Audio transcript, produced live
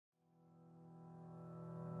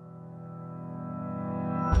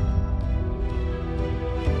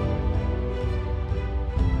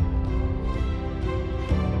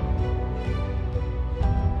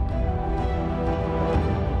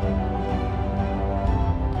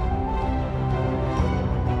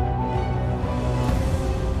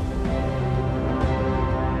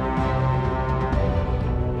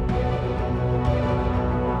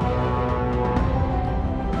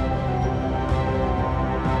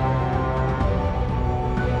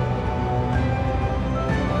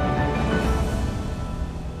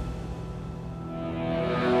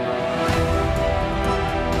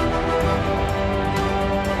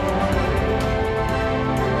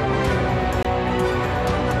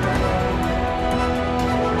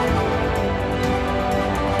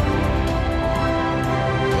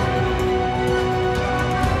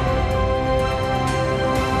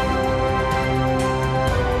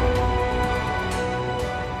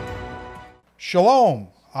Shalom,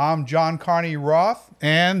 I'm John Carney Roth,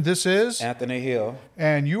 and this is Anthony Hill.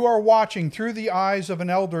 And you are watching Through the Eyes of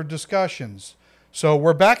an Elder Discussions. So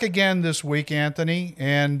we're back again this week, Anthony,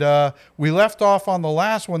 and we left off on the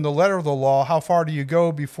last one, the letter of the law. How far do you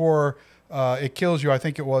go before it kills you? I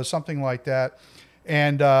think it was something like that.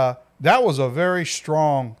 And that was a very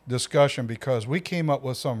strong discussion because we came up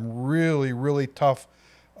with some really, really tough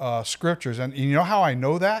scriptures. And you know how I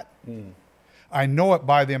know that? I know it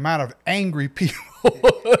by the amount of angry people.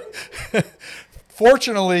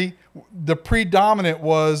 Fortunately, the predominant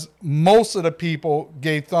was most of the people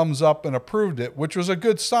gave thumbs up and approved it, which was a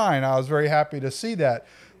good sign. I was very happy to see that.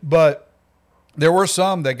 But there were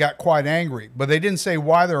some that got quite angry, but they didn't say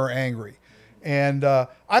why they were angry. And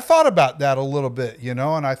I thought about that a little bit, you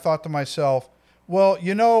know, and I thought to myself, well,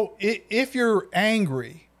 you know, if you're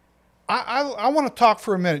angry, I want to talk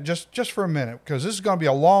for a minute, just for a minute, because this is going to be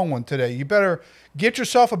a long one today. You better get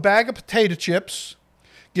yourself a bag of potato chips,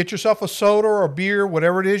 get yourself a soda or a beer,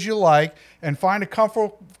 whatever it is you like, and find a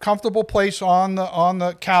comfortable place on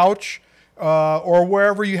the couch or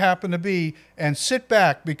wherever you happen to be, and sit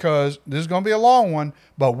back, because this is going to be a long one,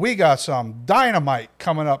 but we got some dynamite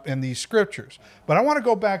coming up in these scriptures. But I want to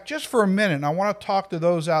go back just for a minute, and I want to talk to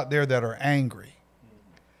those out there that are angry.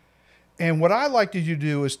 And what I like you to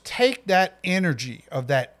do is take that energy of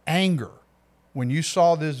that anger when you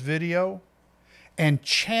saw this video and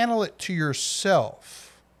channel it to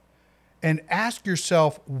yourself and ask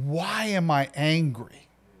yourself, why am I angry?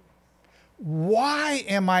 Why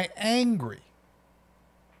am I angry?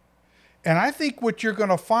 And I think what you're going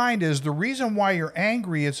to find is the reason why you're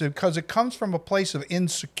angry is because it comes from a place of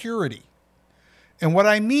insecurity. And what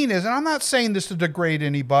I mean is, and I'm not saying this to degrade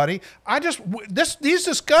anybody, these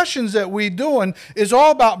discussions that we're doing is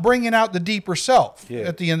all about bringing out the deeper self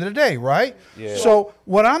at the end of the day, right? Yeah. So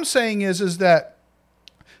what I'm saying is that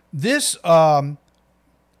this thing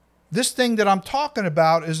that I'm talking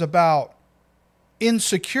about is about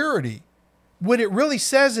insecurity. What it really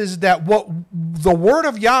says is that what the word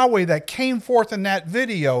of Yahweh that came forth in that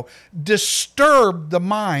video disturbed the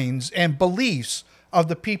minds and beliefs of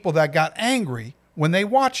the people that got angry when they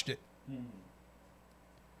watched it.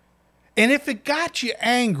 And if it got you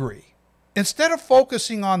angry, instead of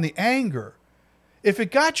focusing on the anger, if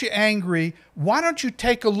it got you angry, why don't you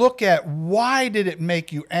take a look at why did it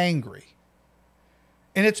make you angry?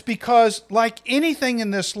 And it's because, like anything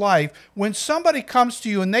in this life, when somebody comes to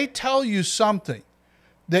you and they tell you something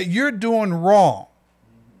that you're doing wrong,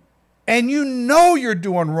 and you know you're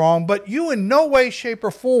doing wrong, but you in no way, shape,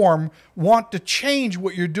 or form want to change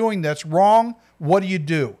what you're doing that's wrong, what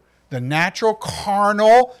do? The natural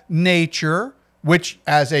carnal nature, which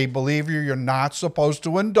as a believer you're not supposed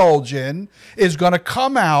to indulge in, is going to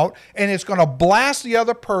come out, and it's going to blast the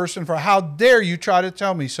other person for how dare you try to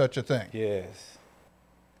tell me such a thing. Yes.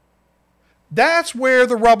 That's where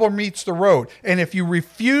the rubber meets the road. And if you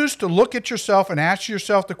refuse to look at yourself and ask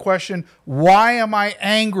yourself the question, why am I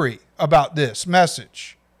angry about this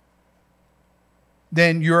message?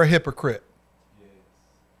 Then you're a hypocrite. Yes.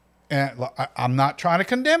 And I'm not trying to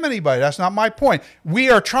condemn anybody. That's not my point. We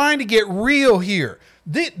are trying to get real here.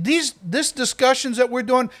 This discussions that we're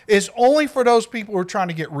doing is only for those people who are trying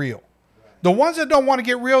to get real. Right. The ones that don't want to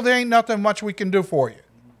get real, there ain't nothing much we can do for you.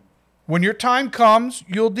 When your time comes,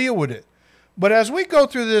 you'll deal with it. But as we go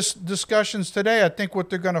through this discussions today, I think what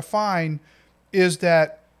they're going to find is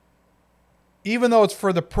that even though it's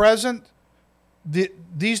for the present,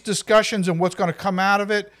 these discussions and what's going to come out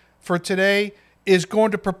of it for today is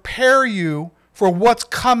going to prepare you for what's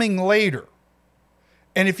coming later.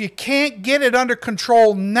 And if you can't get it under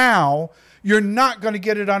control now, you're not going to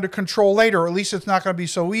get it under control later, or at least it's not going to be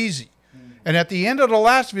so easy. And at the end of the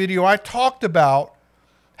last video, I talked about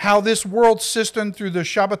how this world system through the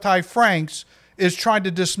Shabbatai Franks is trying to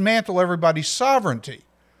dismantle everybody's sovereignty.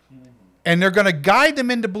 And they're going to guide them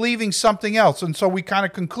into believing something else. And so we kind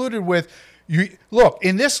of concluded with, look,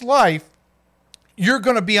 in this life, you're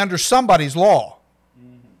going to be under somebody's law.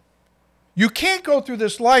 You can't go through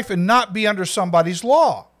this life and not be under somebody's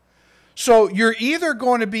law. So you're either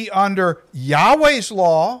going to be under Yahweh's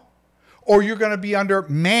law, or you're going to be under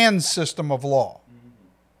man's system of law.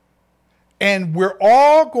 And we're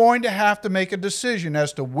all going to have to make a decision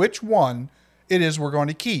as to which one it is we're going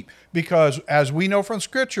to keep. Because as we know from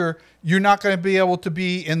Scripture, you're not going to be able to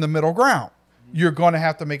be in the middle ground. You're going to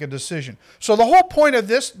have to make a decision. So the whole point of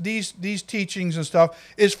these teachings and stuff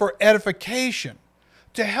is for edification,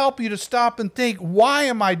 to help you to stop and think, why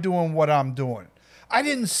am I doing what I'm doing? I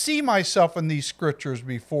didn't see myself in these scriptures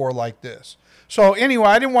before like this. So anyway,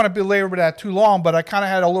 I didn't want to belabor that too long, but I kind of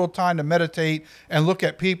had a little time to meditate and look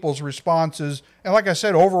at people's responses. And like I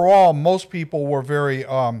said, overall, most people were very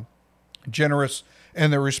generous in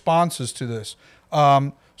their responses to this.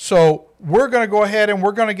 So we're going to go ahead and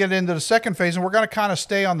we're going to get into the second phase, and we're going to kind of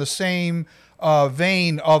stay on the same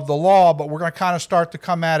vein of the law, but we're going to kind of start to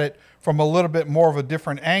come at it from a little bit more of a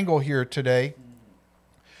different angle here today.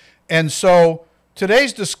 And so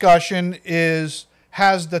today's discussion is,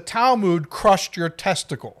 has the Talmud crushed your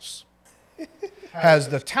testicles? Has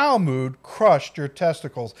the Talmud crushed your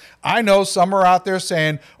testicles? I know some are out there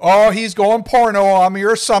saying, oh, he's going porno on me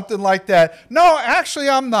or something like that. No, actually,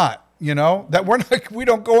 I'm not. You know, that we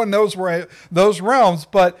don't go in those realms.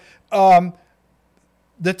 But the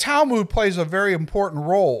Talmud plays a very important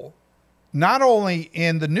role, not only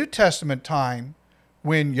in the New Testament time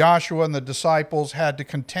when Yahshua and the disciples had to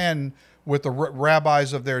contend with the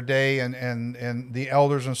rabbis of their day and the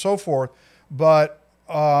elders and so forth, but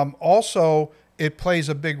also it plays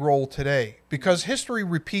a big role today because history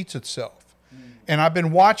repeats itself. And I've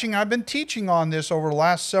been teaching on this over the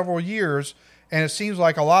last several years, and it seems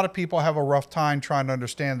like a lot of people have a rough time trying to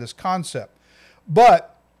understand this concept.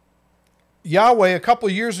 But Yahweh, a couple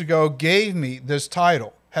of years ago, gave me this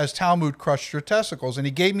title, Has Talmud Crushed Your Testicles? And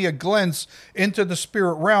he gave me a glimpse into the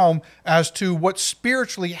spirit realm as to what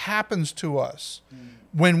spiritually happens to us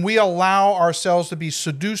when we allow ourselves to be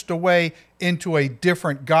seduced away into a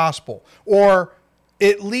different gospel, or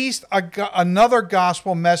at least another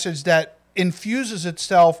gospel message that infuses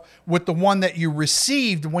itself with the one that you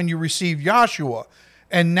received when you received Yahshua.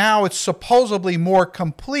 And now it's supposedly more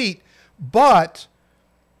complete, but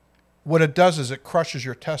what it does is it crushes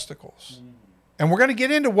your testicles. And we're going to get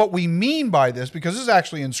into what we mean by this, because this is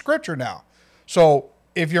actually in Scripture now. So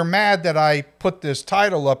if you're mad that I put this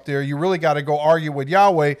title up there, you really got to go argue with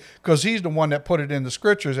Yahweh, because he's the one that put it in the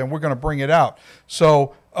Scriptures, and we're going to bring it out.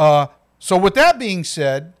 So with that being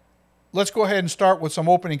said, let's go ahead and start with some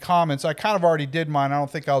opening comments. I kind of already did mine. I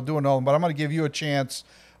don't think I'll do another one, but I'm going to give you a chance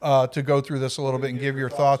to go through this a little bit and give your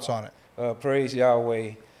thoughts on it. Praise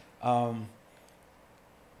Yahweh.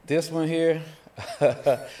 This one here,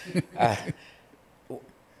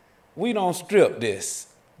 we don't strip this.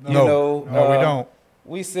 No, we don't.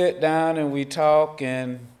 We sit down and we talk,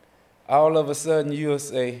 and all of a sudden you'll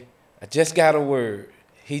say, I just got a word.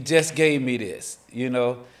 He just gave me this, you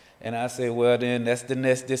know. And I say, well, then that's the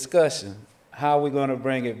next discussion. How are we going to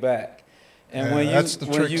bring it back? And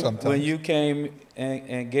when you came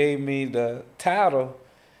and gave me the title,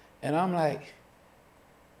 and I'm like,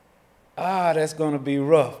 that's going to be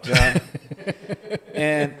rough, John.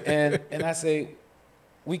 and I say,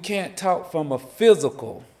 we can't talk from a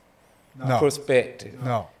physical perspective.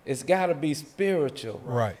 No. It's got to be spiritual.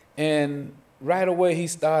 Right. And right away he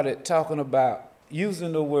started talking about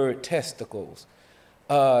using the word testicles,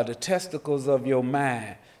 the testicles of your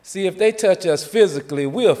mind. See, if they touch us physically,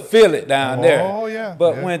 we'll feel it down there. Oh, yeah.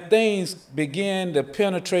 But when things begin to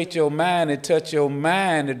penetrate your mind and touch your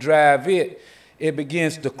mind to drive it, it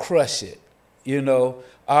begins to crush it, you know,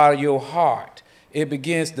 out of your heart. It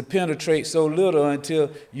begins to penetrate so little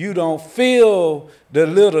until you don't feel the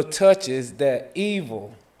little touches that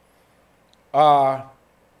evil are,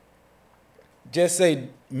 just say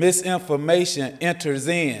misinformation enters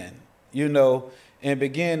in, you know, and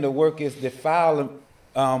begin to work its defiling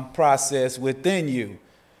process within you.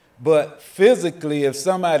 But physically, if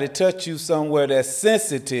somebody touch you somewhere that's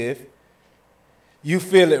sensitive, you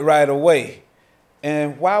feel it right away.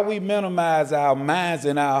 And while we minimize our minds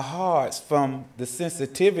and our hearts from the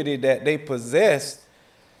sensitivity that they possess,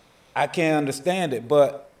 I can't understand it.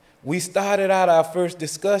 But we started out our first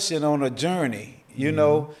discussion on a journey, you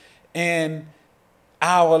know, and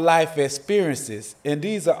our life experiences. And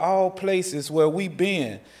these are all places where we've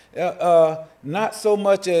been. Not so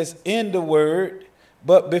much as in the Word,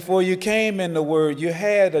 but before you came in the Word, you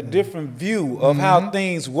had a different view of how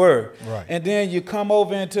things were. Right. And then you come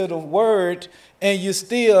over into the Word, and you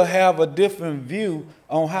still have a different view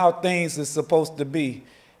on how things are supposed to be.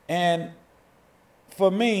 And for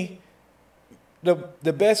me, the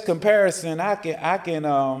best comparison I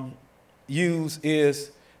can use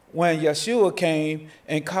is when Yeshua came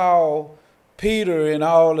and called Peter and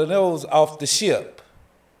all of those off the ship.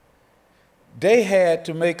 They had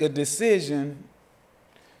to make a decision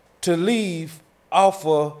to leave off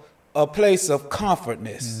a place of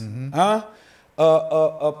comfortness,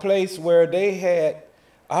 a place where they had,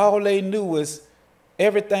 all they knew was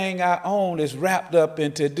everything I own is wrapped up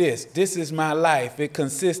into this. This is my life. It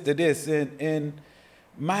consists of this. And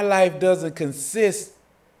my life doesn't consist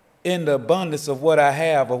in the abundance of what I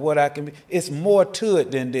have or what I can be. It's more to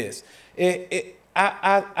it than this.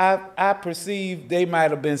 I perceive they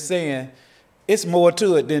might have been saying, it's more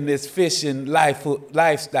to it than this fishing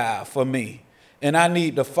lifestyle for me. And I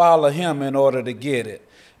need to follow him in order to get it.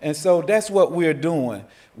 And so that's what we're doing.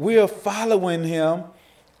 We're following him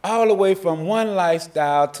all the way from one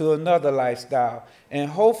lifestyle to another lifestyle. And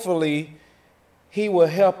hopefully he will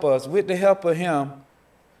help us, with the help of him,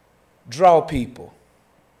 draw people.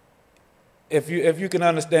 If you can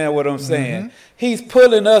understand what I'm saying. He's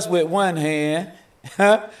pulling us with one hand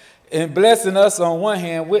and blessing us on one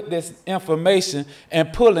hand with this information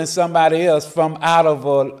and pulling somebody else from out of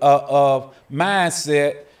a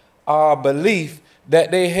mindset or belief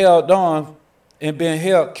that they held on and been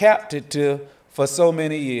held captive to for so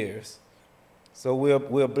many years. So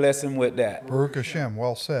we'll bless him with that. Baruch Hashem,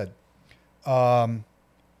 well said. I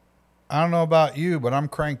don't know about you, but I'm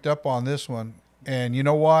cranked up on this one. And you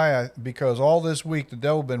know why? Because all this week the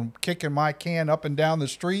devil been kicking my can up and down the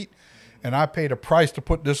street, and I paid a price to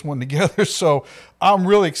put this one together. So I'm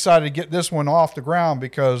really excited to get this one off the ground,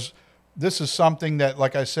 because this is something that,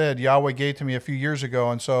 like I said, Yahweh gave to me a few years ago.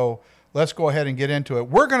 And so let's go ahead and get into it.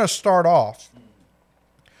 We're going to start off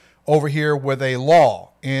over here with a law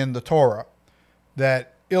in the Torah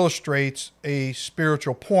that illustrates a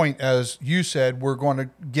spiritual point, as you said, we're going to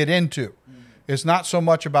get into. It's not so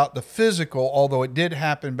much about the physical, although it did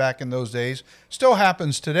happen back in those days, still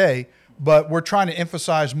happens today, but we're trying to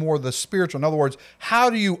emphasize more the spiritual. In other words, how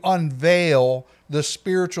do you unveil the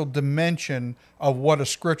spiritual dimension of what a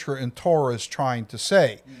scripture in Torah is trying to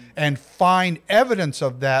say, and find evidence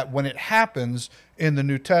of that when it happens in the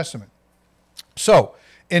New Testament? So,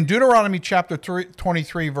 in Deuteronomy chapter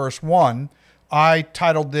 23, verse 1, I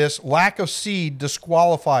titled this, Lack of Seed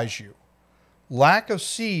Disqualifies You. Lack of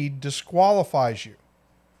seed disqualifies you.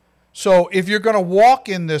 So if you're going to walk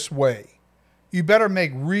in this way, you better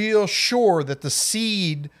make real sure that the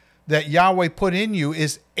seed that Yahweh put in you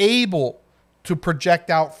is able to project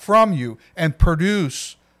out from you and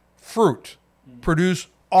produce fruit, produce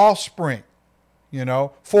offspring,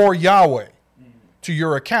 for Yahweh to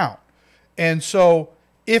your account. And so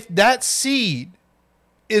if that seed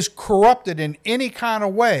is corrupted in any kind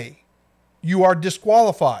of way, you are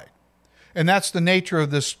disqualified. And that's the nature of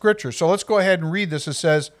this scripture. So let's go ahead and read this. It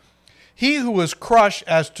says, he who is crushed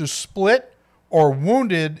as to split or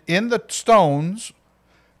wounded in the stones,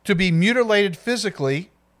 to be mutilated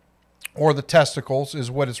physically, or the testicles is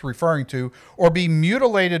what it's referring to, or be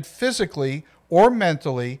mutilated physically or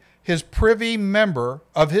mentally, his privy member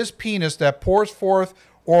of his penis that pours forth,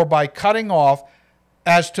 or by cutting off,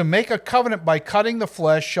 as to make a covenant by cutting the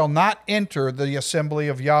flesh, shall not enter the assembly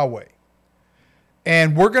of Yahweh.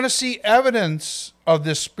 And we're going to see evidence of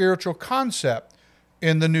this spiritual concept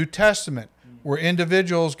in the New Testament, where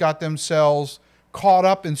individuals got themselves caught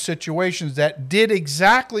up in situations that did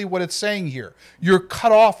exactly what it's saying here. You're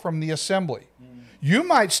cut off from the assembly. You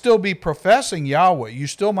might still be professing Yahweh. You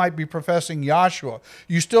still might be professing Yahshua.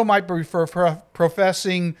 You still might be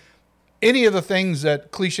professing any of the things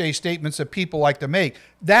that cliche statements that people like to make.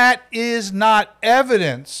 That is not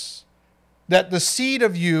evidence that the seed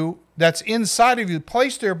of you that's inside of you,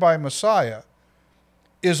 placed there by Messiah,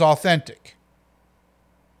 is authentic.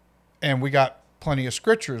 And we got plenty of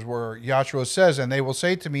scriptures where Yahshua says, and they will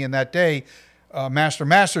say to me in that day, Master,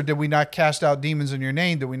 Master, did we not cast out demons in your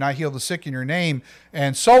name? Did we not heal the sick in your name?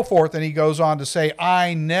 And so forth. And he goes on to say,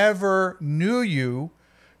 I never knew you,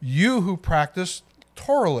 you who practice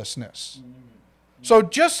Torahlessness. So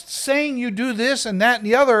just saying you do this and that and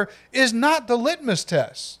the other is not the litmus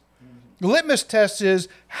test. The litmus test is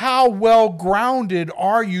how well grounded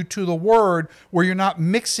are you to the word, where you're not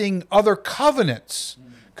mixing other covenants.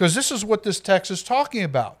 Because this is what this text is talking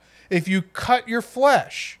about. If you cut your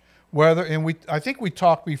flesh, I think we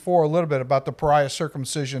talked before a little bit about the pariah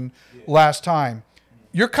circumcision last time.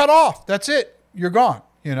 You're cut off. That's it. You're gone.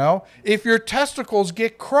 If your testicles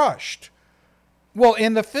get crushed, well,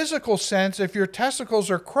 in the physical sense, if your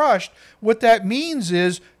testicles are crushed, what that means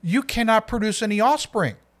is you cannot produce any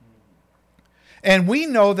offspring. And we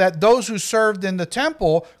know that those who served in the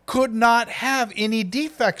temple could not have any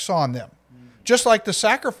defects on them. Just like the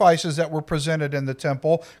sacrifices that were presented in the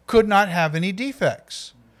temple could not have any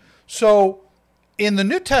defects. So in the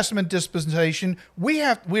New Testament dispensation, we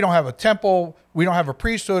don't have a temple, we don't have a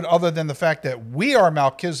priesthood, other than the fact that we are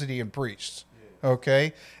Melchizedekan priests.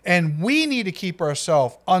 Okay? And we need to keep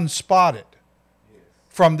ourselves unspotted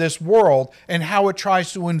from this world and how it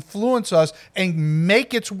tries to influence us and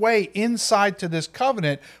make its way inside to this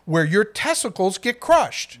covenant where your testicles get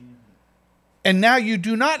crushed. And now you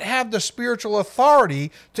do not have the spiritual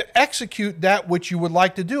authority to execute that which you would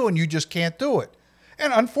like to do, and you just can't do it.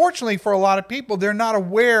 And unfortunately for a lot of people, they're not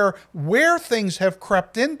aware where things have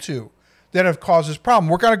crept into that have caused this problem.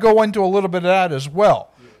 We're going to go into a little bit of that as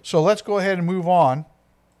well. So let's go ahead and move on.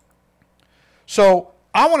 So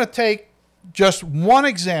I want to take just one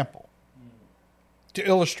example to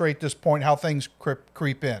illustrate this point, how things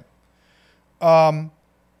creep in.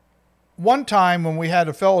 One time when we had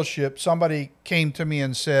a fellowship, somebody came to me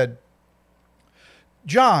and said,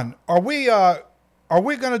 John, are we going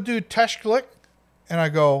to do Teshuva? And I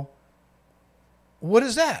go, what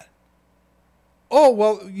is that? Oh,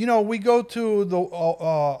 well, you know, we go to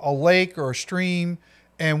a lake or a stream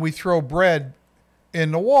and we throw bread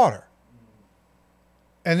in the water.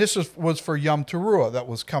 And this was for Yom Teruah that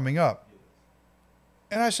was coming up.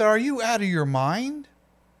 And I said, are you out of your mind?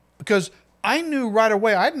 Because I knew right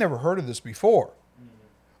away, I'd never heard of this before.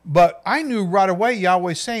 But I knew right away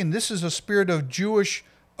Yahweh saying this is a spirit of Jewish,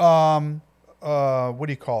 what do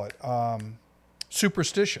you call it?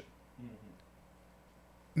 Superstition.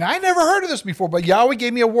 Now, I never heard of this before, but Yahweh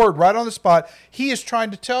gave me a word right on the spot. He is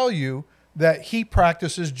trying to tell you that he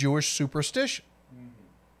practices Jewish superstition.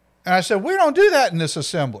 And I said, we don't do that in this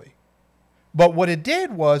assembly. But what it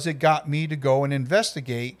did was it got me to go and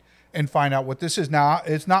investigate and find out what this is. Now,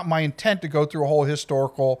 it's not my intent to go through a whole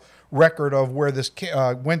historical record of where this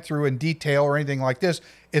went through in detail or anything like this.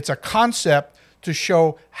 It's a concept to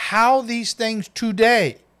show how these things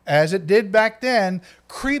today, as it did back then,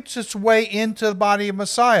 creeps its way into the body of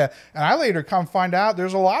Messiah. And I later come find out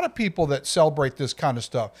there's a lot of people that celebrate this kind of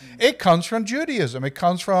stuff. It comes from Judaism. It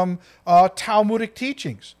comes from Talmudic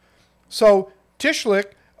teachings. So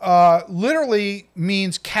Tishlik literally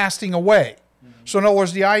means casting away. So in other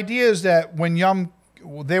words, the idea is that when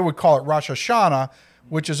they would call it Rosh Hashanah,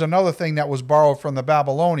 which is another thing that was borrowed from the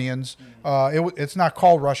Babylonians. It's not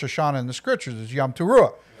called Rosh Hashanah in the scriptures. It's Yom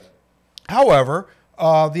Teruah. However,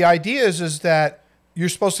 the idea is that you're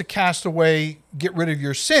supposed to cast away, get rid of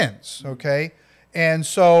your sins, okay? And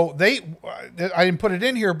so I didn't put it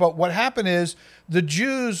in here, but what happened is the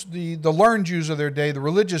Jews, the learned Jews of their day, the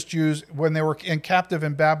religious Jews, when they were captive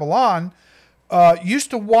in Babylon, used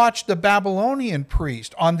to watch the Babylonian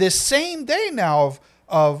priest on this same day now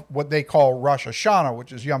of what they call Rosh Hashanah,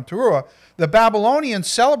 which is Yom Teruah. The Babylonians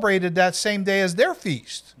celebrated that same day as their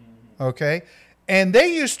feast, okay? And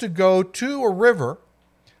they used to go to a river,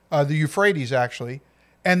 the Euphrates actually,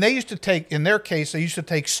 and they used to take, in their case, they used to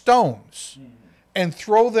take stones and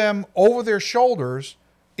throw them over their shoulders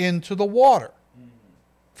into the water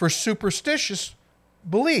for superstitious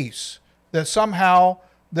beliefs that somehow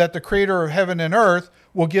that the creator of heaven and earth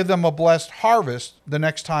will give them a blessed harvest the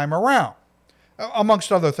next time around,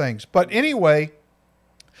 amongst other things. But anyway,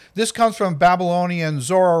 this comes from Babylonian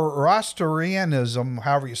Zoroastrianism,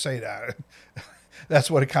 however you say that.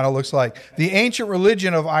 That's what it kind of looks like. The ancient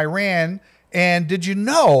religion of Iran. And did you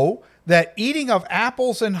know that eating of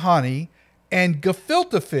apples and honey and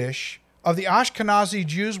gefilte fish of the Ashkenazi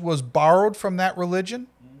Jews was borrowed from that religion?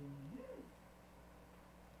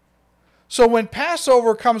 So when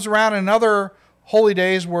Passover comes around and other holy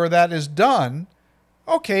days where that is done,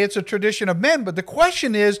 okay, it's a tradition of men, but the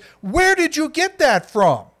question is, where did you get that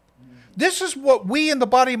from? This is what we in the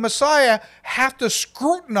body of Messiah have to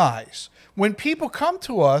scrutinize. When people come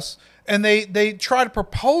to us and they try to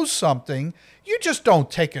propose something, you just don't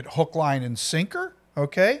take it hook, line, and sinker,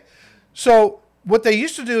 okay? So what they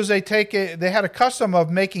used to do is they had a custom of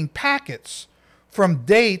making packets from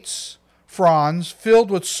dates, fronds filled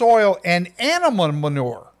with soil and animal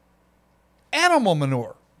manure. Animal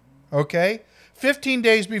manure, okay? 15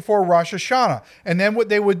 days before Rosh Hashanah. And then what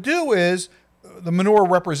they would do is, the manure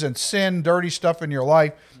represents sin, dirty stuff in your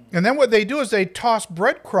life. And then what they do is they toss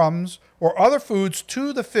breadcrumbs or other foods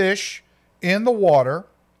to the fish in the water.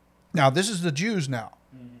 Now, this is the Jews now,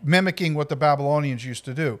 mimicking what the Babylonians used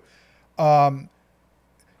to do.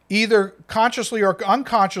 Either consciously or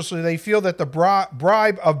unconsciously, they feel that the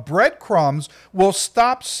bribe of breadcrumbs will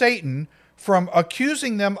stop Satan from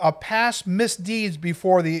accusing them of past misdeeds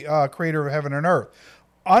before the creator of heaven and earth.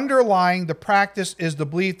 Underlying the practice is the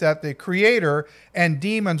belief that the creator and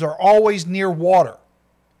demons are always near water.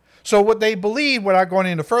 So what they believe, without going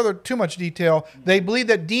into too much detail, they believe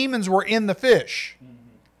that demons were in the fish.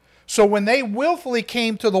 So when they willfully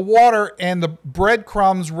came to the water and the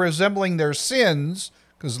breadcrumbs resembling their sins,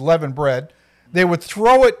 because leavened bread, they would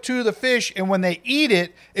throw it to the fish, and when they eat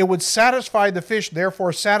it, it would satisfy the fish,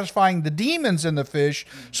 therefore satisfying the demons in the fish,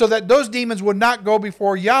 so that those demons would not go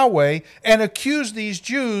before Yahweh and accuse these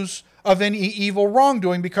Jews of any evil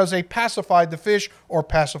wrongdoing because they pacified the fish or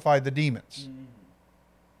pacified the demons.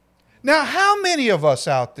 Now, how many of us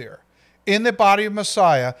out there in the body of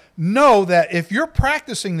Messiah know that if you're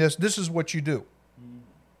practicing this, this is what you do?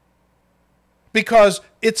 because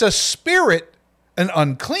it's a spirit, an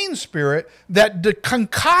unclean spirit, that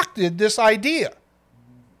concocted this idea.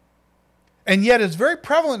 And yet it's very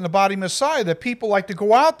prevalent in the body of Messiah that people like to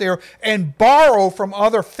go out there and borrow from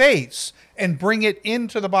other faiths and bring it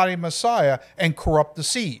into the body of Messiah and corrupt the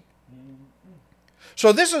seed.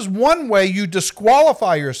 So this is one way you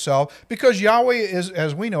disqualify yourself, because Yahweh is,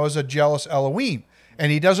 as we know, is a jealous Elohim.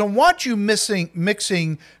 And he doesn't want you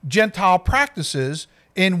mixing Gentile practices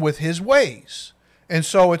in with his ways. And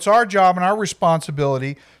so it's our job and our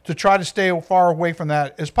responsibility to try to stay as far away from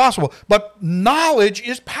that as possible. But knowledge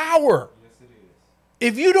is power. Yes, it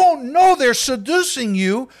is. If you don't know they're seducing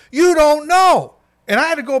you, you don't know. And I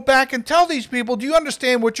had to go back and tell these people, do you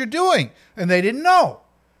understand what you're doing? And they didn't know.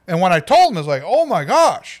 And when I told them, it was like, oh my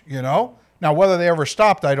gosh, you know. Now, whether they ever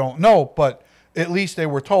stopped, I don't know, but at least they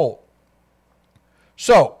were told.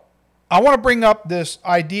 So, I want to bring up this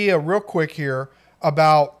idea real quick here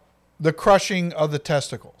about the crushing of the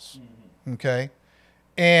testicles, okay?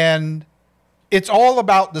 And it's all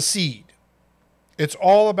about the seed. It's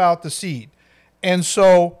all about the seed. And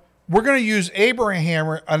so we're going to use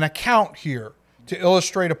Abraham, an account here, to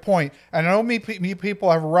illustrate a point. And I know me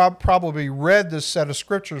people have probably read this set of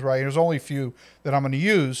scriptures, right? There's only a few that I'm going to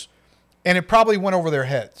use, and it probably went over their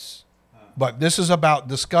heads. But this is about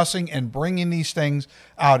discussing and bringing these things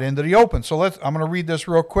out into the open. So I'm going to read this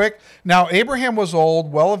real quick. Now Abraham was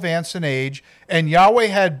old, well advanced in age, and Yahweh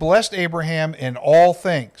had blessed Abraham in all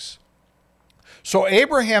things. So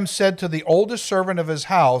Abraham said to the oldest servant of his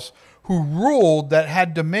house, who ruled, that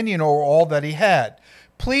had dominion over all that he had,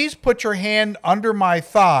 please put your hand under my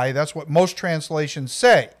thigh. That's what most translations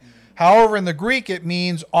say. However, in the Greek, it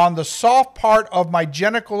means on the soft part of my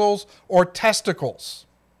genitals or testicles.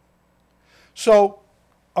 So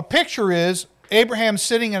a picture is Abraham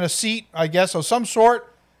sitting in a seat, I guess, of some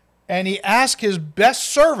sort, and he asked his best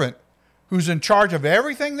servant, who's in charge of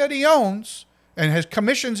everything that he owns, and has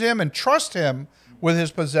commissions him and trusts him with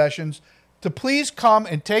his possessions, to please come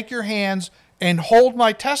and take your hands and hold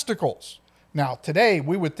my testicles. Now, today,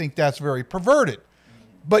 we would think that's very perverted.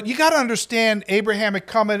 But you got to understand Abrahamic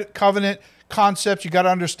covenant concepts. You got to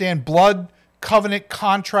understand blood covenant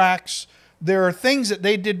contracts. There are things that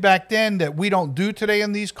they did back then that we don't do today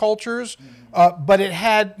in these cultures, but it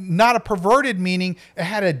had not a perverted meaning. It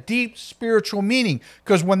had a deep spiritual meaning,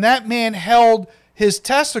 because when that man held his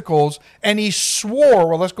testicles and he swore,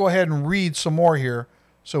 well, let's go ahead and read some more here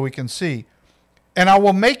so we can see. And I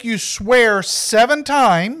will make you swear 7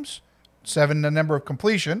 times, 7 the number of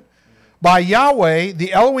completion, by Yahweh,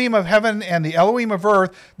 the Elohim of heaven and the Elohim of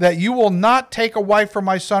earth, that you will not take a wife for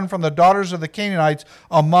my son from the daughters of the Canaanites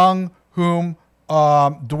among whom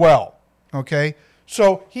dwell. Okay?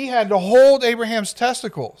 So he had to hold Abraham's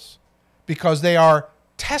testicles because they are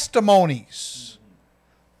testimonies.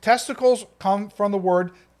 Testicles come from the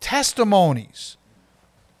word testimonies.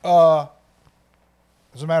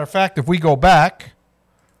 As a matter of fact, if we go back,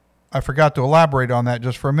 I forgot to elaborate on that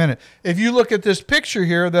just for a minute. If you look at this picture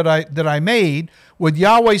here that I made with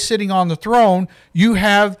Yahweh sitting on the throne, you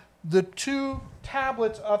have the 2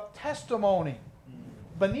 tablets of testimony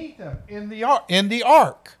beneath him in the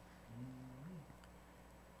ark.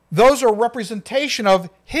 Those are representation of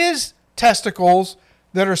his testicles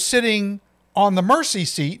that are sitting on the mercy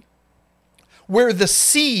seat, where the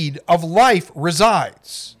seed of life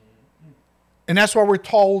resides. And that's why we're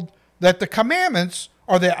told that the commandments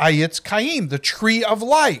are the Ayetz Chaim, the tree of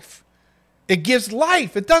life. It gives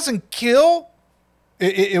life. It doesn't kill.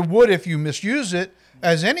 It would if you misuse it,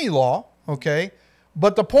 as any law, okay?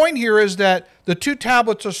 But the point here is that the 2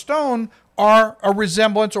 tablets of stone are a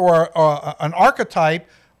resemblance or an archetype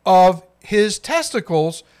of his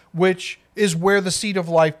testicles, which is where the seed of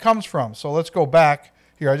life comes from. So let's go back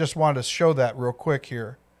here. I just wanted to show that real quick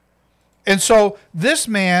here. And so this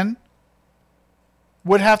man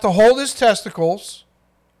would have to hold his testicles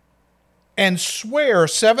and swear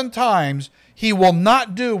 7 times he will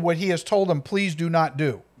not do what he has told him, please do not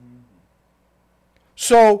do.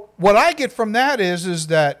 So what I get from that is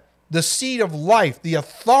that the seed of life, the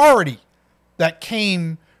authority that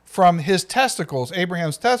came from his testicles,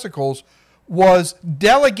 Abraham's testicles, was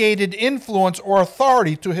delegated influence or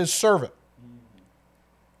authority to his servant.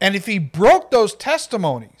 And if he broke those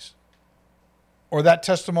testimonies, or that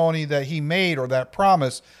testimony that he made, or that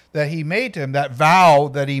promise that he made to him, that vow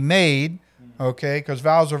that he made, okay, because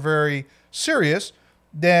vows are very serious,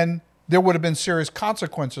 then there would have been serious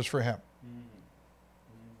consequences for him.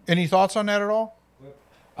 Any thoughts on that at all?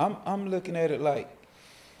 I'm looking at it like,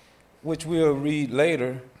 which we'll read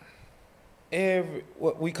later,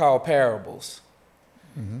 what we call parables.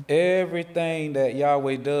 Everything that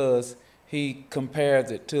Yahweh does, he compares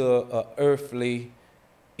it to a earthly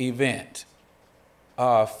event,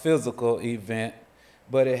 a physical event,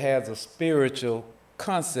 but it has a spiritual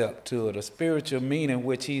concept to it, a spiritual meaning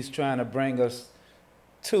which he's trying to bring us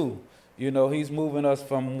to. You know, he's moving us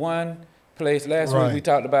from one place. Last week we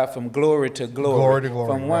talked about from glory to glory. Glory to glory.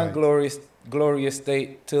 From one glorious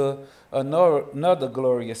state to another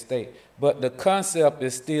glorious state. But the concept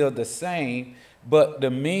is still the same, but the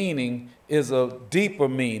meaning is a deeper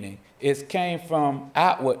meaning. It came from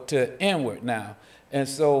outward to inward now. And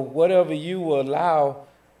so whatever you allow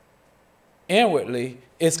inwardly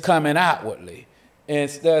is coming outwardly.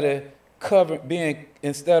 Instead of being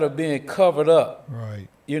covered up. Right.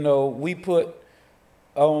 You know, we put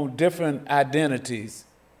on different identities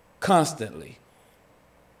constantly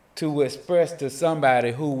to express to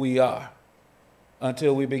somebody who we are,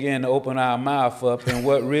 until we begin to open our mouth up and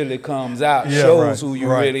what really comes out shows who you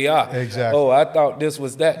really are. Exactly. Oh, I thought this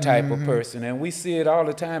was that type of person. And we see it all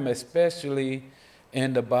the time, especially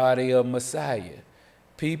in the body of Messiah.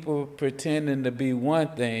 People pretending to be one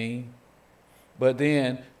thing, but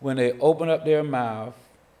then when they open up their mouth,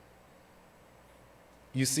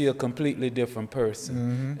 you see a completely different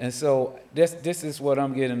person. And so this is what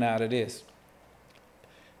I'm getting out of this.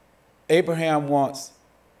 Abraham wants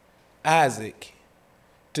Isaac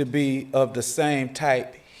to be of the same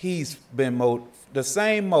type he's been molded, the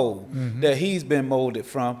same mold that he's been molded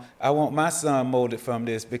from. I want my son molded from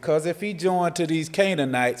this, because if he joined to these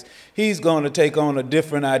Canaanites, he's going to take on a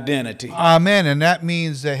different identity. Amen. And that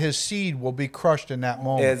means that his seed will be crushed in that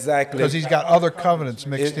moment. Exactly. Because he's got other covenants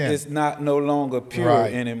mixed in. It's not no longer pure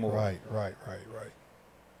anymore. Right.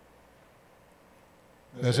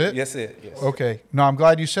 That's it? Yes, it. Yes. Okay. No, I'm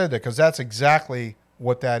glad you said that, because that's exactly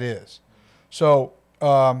what that is. So,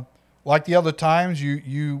 like the other times,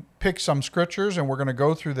 you pick some scriptures, and we're going to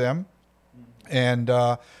go through them, and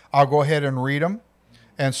I'll go ahead and read them.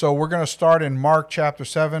 And so we're going to start in Mark chapter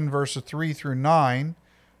 7, verses 3 through 9.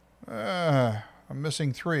 I'm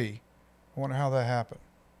missing 3. I wonder how that happened.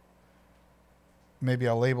 Maybe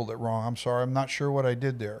I labeled it wrong. I'm sorry. I'm not sure what I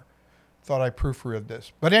did there. Thought I proofread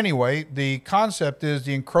this. But anyway, the concept is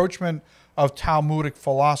the encroachment of Talmudic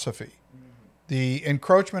philosophy. The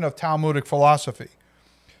encroachment of Talmudic philosophy.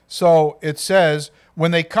 So it says,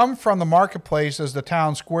 when they come from the marketplace as the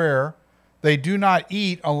town square, they do not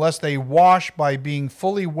eat unless they wash by being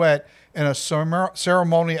fully wet in a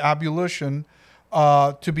ceremonial ablution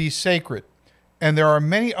to be sacred. And there are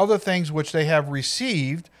many other things which they have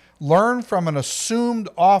received, learn from an assumed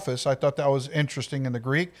office, I thought that was interesting in the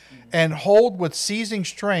Greek, and hold with seizing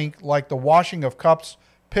strength like the washing of cups,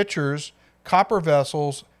 pitchers, copper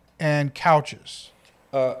vessels, and couches.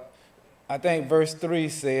 I think verse 3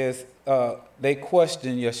 says they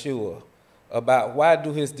question Yeshua about why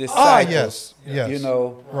do his disciples, you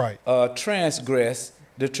know, transgress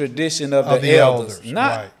the tradition of the elders.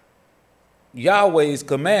 Not Yahweh's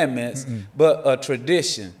commandments, but a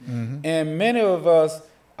tradition. And many of us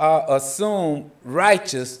are assumed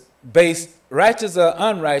righteous or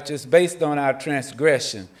unrighteous based on our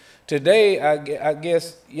transgression. Today, I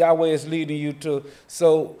guess Yahweh is leading you to,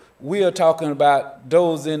 so we are talking about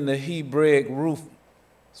those in the Hebraic roof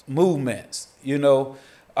movements. You know,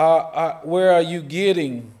 where are you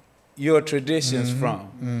getting your traditions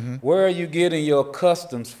from? Where are you getting your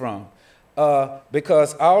customs from?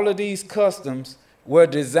 Because all of these customs were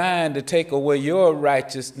designed to take away your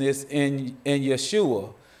righteousness in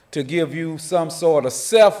Yeshua, to give you some sort of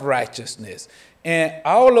self-righteousness. And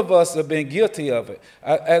all of us have been guilty of it.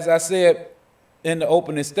 As I said in the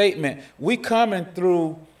opening statement, we coming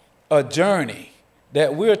through a journey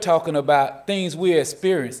that we're talking about, things we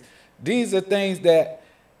experience. These are things that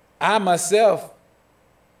I myself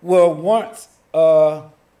were once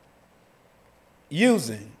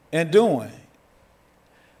using and doing.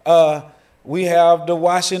 We have the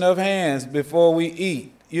washing of hands before we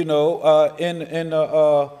eat. You know, in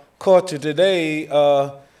the culture today,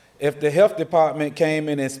 if the health department came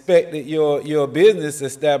and inspected your business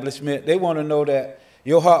establishment, they want to know that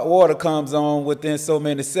your hot water comes on within so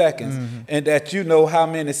many seconds, and that you know how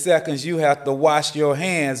many seconds you have to wash your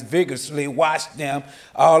hands vigorously, wash them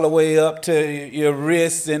all the way up to your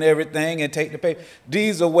wrists and everything, and take the paper.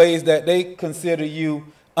 These are ways that they consider you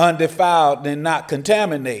undefiled and not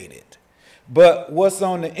contaminated. But what's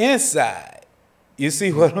on the inside, you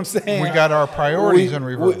see what I'm saying? We got our priorities in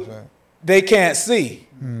reverse. They can't see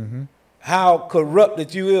how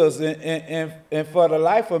corrupted you is. And for the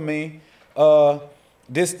life of me,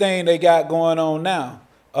 this thing they got going on now,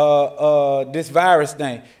 this virus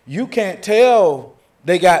thing, you can't tell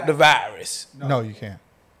they got the virus. No, you can't.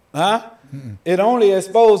 Huh? It only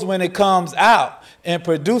exposed when it comes out and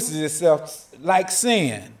produces itself like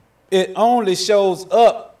sin. It only shows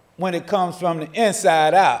up when it comes from the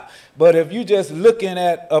inside out. But if you're just looking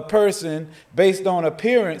at a person based on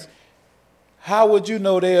appearance, how would you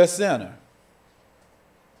know they're a sinner?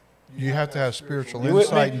 You have to have spiritual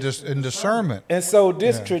insight and discernment. And so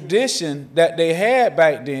this tradition that they had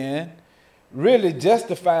back then really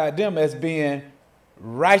justified them as being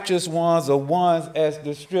righteous ones, or ones, as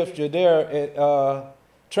the scripture there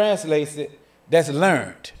translates it, that's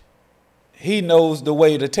learned. He knows the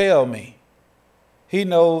way to tell me. He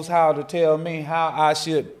knows how to tell me how I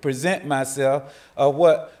should present myself, or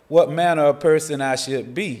what manner of person I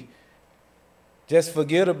should be. Just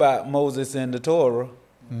forget about Moses and the Torah.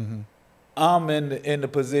 Mm-hmm. I'm in the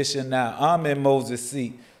position now. I'm in Moses'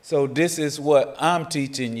 seat. So this is what I'm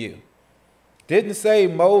teaching you. Didn't say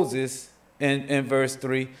Moses in verse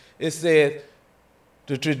 3. It said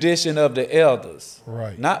the tradition of the elders.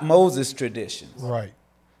 Right. Not Moses' traditions. Right.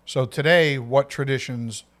 So today, what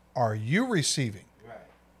traditions are you receiving?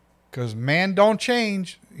 Because man don't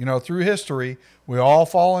change, through history. We all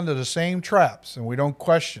fall into the same traps, and we don't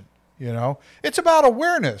question, It's about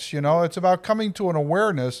awareness, It's about coming to an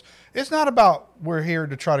awareness. It's not about we're here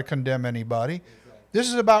to try to condemn anybody. Exactly. This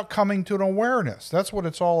is about coming to an awareness. That's what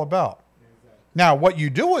it's all about. Exactly. Now, what you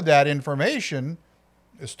do with that information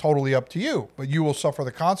is totally up to you, but you will suffer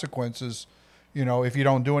the consequences, if you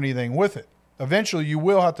don't do anything with it. Eventually, you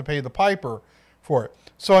will have to pay the piper for it.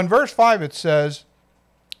 So in verse 5, it says,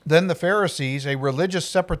 "Then the Pharisees, a religious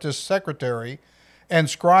separatist secretary, and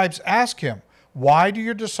scribes asked him, 'Why do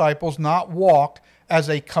your disciples not walk as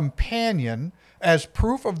a companion, as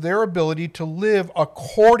proof of their ability to live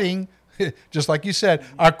according,'" just like you said,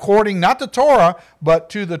 "according not to Torah, but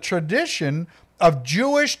to the tradition of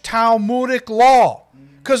Jewish Talmudic law?"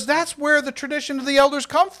 Because that's where the tradition of the elders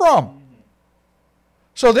come from.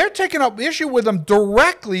 So they're taking up issue with them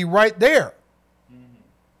directly right there.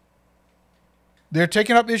 They're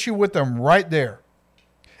taking up issue with them right there.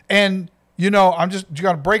 And, I'm just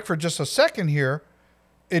going to break for just a second here.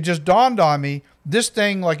 It just dawned on me, this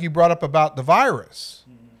thing like you brought up about the virus.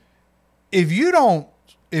 If you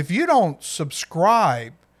don't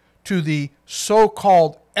subscribe to the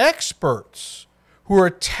so-called experts who are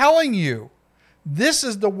telling you this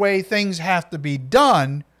is the way things have to be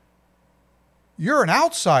done, you're an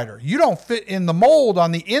outsider. You don't fit in the mold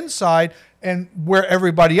on the inside, and where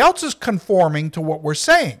everybody else is conforming to what we're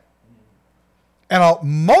saying. And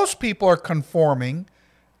most people are conforming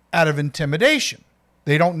out of intimidation.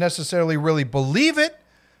 They don't necessarily really believe it,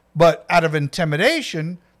 but out of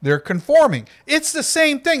intimidation, they're conforming. It's the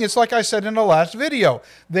same thing. It's like I said in the last video.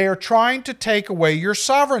 They are trying to take away your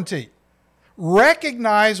sovereignty.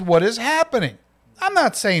 Recognize what is happening. I'm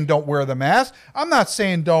not saying don't wear the mask. I'm not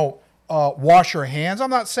saying don't wash your hands. I'm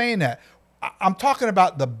not saying that. I'm talking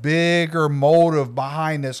about the bigger motive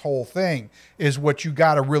behind this whole thing is what you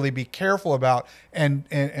got to really be careful about and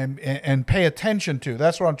pay attention to.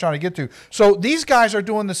 That's what I'm trying to get to. So these guys are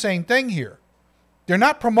doing the same thing here. They're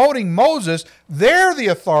not promoting Moses. They're the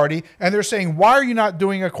authority, and they're saying, why are you not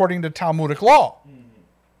doing according to Talmudic law?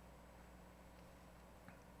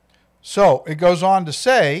 So it goes on to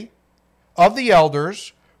say, of the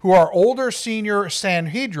elders who are older senior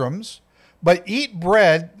Sanhedrims, but eat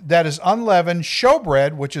bread that is unleavened,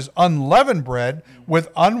 showbread, which is unleavened bread, with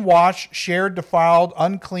unwashed, shared, defiled,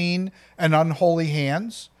 unclean, and unholy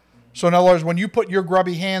hands. So in other words, when you put your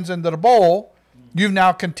grubby hands into the bowl, you've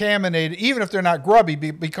now contaminated, even if they're not grubby,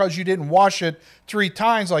 because you didn't wash it 3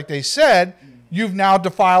 times like they said, you've now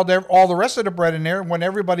defiled all the rest of the bread in there. When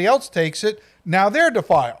everybody else takes it, now they're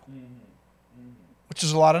defiled, which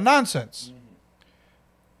is a lot of nonsense.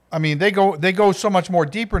 I mean, they go so much more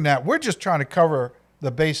deeper than that. We're just trying to cover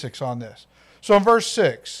the basics on this. So in verse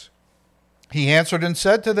 6, he answered and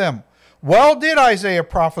said to them, "Well did Isaiah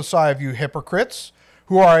prophesy of you hypocrites,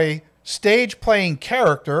 who are a stage-playing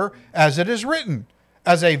character, as it is written,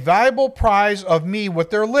 as a valuable prize of me with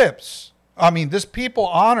their lips." I mean, this people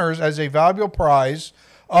honors as a valuable prize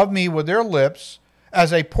of me with their lips,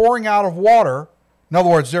 as a pouring out of water. In other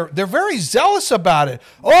words, they're very zealous about it.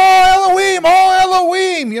 Oh, Elohim,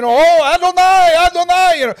 oh,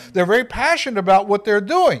 Adonai. They're very passionate about what they're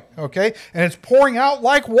doing, okay? And it's pouring out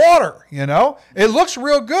like water, It looks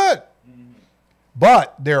real good.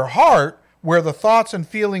 But their heart, where the thoughts and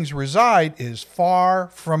feelings reside, is far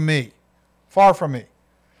from me. Far from me.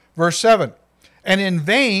 Verse 7, "And in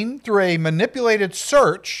vain, through a manipulated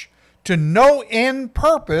search, to no end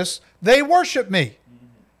purpose, they worship me."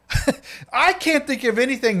 I can't think of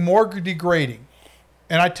anything more degrading,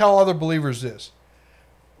 and I tell other believers this.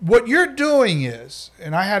 what you're doing is,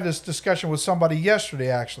 and I had this discussion with somebody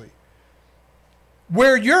yesterday actually,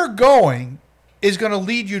 where you're going is going to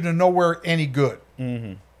lead you to nowhere any good.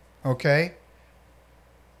 Mm-hmm. Okay?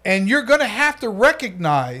 And you're going to have to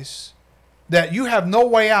recognize that you have no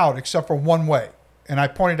way out except for one way. And I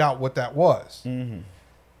pointed out what that was. Mm-hmm.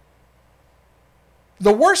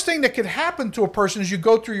 The worst thing that could happen to a person is you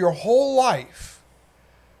go through your whole life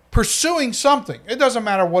pursuing something. It doesn't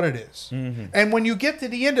matter what it is. Mm-hmm. And when you get to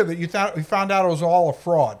the end of it, you found out it was all a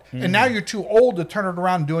fraud. Mm-hmm. And now you're too old to turn it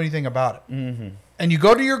around and do anything about it. Mm-hmm. And you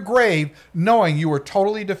go to your grave knowing you were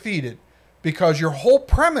totally defeated because your whole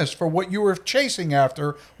premise for what you were chasing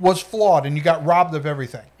after was flawed and you got robbed of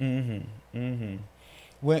everything. Mm-hmm.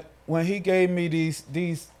 Mm-hmm. When he gave me these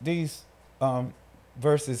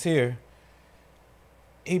verses here,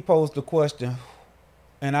 he posed the question,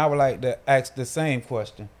 and I would like to ask the same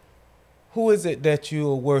question. Who is it that you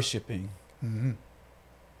are worshiping? Mm-hmm.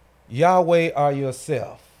 Yahweh or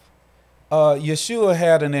yourself? Yeshua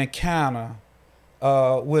had an encounter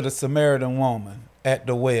with a Samaritan woman at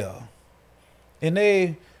the well. And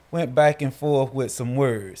they went back and forth with some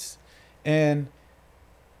words. And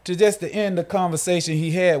to just to end the conversation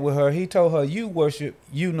he had with her, he told her, you worship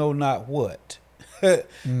you know not what.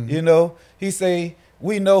 Mm-hmm. You know, he say,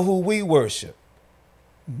 we know who we worship.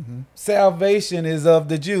 Mm-hmm. Salvation is of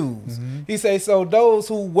the Jews. Mm-hmm. He say, so those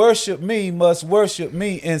who worship me must worship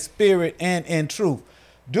me in spirit and in truth.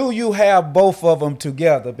 Do you have both of them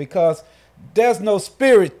together? Because there's no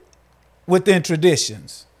spirit within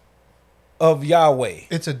traditions of Yahweh.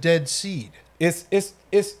 It's a dead seed. It's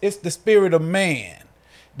the spirit of man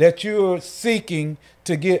that you're seeking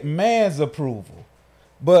to get man's approval.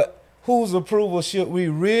 But whose approval should we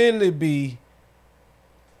really be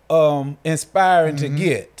inspiring Mm-hmm. to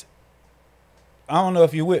get? I don't know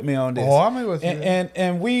if you're with me on this. Oh, I'm with you.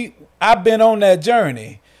 And I've been on that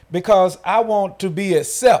journey because I want to be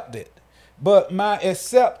accepted. But my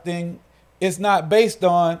accepting is not based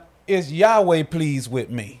on, is Yahweh pleased with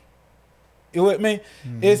me? You with me?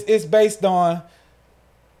 Mm-hmm. It's based on,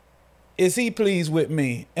 is he pleased with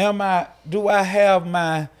me? Do I have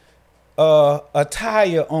my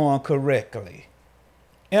attire on correctly?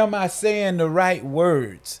 Am I saying the right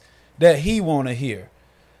words that he want to hear?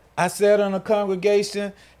 I sat in a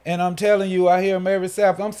congregation and I'm telling you, I hear him every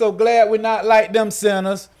Sabbath. I'm so glad we're not like them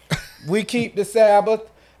sinners. We keep the Sabbath.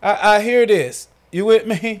 I hear this. You with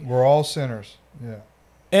me? We're all sinners. Yeah.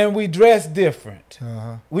 And we dress different.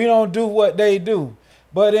 Uh-huh. We don't do what they do.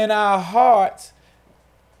 But in our hearts,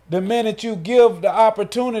 the minute you give the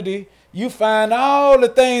opportunity, you find all the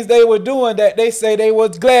things they were doing that they say they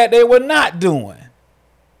was glad they were not doing.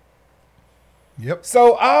 Yep.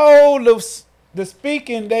 So all of the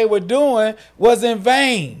speaking they were doing was in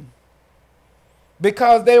vain.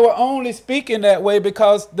 Because they were only speaking that way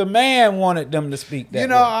because the man wanted them to speak that way. You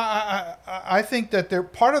know, I think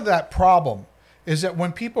that part of that problem is that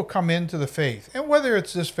when people come into the faith, and whether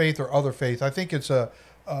it's this faith or other faith, I think it's a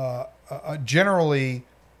generally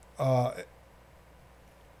a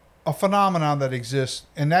phenomenon that exists,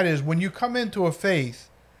 and that is when you come into a faith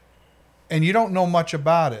and you don't know much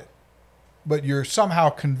about it, but you're somehow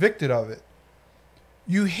convicted of it,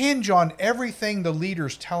 you hinge on everything the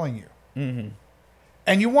leader's telling you. Mm-hmm.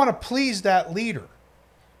 And you want to please that leader.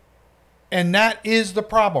 And that is the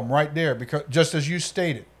problem right there, because just as you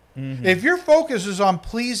stated. Mm-hmm. If your focus is on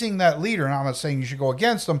pleasing that leader, and I'm not saying you should go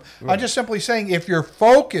against them, right. I'm just simply saying if your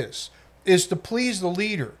focus is to please the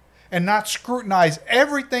leader and not scrutinize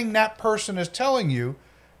everything that person is telling you,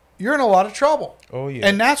 you're in a lot of trouble. Oh, yeah.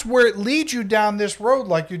 And that's where it leads you down this road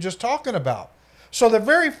like you're just talking about. So the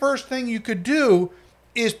very first thing you could do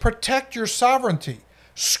is protect your sovereignty.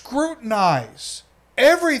 Scrutinize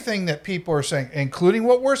everything that people are saying, including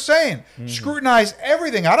what we're saying. Mm-hmm. Scrutinize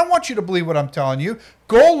everything. I don't want you to believe what I'm telling you.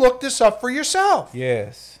 Go look this up for yourself.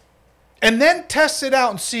 Yes. And then test it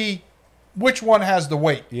out and see which one has the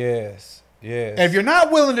weight. Yes. Yes. And if you're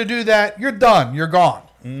not willing to do that, you're done. You're gone.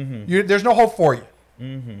 Mm-hmm. There's no hope for you.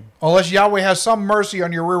 Mm-hmm. Unless Yahweh has some mercy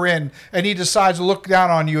on your rear end and he decides to look down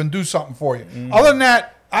on you and do something for you. Mm-hmm. Other than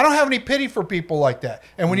that, I don't have any pity for people like that.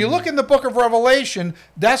 And when you look in the book of Revelation,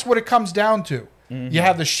 that's what it comes down to. Mm-hmm. You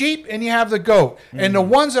have the sheep and you have the goat. Mm-hmm. And the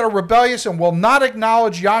ones that are rebellious and will not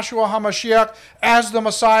acknowledge Yahshua HaMashiach as the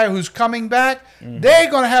Messiah who's coming back, they're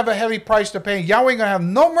going to have a heavy price to pay. Yahweh ain't going to have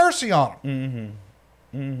no mercy on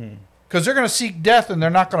them. Because they're going to seek death and they're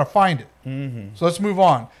not going to find it. So let's move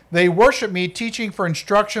on. They worship me, teaching for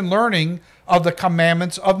instruction, learning of the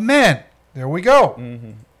commandments of men. There we go.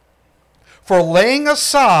 For laying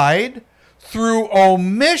aside through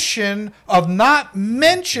omission of not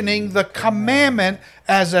mentioning the commandment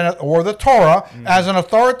as or the Torah as an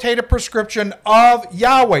authoritative prescription of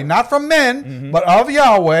Yahweh, not from men, but of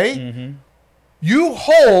Yahweh, you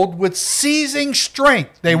hold with seizing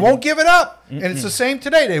strength. They won't give it up. And it's the same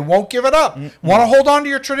today. They won't give it up. Want to hold on to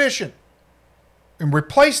your tradition and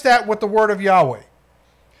replace that with the word of Yahweh.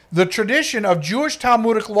 The tradition of Jewish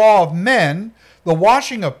Talmudic law of men, the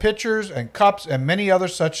washing of pitchers and cups and many other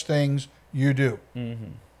such things you do.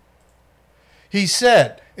 He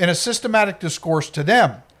said in a systematic discourse to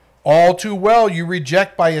them, all too well you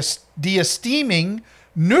reject by de-esteeming,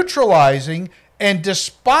 neutralizing, and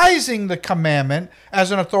despising the commandment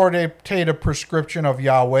as an authoritative prescription of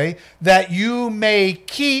Yahweh, that you may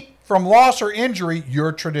keep from loss or injury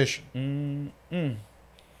your tradition.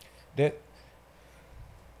 That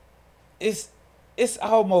it's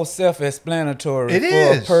almost self-explanatory It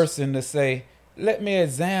for is. a person to say, let me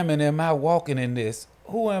examine, am I walking in this?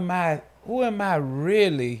 Who am I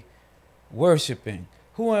really worshiping?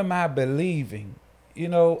 Who am I believing? You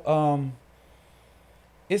know,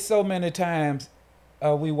 it's so many times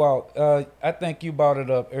we walk. I think you brought it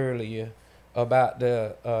up earlier about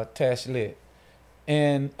the Tashlit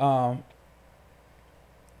and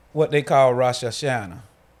what they call Rosh Hashanah.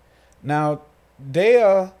 Now,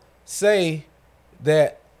 they'll say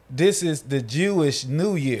that this is the Jewish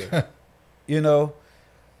New Year. You know,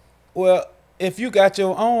 well, if you got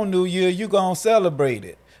your own New Year, you're going to celebrate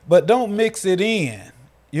it. But don't mix it in.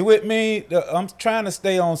 You with me? I'm trying to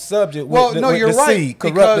stay on subject with you're the right, seed,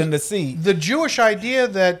 corrupting the seed. The Jewish idea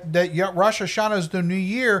that Rosh Hashanah is the new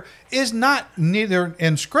year is not neither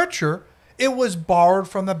in Scripture. It was borrowed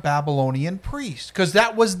from the Babylonian priests because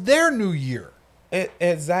that was their new year.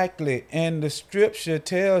 Exactly. And the Scripture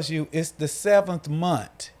tells you it's the 7th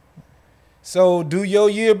month. So do your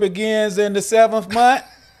year begins in the 7th month?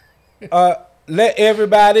 Let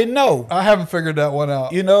everybody know. I haven't figured that one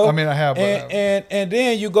out. You know, I mean, I have. And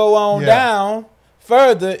then you go on down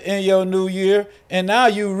further in your new year, and now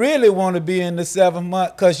you really want to be in the 7th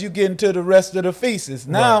month because you get into the rest of the feasts.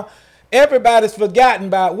 Now, everybody's forgotten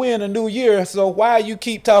about we're in a new year, so why you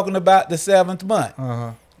keep talking about the 7th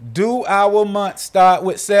month? Do our month start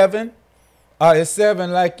with 7? Or is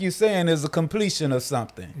 7, like you saying, is a completion of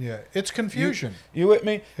something? Yeah, it's confusion. You with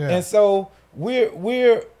me? Yeah. And so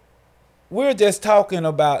we're just talking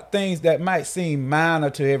about things that might seem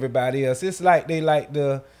minor to everybody else. It's like they like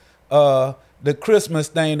the Christmas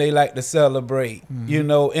thing they like to celebrate, you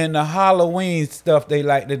know, and the Halloween stuff they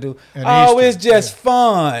like to do. And Easter, it's just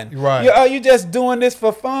fun. Right. Are you just doing this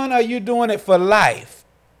for fun, or are you doing it for life?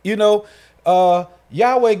 You know,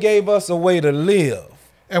 Yahweh gave us a way to live.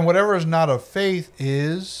 And whatever is not of faith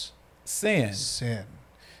is sin.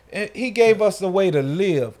 And he gave us a way to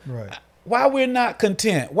live. Right. Why we're not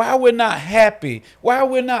content? Why we're not happy? Why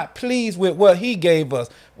we're not pleased with what he gave us?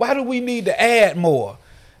 Why do we need to add more?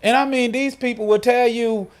 And I mean, these people will tell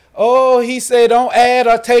you, oh, he said don't add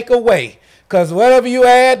or take away, because whatever you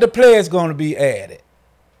add, the player's going to be added.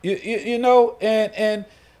 You know, and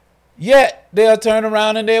yet they'll turn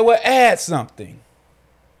around and they will add something.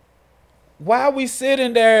 Why are we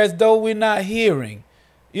sitting there as though we're not hearing?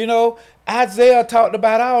 You know, Isaiah talked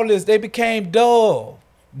about all this. They became dull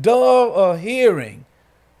of hearing,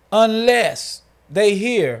 unless they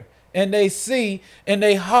hear and they see and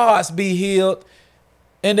their hearts be healed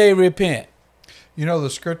and they repent. You know, the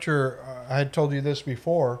Scripture, I had told you this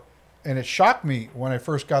before, and it shocked me when I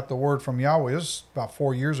first got the word from Yahweh. This is about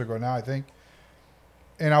 4 years ago now, I think.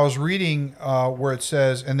 And I was reading where it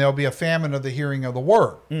says, and there'll be a famine of the hearing of the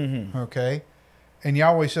word. Okay? And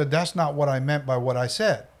Yahweh said, that's not what I meant by what I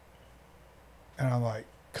said. And I'm like,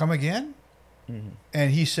 come again?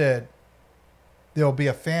 And he said, there'll be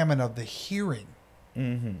a famine of the hearing.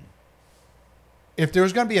 If there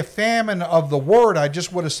was going to be a famine of the word, I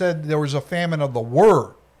just would have said there was a famine of the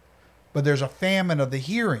word. But there's a famine of the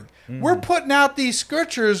hearing. We're putting out these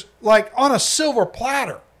scriptures like on a silver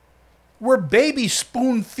platter. We're baby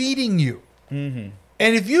spoon feeding you. And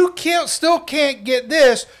if you still can't get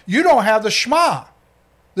this, you don't have the Shema.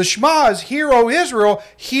 The Shema is, hear, O Israel,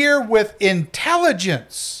 hear with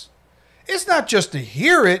intelligence. It's not just to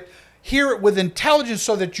hear it with intelligence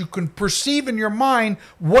so that you can perceive in your mind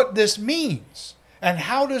what this means and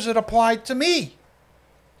how does it apply to me.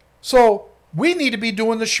 So we need to be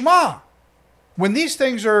doing the Shema. When these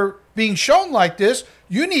things are being shown like this,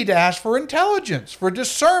 you need to ask for intelligence, for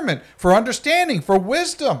discernment, for understanding, for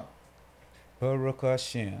wisdom. Baruch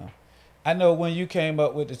Hashem. I know when you came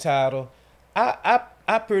up with the title,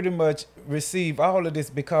 I pretty much receive all of this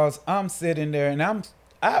because I'm sitting there and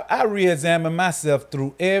I re-examine myself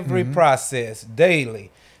through every process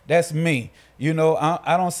daily That's me. You know,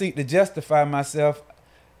 I don't seek to justify myself.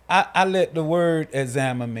 I let the word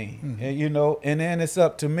examine me, and, you know, and then it's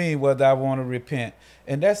up to me whether I want to repent.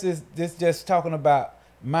 And that's just talking about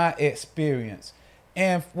my experience.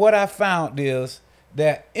 And what I found is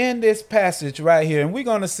that in this passage right here, and we're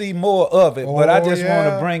going to see more of it, but I just want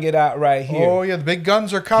to bring it out right here. Oh, yeah, the big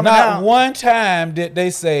guns are coming out. Not one time did they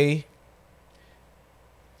say,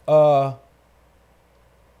 why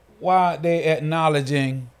are they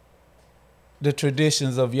acknowledging the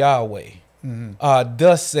traditions of Yahweh?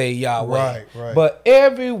 Thus say Yahweh. Right, right. But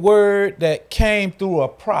every word that came through a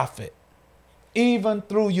prophet, even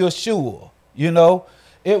through Yeshua, you know,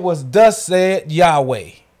 it was thus said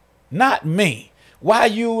Yahweh, not me. Why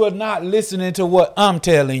you are not listening to what I'm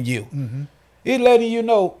telling you? He's letting you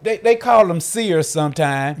know, they call them seers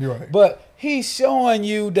sometimes, right. But he's showing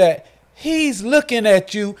you that he's looking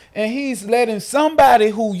at you and he's letting somebody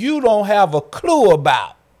who you don't have a clue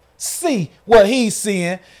about see what he's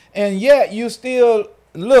seeing, and yet you still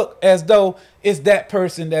look as though it's that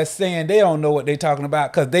person that's saying they don't know what they're talking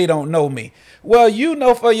about because they don't know me. Well, you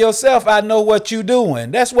know for yourself, I know what you're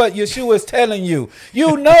doing. That's what Yeshua is telling you.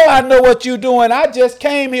 You know I know what you're doing. I just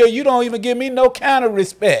came here. You don't even give me no kind of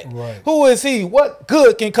respect. Right. Who is he? What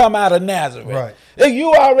good can come out of Nazareth? Right.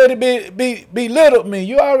 You already belittled me.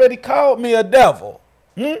 You already called me a devil.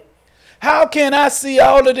 How can I see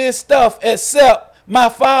all of this stuff except my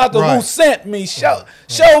Father who sent me?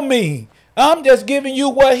 Show me. I'm just giving you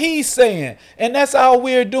what he's saying. And that's all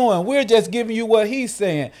we're doing. We're just giving you what he's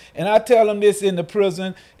saying. And I tell them this in the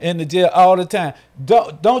prison, in the jail all the time.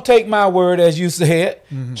 Don't take my word as you said.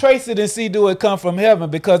 Trace it and see do it come from heaven.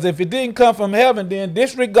 Because if it didn't come from heaven, then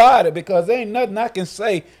disregard it, because there ain't nothing I can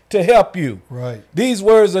say to help you. Right. These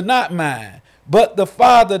words are not mine, but the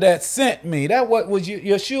Father that sent me. That what was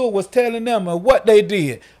Yeshua was telling them, and what they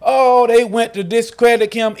did. Oh, they went to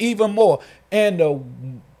discredit him even more. And the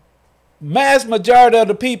mass majority of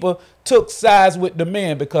the people took sides with the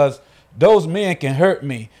men, because those men can hurt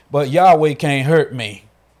me, but Yahweh can't hurt me.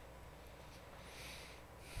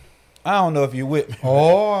 I don't know if you're with me.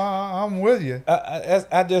 Oh, I'm with you.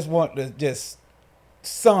 I just want to just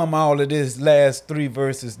sum all of these last 3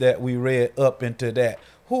 verses that we read up into that.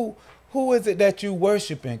 Who is it that you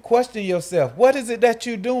worshiping? Question yourself. What is it that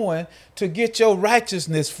you're doing to get your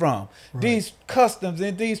righteousness from? Right. These customs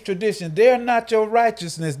and these traditions, they're not your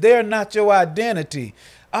righteousness. They're not your identity.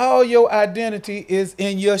 All your identity is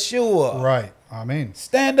in Yeshua. Right. Amen.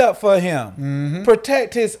 Stand up for him.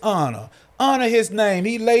 Protect his honor. Honor his name.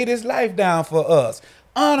 He laid his life down for us.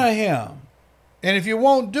 Honor him. And if you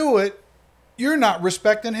won't do it, you're not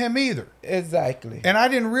respecting him either. Exactly. And I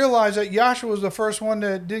didn't realize that Yahshua was the first one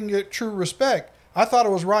that didn't get true respect. I thought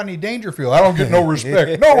it was Rodney Dangerfield. I don't get no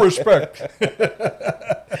respect. No respect.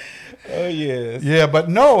 Oh, yes. Yeah, but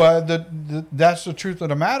no, that's the truth of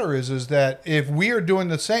the matter is that if we are doing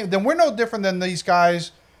the same, then we're no different than these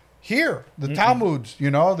guys here. The Talmuds,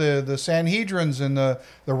 you know, the Sanhedrins and the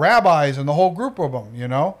rabbis and the whole group of them, you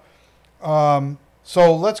know.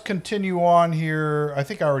 So let's continue on here. I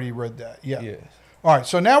think I already read that. Yeah. Yes. All right.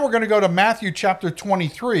 So now we're going to go to Matthew chapter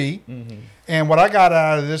 23. And what I got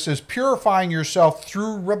out of this is purifying yourself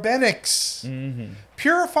through rabbinics.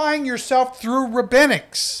 Purifying yourself through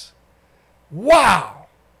rabbinics. Wow.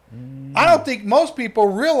 I don't think most people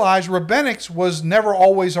realize rabbinics was never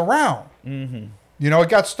always around. You know, it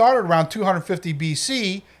got started around 250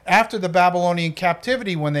 BC after the Babylonian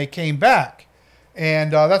captivity when they came back.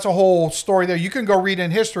 And that's a whole story there. You can go read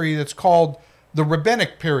in history. That's called the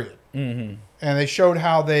rabbinic period. And they showed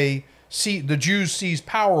how the Jews seized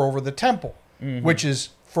power over the temple, which is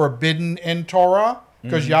forbidden in Torah,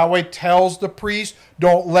 because Yahweh tells the priest,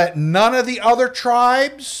 don't let none of the other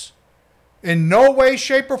tribes in no way,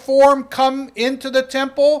 shape, or form come into the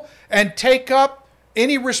temple and take up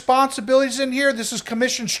any responsibilities in here. This is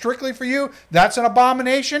commissioned strictly for you. That's an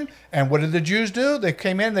abomination. And what did the Jews do? They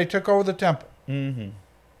came in, they took over the temple.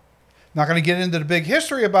 Not going to get into the big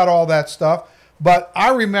history about all that stuff, but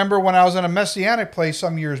I remember when I was in a Messianic place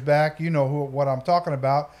some years back, you know what I'm talking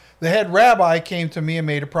about, the head rabbi came to me and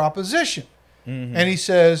made a proposition. And he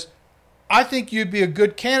says, I think you'd be a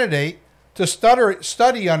good candidate to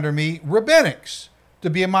study under me rabbinics, to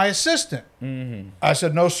be my assistant. I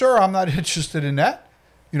said, no, sir, I'm not interested in that.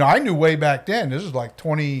 You know, I knew way back then, this is like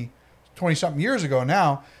 20-something years ago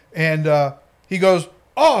now, and he goes,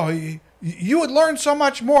 oh, you would learn so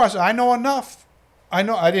much more. I said, I know enough. I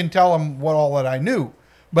didn't tell him all that I knew.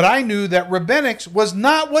 But I knew that rabbinics was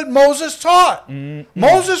not what Moses taught.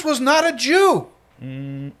 Moses was not a Jew.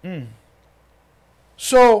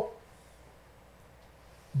 So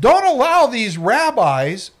Don't allow these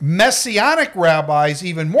rabbis, messianic rabbis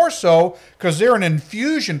even more so, because they're an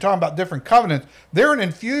infusion, talking about different covenants, they're an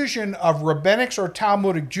infusion of rabbinics or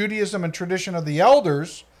Talmudic Judaism and tradition of the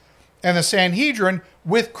elders and the Sanhedrin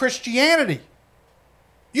with Christianity.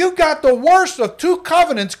 You've got the worst of two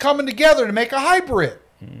covenants coming together to make a hybrid.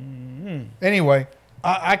 Mm-hmm. Anyway,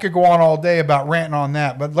 I could go on all day about ranting on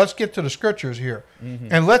that, but let's get to the scriptures here. Mm-hmm.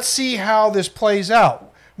 And let's see how this plays out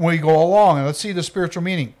when we go along, and let's see the spiritual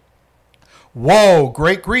meaning. Woe,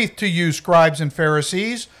 great grief to you, scribes and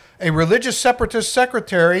Pharisees, a religious separatist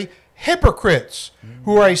secretary, hypocrites,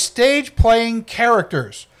 who are a stage-playing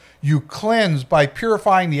characters. You cleanse by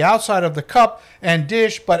purifying the outside of the cup and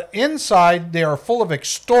dish, but inside they are full of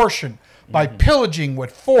extortion, by pillaging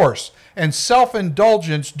with force and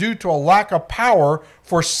self-indulgence due to a lack of power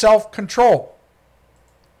for self-control.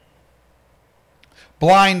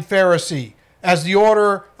 Blind Pharisee, as the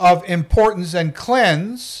order of importance and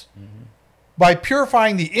cleanse, by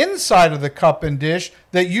purifying the inside of the cup and dish,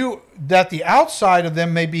 that the outside of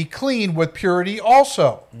them may be clean with purity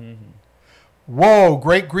also. Woe,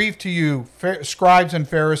 great grief to you, scribes and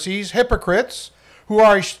Pharisees, hypocrites, who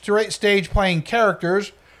are stage-playing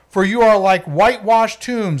characters, for you are like whitewashed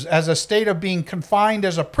tombs, as a state of being confined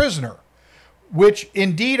as a prisoner, which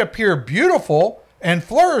indeed appear beautiful and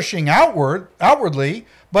flourishing outwardly,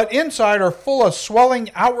 but inside are full of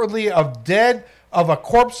swelling outwardly of a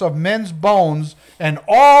corpse of men's bones, and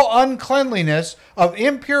all uncleanliness of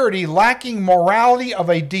impurity, lacking morality of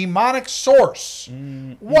a demonic source.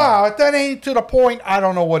 Wow, if that ain't to the point, I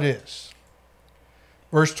don't know what is.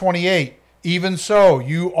 Verse 28, even so,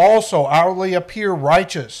 you also outwardly appear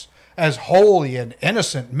righteous, as holy and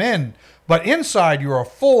innocent men, but inside you are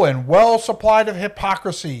full and well supplied of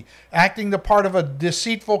hypocrisy, acting the part of a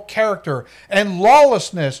deceitful character, and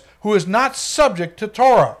lawlessness, who is not subject to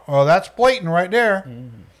Torah. Well, that's blatant right there.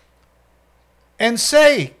 And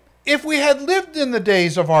say, if we had lived in the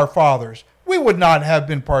days of our fathers, we would not have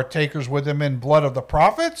been partakers with them in blood of the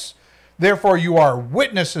prophets. Therefore you are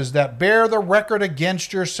witnesses that bear the record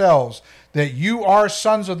against yourselves, that you are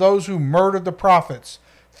sons of those who murdered the prophets.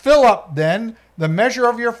 Fill up, then, the measure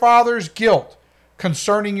of your father's guilt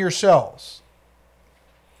concerning yourselves.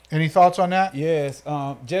 Any thoughts on that? Yes,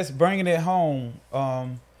 just bringing it home,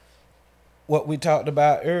 what we talked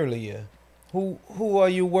about earlier. Who are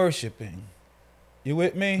you worshiping? You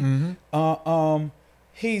with me?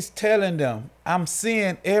 He's telling them, I'm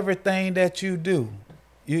seeing everything that you do.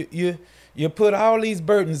 You put all these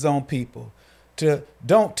burdens on people to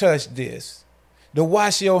don't touch this, to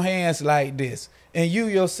wash your hands like this. And you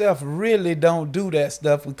yourself really don't do that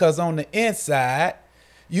stuff, because on the inside,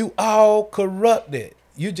 you all corrupted.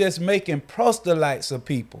 You just making proselytes of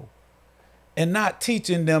people and not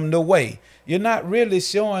teaching them the way. You're not really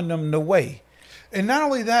showing them the way. And not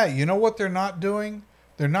only that, you know what they're not doing?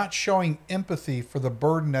 They're not showing empathy for the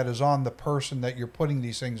burden that is on the person that you're putting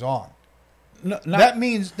these things on. No, that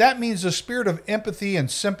means the spirit of empathy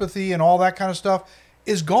and sympathy and all that kind of stuff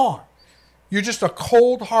is gone. You're just a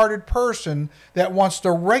cold-hearted person that wants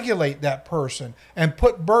to regulate that person and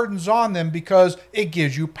put burdens on them because it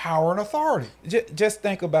gives you power and authority. Just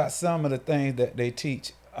think about some of the things that they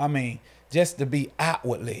teach. I mean, just to be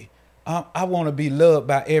outwardly. I want to be loved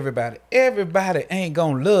by everybody. Everybody ain't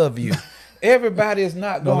going to love you. Everybody is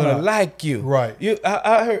not going to like you. Right.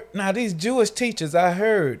 I heard, now these Jewish teachers, I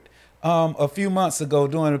heard a few months ago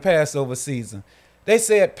during the Passover season, they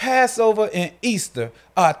said Passover and Easter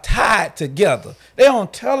are tied together. They're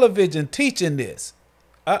on television teaching this.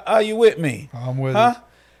 Are you with me? I'm with you.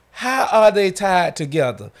 How are they tied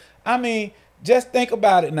together? I mean, just think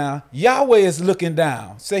about it now. Yahweh is looking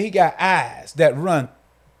down. Say he got eyes that run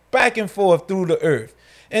back and forth through the earth.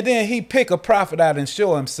 And then he pick a prophet out and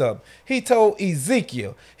show him something. He told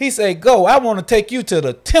Ezekiel, he said, go, I want to take you to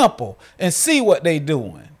the temple and see what they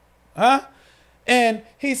doing. And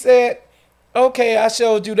he said, okay, I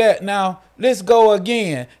showed you that. Now let's go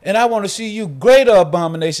again. And I want to see you greater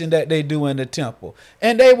abomination that they do in the temple.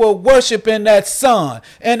 And they were worshiping that sun.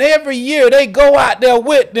 And every year they go out there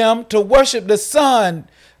with them to worship the sun,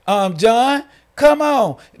 John. Come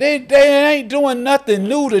on. They ain't doing nothing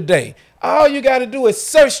new today. All you got to do is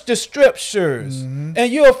search the scriptures.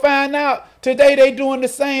 And you'll find out today they doing the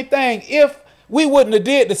same thing. If we wouldn't have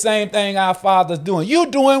did the same thing our fathers doing. You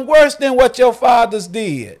doing worse than what your fathers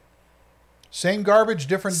did. Same garbage,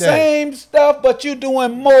 different day. Same stuff, but you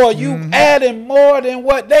doing more. You adding more than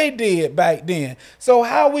what they did back then. So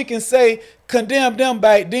how we can say condemn them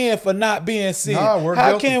back then for not being sin? No,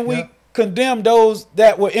 how guilty. Can we condemn those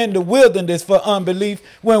that were in the wilderness for unbelief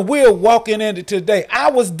when we're walking into today?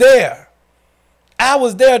 I was there. I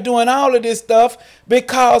was there doing all of this stuff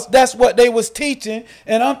because that's what they was teaching.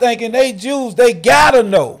 And I'm thinking, they Jews, they gotta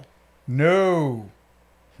know. No.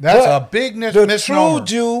 That's a big misnomer. The true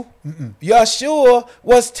Jew, Yahshua,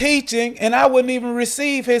 was teaching, and I wouldn't even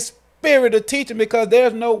receive his spirit of teaching because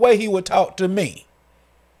there's no way he would talk to me.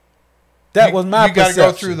 That was my perception. You got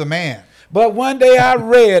to go through the man. But one day I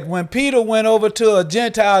read when Peter went over to a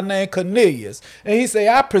Gentile named Cornelius, and he said,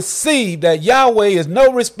 I perceive that Yahweh is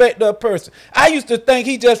no respecter of person. I used to think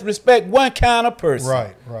he just respect one kind of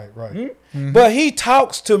person. Right. But he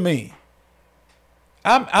talks to me.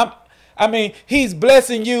 I mean, he's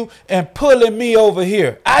blessing you and pulling me over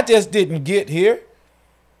here. I just didn't get here.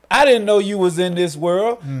 I didn't know you was in this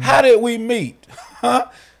world. How did we meet? Huh?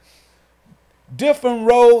 Different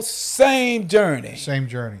roads, same journey. Same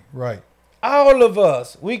journey, right. All of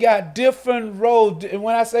us, we got different roads. And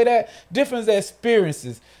when I say that, different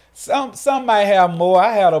experiences. Some might have more.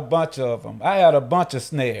 I had a bunch of them. I had a bunch of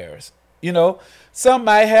snares. You know, some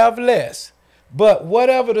might have less. But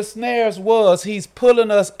whatever the snares was, he's pulling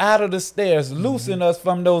us out of the snares, loosening us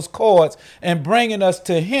from those cords and bringing us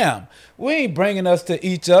to him. We ain't bringing us to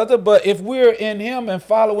each other, but if we're in him and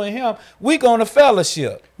following him, we're going to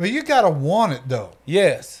fellowship. Well, you got to want it, though.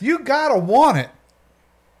 Yes. You got to want it.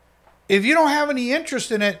 If you don't have any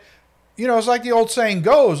interest in it, you know, it's like the old saying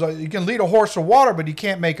goes, you can lead a horse to water, but you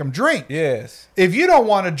can't make him drink. Yes. If you don't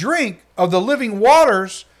want to drink of the living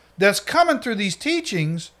waters that's coming through these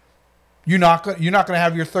teachings, you're not going to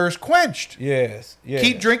have your thirst quenched. Yes. Yes.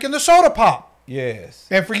 Keep drinking the soda pop. Yes.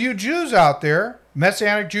 And for you Jews out there,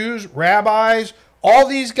 Messianic Jews, rabbis, all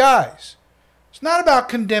these guys, it's not about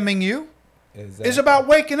condemning you. Exactly. It's about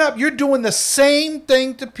waking up. You're doing the same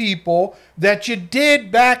thing to people that you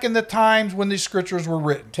did back in the times when these scriptures were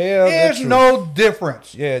written. There's no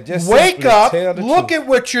difference. Yeah, just wake up, look at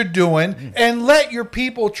what you're doing, and let your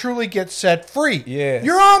people truly get set free. Yes.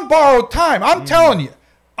 You're on borrowed time. I'm telling you.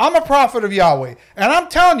 I'm a prophet of Yahweh. And I'm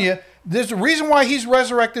telling you, there's a reason why he's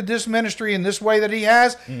resurrected this ministry in this way that he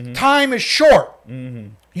has. Time is short.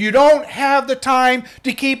 You don't have the time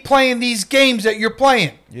to keep playing these games that you're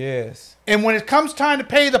playing. Yes. And when it comes time to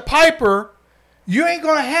pay the piper, you ain't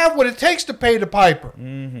going to have what it takes to pay the piper.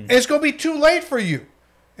 It's going to be too late for you.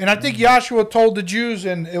 And I think Yahshua told the Jews,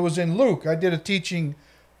 and it was in Luke. I did a teaching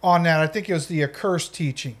on that. I think it was the accursed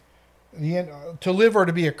teaching. To live or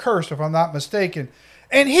to be accursed, if I'm not mistaken.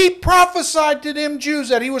 And he prophesied to them Jews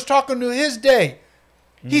that he was talking to his day.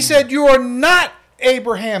 He said, you are not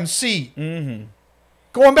Abraham's seed.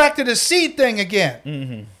 Going back to the seed thing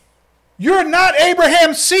again. You're not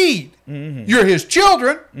Abraham's seed. You're his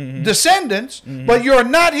children, descendants, but you're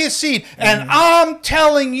not his seed. And I'm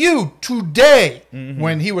telling you today,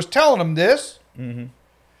 when he was telling them this,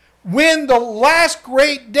 when the last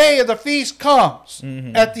great day of the feast comes,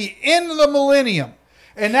 at the end of the millennium,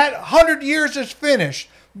 and that 100 years is finished,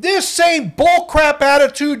 this same bullcrap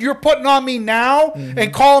attitude you're putting on me now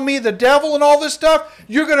and calling me the devil and all this stuff,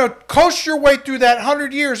 you're going to coast your way through that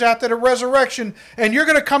 100 years after the resurrection, and you're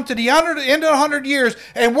going to come to the end of the 100 years,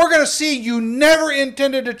 and we're going to see you never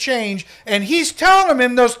intended to change. And he's telling them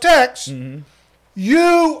in those texts,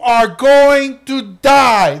 you are going to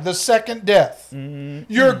die the second death.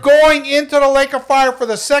 You're going into the lake of fire for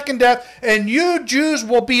the second death, and you Jews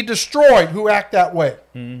will be destroyed who act that way.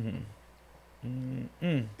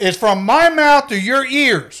 It's from my mouth to your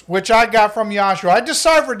ears, which I got from Yahshua. I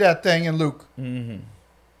deciphered that thing in Luke. You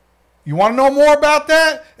want to know more about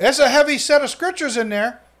that? There's a heavy set of scriptures in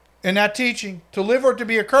there, in that teaching, to live or to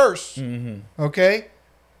be accursed. Okay?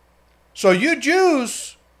 So you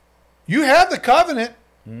Jews, you have the covenant.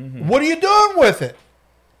 What are you doing with it?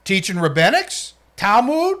 Teaching rabbinics?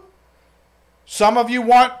 Talmud? Some of you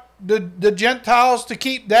want the Gentiles to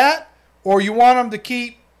keep that, or you want them to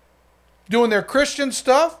keep doing their Christian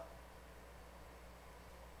stuff,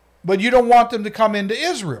 but you don't want them to come into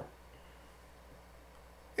Israel.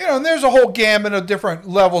 You know, and there's a whole gamut of different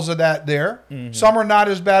levels of that there. Some are not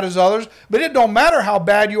as bad as others, but it don't matter how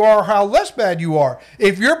bad you are or how less bad you are.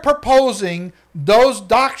 If you're proposing those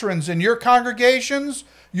doctrines in your congregations,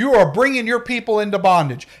 you are bringing your people into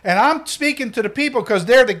bondage. And I'm speaking to the people because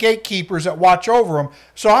they're the gatekeepers that watch over them.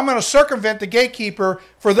 So I'm going to circumvent the gatekeeper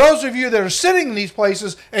for those of you that are sitting in these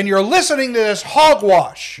places and you're listening to this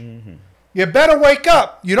hogwash. You better wake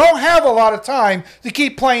up. You don't have a lot of time to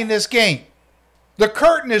keep playing this game. The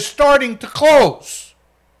curtain is starting to close.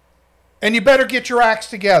 And you better get your acts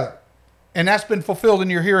together. And that's been fulfilled in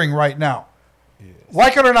your hearing right now. Yes.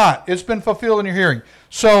 Like it or not, it's been fulfilled in your hearing.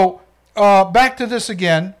 So back to this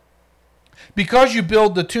again. Because you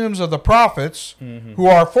build the tombs of the prophets, who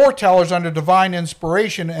are foretellers under divine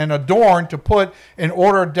inspiration, and adorn to put in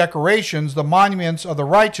order decorations the monuments of the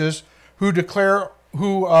righteous who declare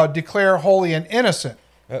holy and innocent.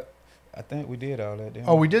 I think we did all that.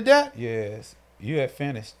 Oh, we did that? Yes. You had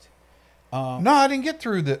finished. No, I didn't get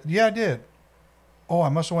through that. Yeah, I did. Oh, I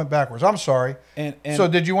must have went backwards. I'm sorry. And so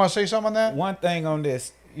did you want to say something on that? One thing on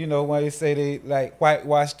this, you know, when they say they like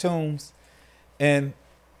whitewash tombs, and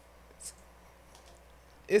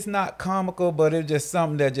it's not comical, but it's just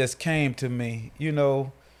something that just came to me. You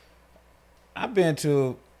know, I've been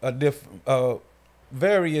to a different,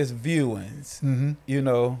 various viewings, you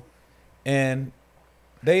know, and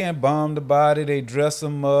they embalm the body, they dress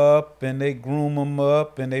them up, and they groom them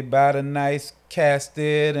up, and they buy the nice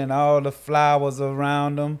casket and all the flowers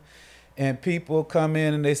around them. And people come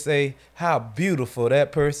in and they say, how beautiful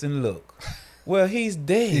that person look. Well, he's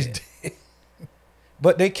dead. He's dead.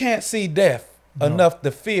 But they can't see death enough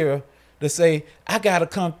to fear to say, I got to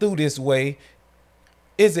come through this way.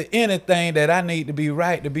 Is it anything that I need to be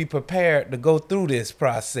right, to be prepared to go through this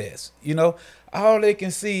process? You know, all they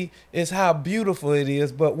can see is how beautiful it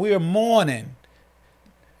is, but we're mourning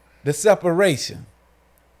the separation.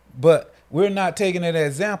 But we're not taking an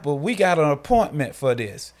example. We got an appointment for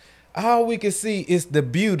this. All we can see is the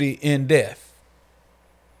beauty in death.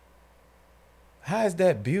 How is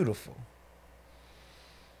that beautiful?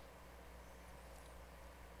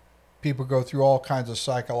 People go through all kinds of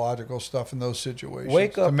psychological stuff in those situations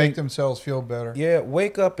wake up to make themselves feel better. Yeah,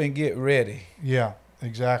 wake up and get ready. Yeah,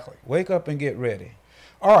 exactly. Wake up and get ready.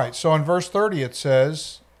 All right, so in verse 30 it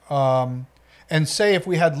says, and say if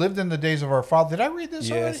we had lived in the days of our father. Did I read this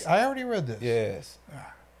already? I already read this. Yes.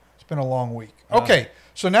 It's been a long week. Okay,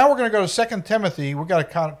 so now we're going to go to 2 Timothy. We've got to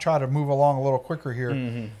kind of try to move along a little quicker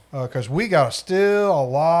here because we got still a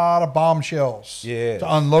lot of bombshells to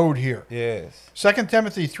unload here. Yes. 2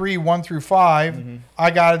 Timothy 3, 1 through 5,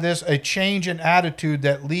 I got this, a change in attitude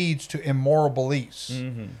that leads to immoral beliefs.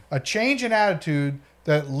 A change in attitude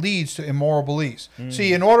that leads to immoral beliefs.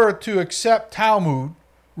 See, in order to accept Talmud,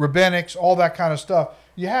 rabbinics, all that kind of stuff,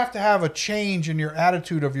 you have to have a change in your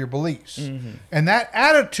attitude of your beliefs. And that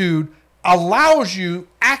attitude allows you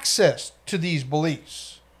access to these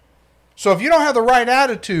beliefs. So if you don't have the right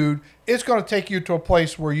attitude, it's going to take you to a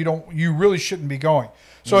place where you really shouldn't be going.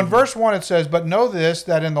 So in verse 1 it says, but know this,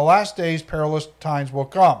 that in the last days perilous times will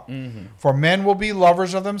come. For men will be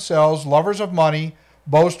lovers of themselves, lovers of money,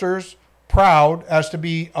 boasters, proud, as to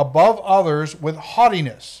be above others, with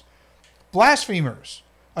haughtiness, blasphemers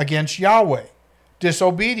against Yahweh,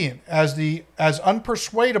 disobedient, as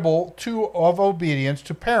unpersuadable of obedience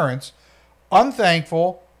to parents,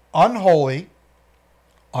 unthankful, unholy,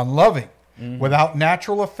 unloving, without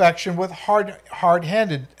natural affection, with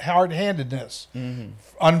hard-handedness,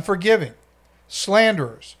 unforgiving,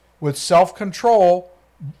 slanderers, without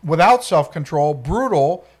self-control,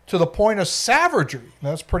 brutal to the point of savagery.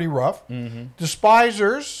 That's pretty rough.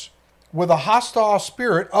 Despisers, with a hostile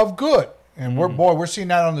spirit of good. And we're seeing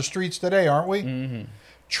that on the streets today, aren't we?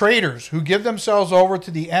 Traitors, who give themselves over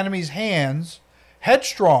to the enemy's hands,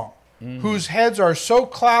 headstrong, whose heads are so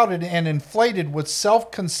clouded and inflated with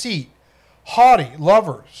self-conceit, haughty,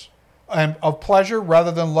 lovers of pleasure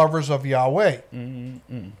rather than lovers of Yahweh.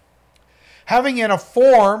 Having a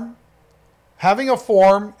form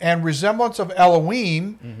and resemblance of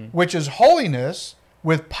Elohim, which is holiness,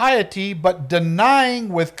 with piety, but denying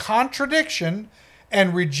with contradiction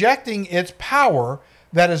and rejecting its power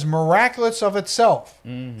that is miraculous of itself.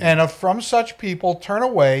 And from such people turn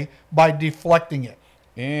away by deflecting it.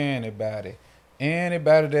 Anybody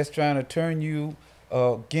that's trying to turn you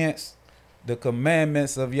against the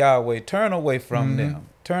commandments of Yahweh, turn away from them.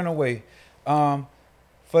 Turn away. For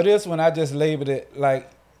this one, I just labeled it like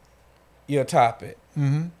your topic.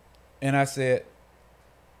 And I said,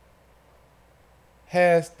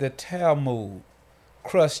 has the Talmud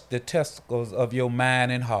crushed the testicles of your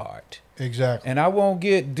mind and heart? Exactly. And I won't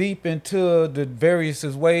get deep into the various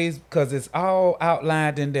ways because it's all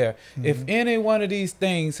outlined in there. If any one of these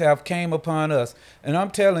things have came upon us, and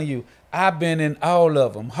I'm telling you, I've been in all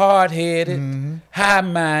of them, hard-headed,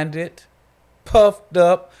 high-minded, puffed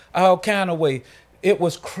up, all kind of way. It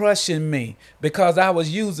was crushing me because I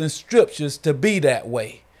was using scriptures to be that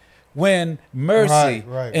way, when mercy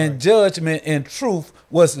and judgment and truth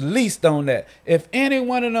was least on that. If any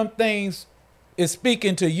one of them things is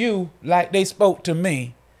speaking to you like they spoke to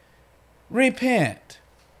me, repent.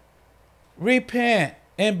 Repent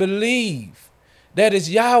and believe that it's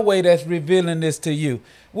Yahweh that's revealing this to you.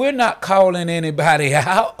 We're not calling anybody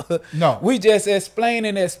out. No. We just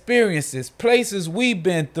explaining experiences, places we've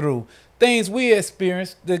been through, things we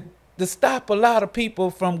experienced, the to stop a lot of people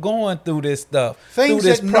from going through this stuff. Things through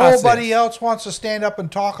this that process. nobody else wants to stand up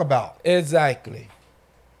and talk about. Exactly.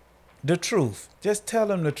 The truth. Just tell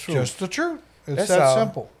them the truth. Just the truth. It's That's that all.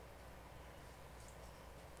 simple.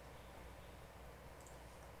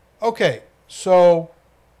 Okay, so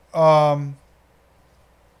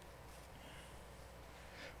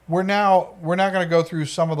we're now going to go through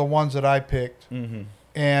some of the ones that I picked,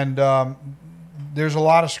 and there's a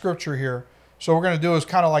lot of scripture here. So what we're going to do is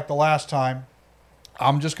kind of like the last time.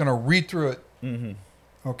 I'm just going to read through it,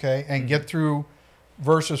 okay, and get through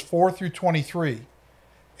verses 4 through 23.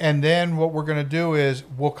 And then what we're going to do is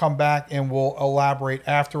we'll come back and we'll elaborate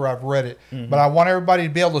after I've read it. But I want everybody to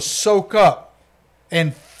be able to soak up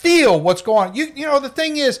and feel what's going on. You know, the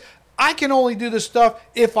thing is, I can only do this stuff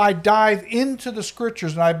if I dive into the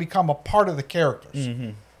scriptures and I become a part of the characters.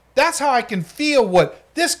 That's how I can feel what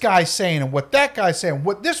this guy's saying and what that guy's saying,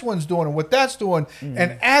 what this one's doing and what that's doing,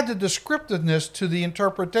 and add the descriptiveness to the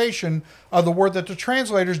interpretation of the word that the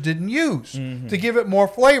translators didn't use to give it more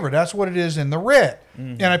flavor. That's what it is in the red.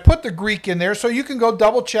 And I put the Greek in there so you can go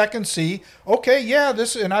double check and see, okay, yeah,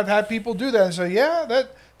 this, and I've had people do that and say, yeah,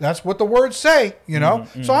 that's what the words say, you know.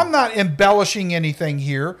 So I'm not embellishing anything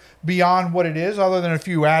here beyond what it is, other than a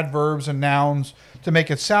few adverbs and nouns to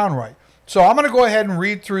make it sound right. So I'm going to go ahead and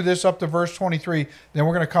read through this up to verse 23. Then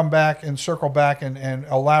we're going to come back and circle back and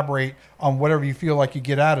elaborate on whatever you feel like you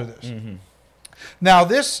get out of this. Now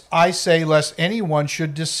this I say, lest anyone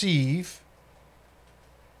should deceive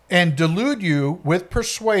and delude you with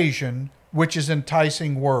persuasion, which is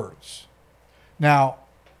enticing words. Now,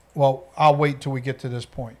 well, I'll wait till we get to this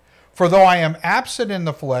point. For though I am absent in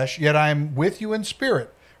the flesh, yet I am with you in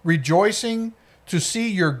spirit, rejoicing to see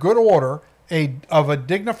your good order of a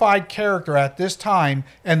dignified character at this time,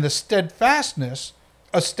 and the steadfastness,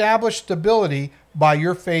 established stability by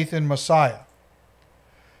your faith in Messiah.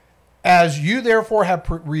 As you therefore have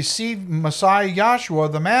received Messiah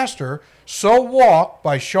Yahshua, the Master, so walk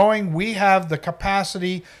by showing we have the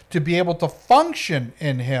capacity to be able to function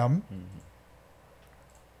in him,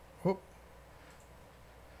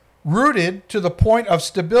 rooted to the point of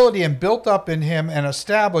stability and built up in him and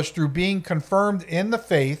established through being confirmed in the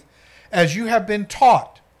faith, as you have been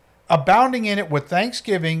taught, abounding in it with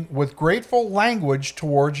thanksgiving, with grateful language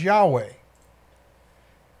towards Yahweh.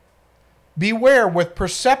 Beware with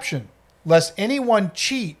perception, lest anyone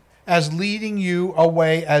cheat as leading you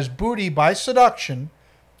away as booty by seduction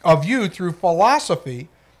of you through philosophy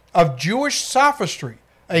of Jewish sophistry,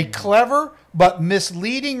 a clever but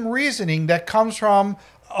misleading reasoning that comes from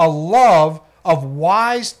a love of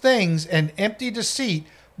wise things and empty deceit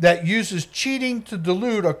that uses cheating to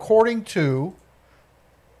delude according to,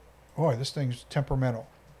 boy, this thing's temperamental.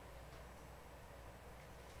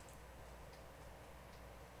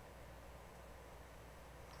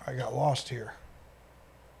 I got lost here.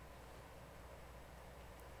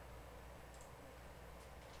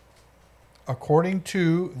 According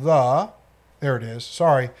to the, there it is,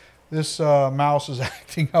 sorry. This mouse is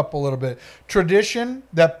acting up a little bit. Tradition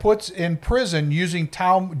that puts in prison using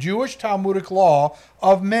Jewish Talmudic law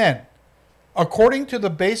of men, according to the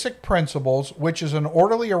basic principles, which is an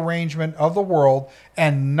orderly arrangement of the world,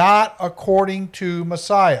 and not according to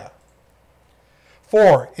Messiah.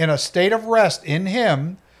 For in a state of rest in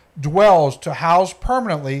him dwells to house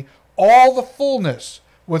permanently all the fullness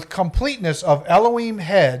with completeness of Elohim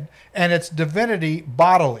head and its divinity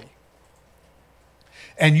bodily.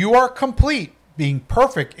 And you are complete, being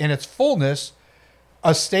perfect in its fullness,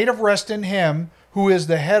 a state of rest in him, who is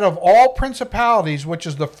the head of all principalities, which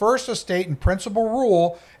is the first estate and principal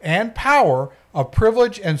rule and power of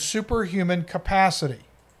privilege and superhuman capacity.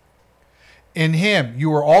 In him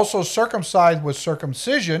you were also circumcised with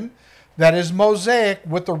circumcision, that is Mosaic,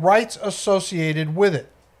 with the rites associated with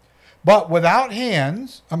it, but without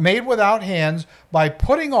hands, made without hands, by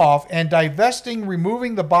putting off and divesting,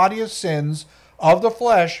 removing the body of sins of the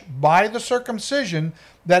flesh by the circumcision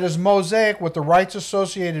that is Mosaic, with the rites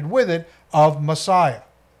associated with it of Messiah.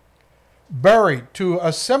 Buried to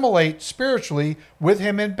assimilate spiritually with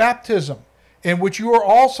him in baptism, in which you are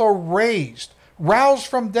also raised, roused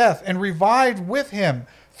from death, and revived with him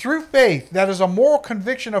through faith that is a moral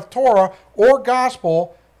conviction of Torah or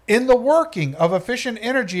gospel, in the working of efficient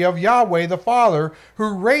energy of Yahweh the Father,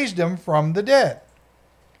 who raised him from the dead.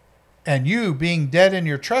 And you, being dead in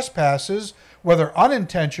your trespasses, whether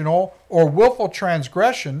unintentional or willful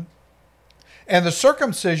transgression, and the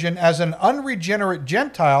circumcision as an unregenerate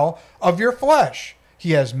Gentile of your flesh,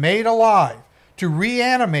 he has made alive, to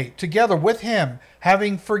reanimate together with him,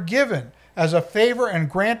 having forgiven as a favor and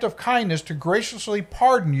grant of kindness to graciously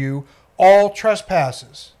pardon you all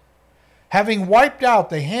trespasses. having wiped out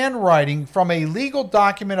the handwriting from a legal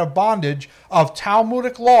document of bondage of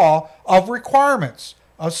Talmudic law of requirements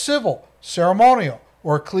of civil, ceremonial,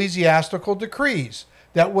 or ecclesiastical decrees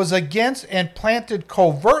that was against and planted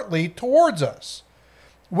covertly towards us,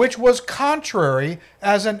 which was contrary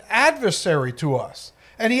as an adversary to us.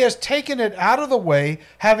 And he has taken it out of the way,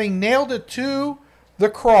 having nailed it to the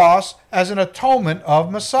cross as an atonement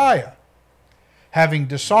of Messiah. Having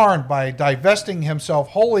disarmed by divesting himself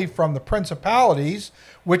wholly from the principalities,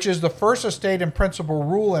 which is the first estate and principal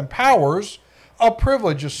rule and powers, a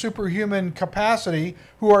privilege of superhuman capacity,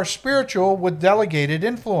 who are spiritual with delegated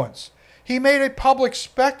influence. He made a public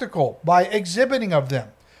spectacle by exhibiting of them,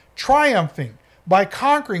 triumphing by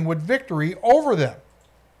conquering with victory over them.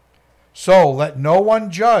 So let no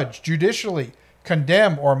one judge judicially,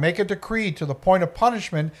 condemn, or make a decree to the point of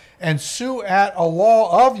punishment, and sue at a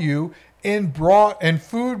law of you in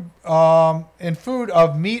food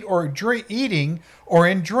of meat or drink, eating, or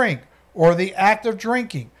in drink, or the act of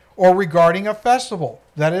drinking, or regarding a festival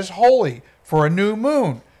that is holy, for a new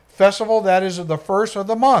moon, festival that is the first of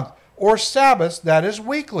the month, or Sabbaths that is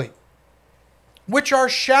weekly, which are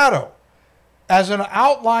shadow, as an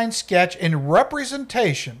outline sketch in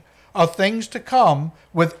representation of things to come,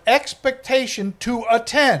 with expectation to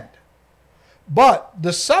attend. But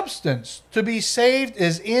the substance to be saved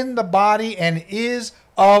is in the body and is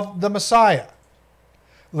of the Messiah.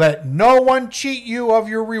 Let no one cheat you of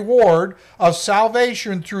your reward of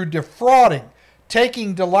salvation through defrauding,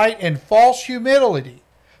 taking delight in false humility,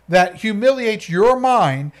 that humiliates your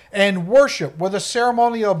mind, and worship with a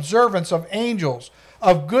ceremonial observance of angels,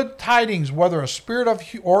 of good tidings, whether a spirit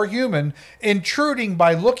or human, intruding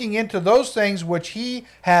by looking into those things which he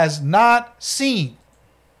has not seen,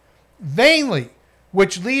 vainly,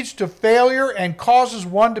 which leads to failure and causes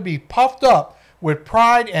one to be puffed up with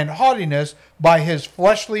pride and haughtiness by his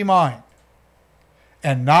fleshly mind,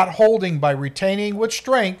 and not holding by retaining with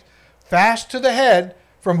strength fast to the head,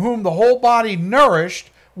 from whom the whole body nourished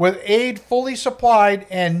with aid fully supplied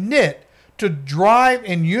and knit, to drive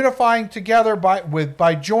in unifying together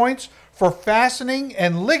by joints for fastening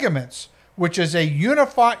and ligaments, which is a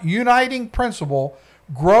uniting principle,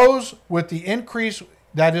 grows with the increase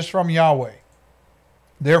that is from Yahweh.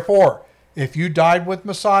 Therefore, if you died with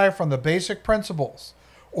Messiah from the basic principles,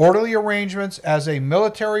 orderly arrangements as a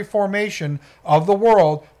military formation of the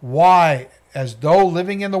world, why, as though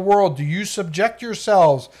living in the world, do you subject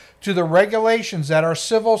yourselves to the regulations that are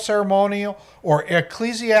civil, ceremonial, or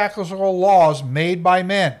ecclesiastical laws made by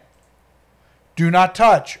men? Do not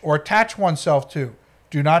touch or attach oneself to.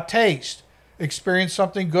 Do not taste, experience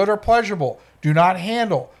something good or pleasurable. Do not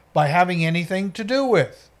handle by having anything to do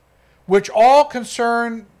with, which all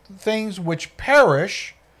concern things which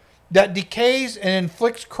perish, that decays and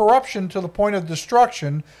inflicts corruption to the point of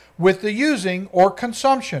destruction, with the using or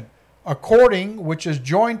consumption, according which is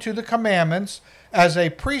joined to the commandments as a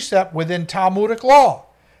precept within Talmudic law,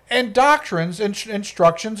 and doctrines and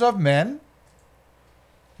instructions of men.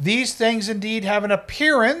 These things indeed have an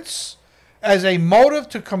appearance as a motive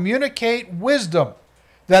to communicate wisdom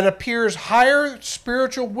that appears higher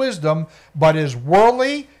spiritual wisdom, but is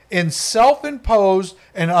worldly, in self-imposed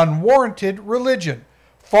and unwarranted religion,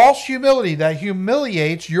 false humility that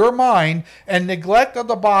humiliates your mind, and neglect of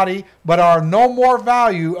the body, but are no more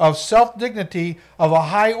value of self-dignity of a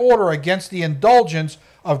high order against the indulgence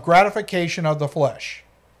of gratification of the flesh.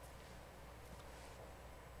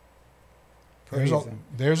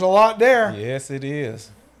 There's a lot there. Yes, it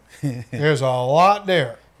is. There's a lot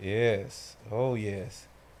there. Yes. Oh, yes.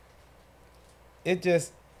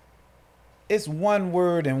 It's one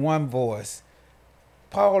word and one voice.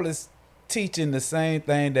 Paul is teaching the same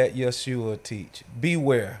thing that Yahshua teach.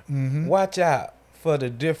 Beware. Mm-hmm. Watch out for the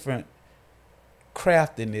different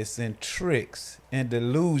craftiness and tricks and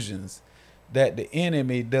delusions that the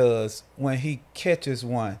enemy does when he catches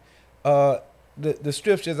one. The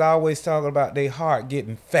scriptures always talk about their heart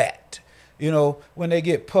getting fat. You know, when they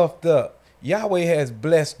get puffed up, Yahweh has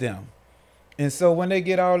blessed them. And so when they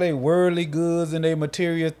get all their worldly goods and their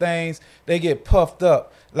material things, they get puffed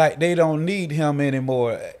up like they don't need him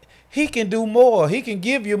anymore. He can do more. He can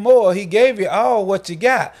give you more. He gave you all what you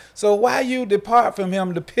got. So why you depart from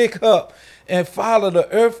him to pick up and follow the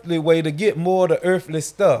earthly way to get more of the earthly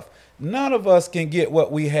stuff? None of us can get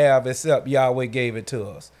what we have except Yahweh gave it to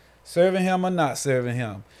us. Serving him or not serving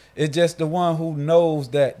him. It's just the one who knows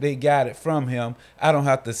that they got it from him. I don't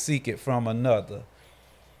have to seek it from another.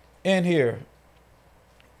 In here,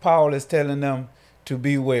 Paul is telling them to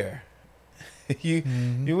beware. You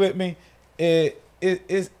with me?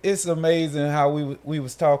 It's amazing how we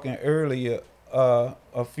was talking earlier a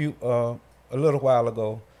little while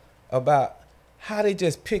ago about how they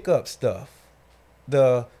just pick up stuff.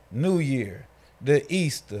 The New Year, the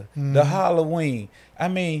Easter, the Halloween. I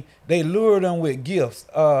mean, they lure them with gifts.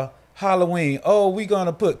 Halloween, oh, we're going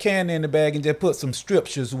to put candy in the bag and just put some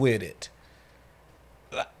scriptures with it.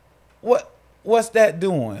 What's that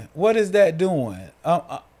doing? What is that doing?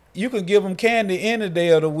 You can give them candy any day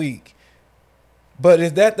of the week. But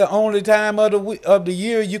is that the only time of the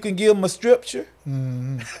year you can give them a scripture?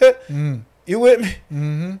 You with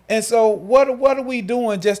me? And so what are we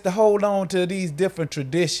doing just to hold on to these different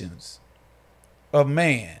traditions of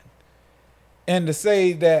man? And to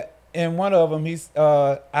say that in one of them,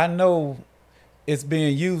 I know it's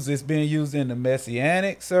being used in the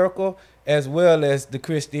Messianic circle as well as the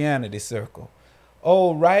Christianity circle.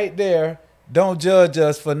 Oh, right there, don't judge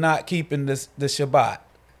us for not keeping the Shabbat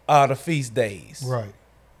or the feast days. Right.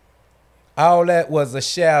 All that was a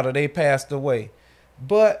shadow. They passed away.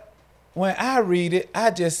 But when I read it,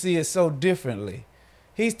 I just see it so differently.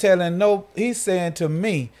 He's saying to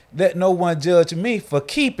me, let no one judge me for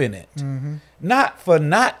keeping it. Not for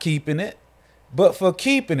not keeping it, but for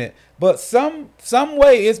keeping it. But some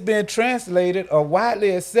way it's been translated or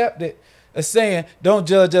widely accepted as saying, don't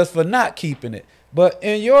judge us for not keeping it. But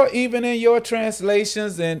even in your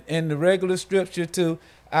translations and in the regular scripture too,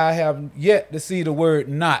 I have yet to see the word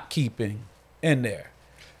not keeping in there.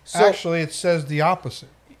 So, actually, it says the opposite.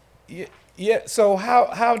 Yeah. So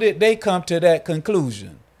how did they come to that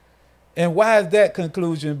conclusion? And why is that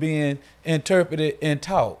conclusion being interpreted and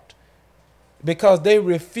taught? Because they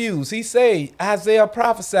refuse. He say, Isaiah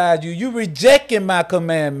prophesied you rejecting my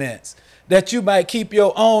commandments that you might keep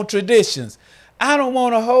your own traditions. I don't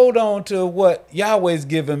want to hold on to what Yahweh's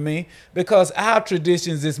given me because our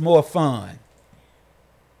traditions is more fun.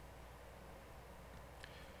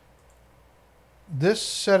 This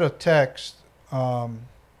set of text, I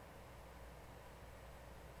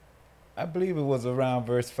believe it was around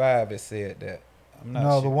verse 5 it said that. I'm not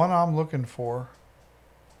sure. The one I'm looking for.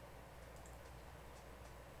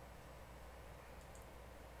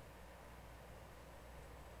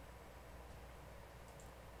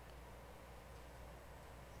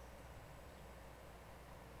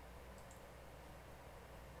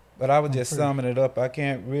 But I was just summing it up. I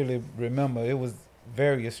can't really remember. It was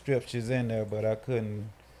various scriptures in there, but I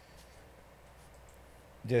couldn't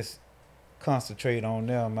just concentrate on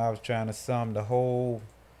them. I was trying to sum the whole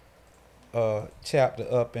chapter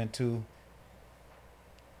up into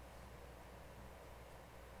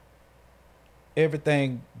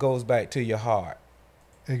everything goes back to your heart.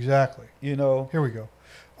 Exactly. You know? Here we go.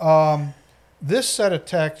 This set of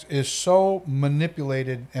text is so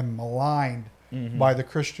manipulated and maligned by the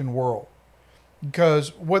Christian world.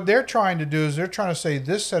 Because what they're trying to do is they're trying to say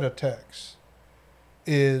this set of texts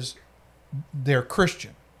they're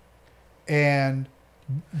Christian. And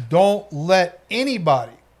don't let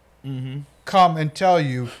anybody come and tell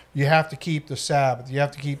you have to keep the Sabbath, you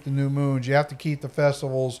have to keep the new moons, you have to keep the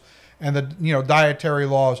festivals and the dietary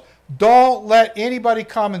laws. Don't let anybody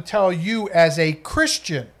come and tell you as a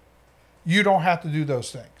Christian you don't have to do those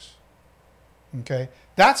things. Okay?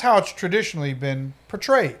 That's how it's traditionally been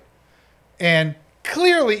portrayed. And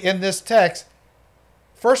clearly in this text,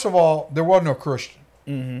 first of all, there was no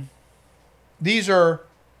Christian. These are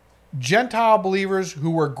Gentile believers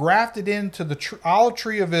who were grafted into the olive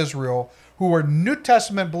tree of Israel, who were New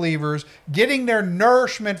Testament believers, getting their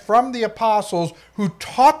nourishment from the apostles who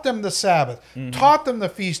taught them the Sabbath, taught them the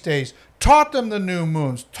feast days, taught them the new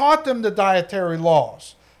moons, taught them the dietary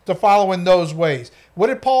laws to follow in those ways. What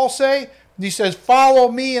did Paul say? He says, follow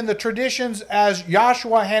me in the traditions as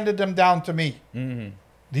Yahshua handed them down to me.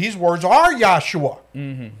 These words are Yahshua.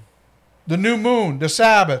 The new moon, the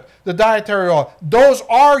Sabbath, the dietary law. Those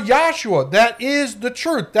are Yahshua. That is the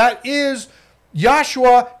truth. That is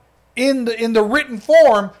Yahshua in the written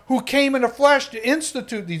form who came in the flesh to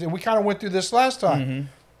institute these. And we kind of went through this last time.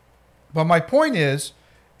 But my point is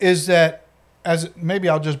that, maybe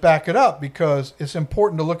I'll just back it up because it's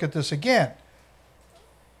important to look at this again.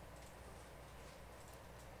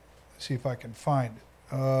 See if I can find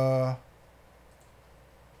it.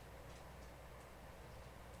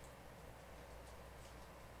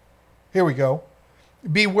 Here we go.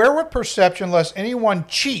 Beware with perception lest anyone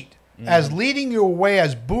cheat as leading you away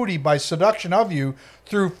as booty by seduction of you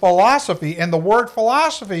through philosophy. And the word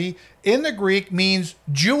philosophy in the Greek means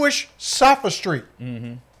Jewish sophistry.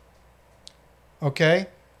 Okay?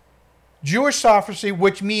 Jewish sophistry,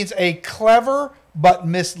 which means a clever but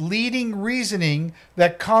misleading reasoning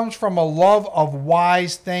that comes from a love of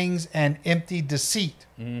wise things and empty deceit.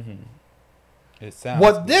 It sounds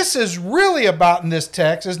what this is really about in this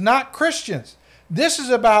text is not Christians. This is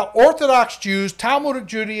about Orthodox Jews, Talmudic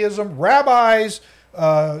Judaism, rabbis,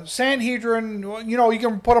 Sanhedrin, you know, you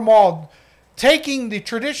can put them all, taking the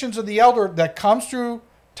traditions of the elder that comes through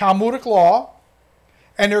Talmudic law,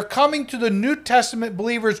 and they're coming to the New Testament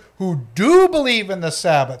believers who do believe in the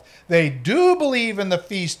Sabbath. They do believe in the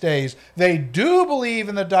feast days. They do believe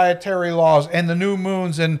in the dietary laws and the new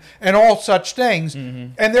moons and all such things.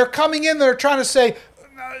 And they're coming in, they're trying to say,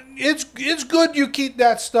 it's good you keep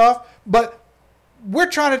that stuff, but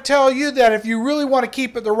we're trying to tell you that if you really want to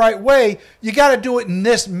keep it the right way, you got to do it in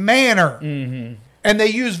this manner. And they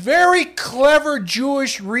use very clever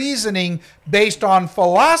Jewish reasoning based on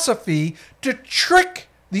philosophy to trick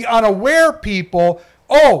the unaware people.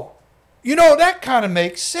 Oh, you know, that kind of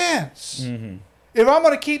makes sense. If I'm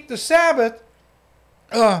going to keep the Sabbath,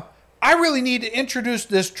 I really need to introduce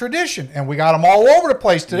this tradition. And we got them all over the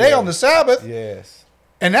place today on the Sabbath. Yes.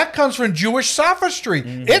 And that comes from Jewish sophistry.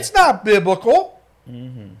 It's not biblical.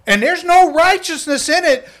 And there's no righteousness in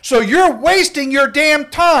it, so you're wasting your damn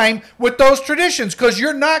time with those traditions because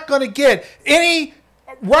you're not going to get any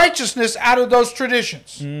righteousness out of those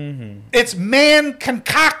traditions. It's man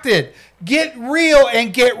concocted. Get real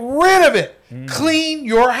and get rid of it. Clean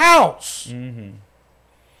your house.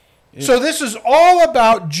 So this is all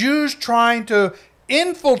about Jews trying to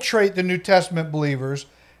infiltrate the New Testament believers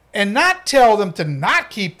and not tell them to not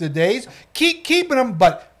keep the days, keep keeping them,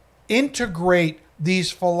 but integrate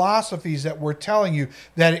these philosophies that we're telling you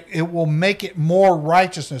that it will make it more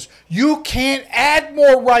righteousness. You can't add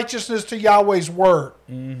more righteousness to Yahweh's word.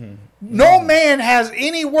 No man has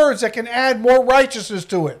any words that can add more righteousness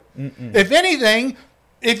to it. If anything,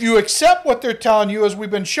 if you accept what they're telling you, as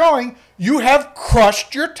we've been showing, you have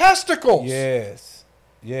crushed your testicles. Yes.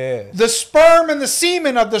 Yes. The sperm and the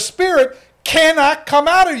semen of the Spirit cannot come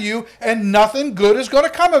out of you, and nothing good is going to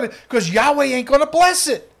come of it because Yahweh ain't going to bless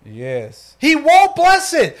it. Yes. He won't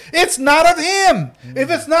bless it. It's not of him. If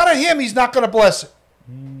it's not of him, he's not going to bless it.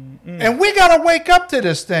 And we got to wake up to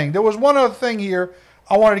this thing. There was one other thing here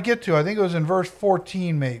I wanted to get to. I think it was in verse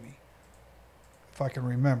 14 maybe, if I can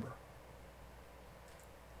remember.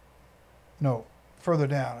 No, further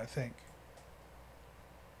down, I think.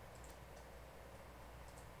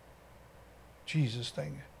 Jesus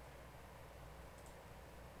thing.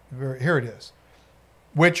 Here it is.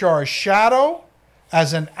 Which are a shadow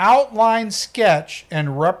as an outline sketch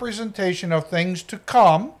and representation of things to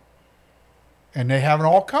come, and they haven't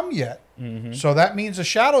all come yet. So that means the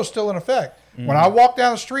shadow is still in effect. When I walk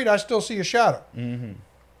down the street, I still see a shadow.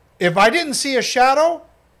 If I didn't see a shadow,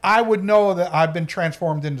 I would know that I've been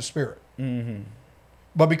transformed into spirit.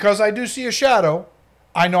 But because I do see a shadow,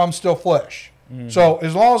 I know I'm still flesh. So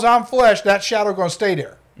as long as I'm flesh, that shadow is going to stay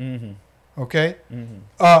there. Okay?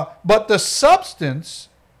 But the substance,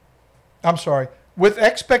 I'm sorry, with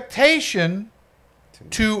expectation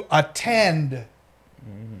to attend.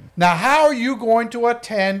 Now, how are you going to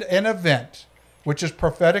attend an event which is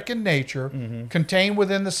prophetic in nature, contained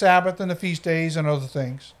within the Sabbath and the feast days and other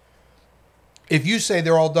things, if you say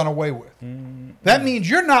they're all done away with? That means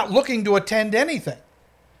you're not looking to attend anything.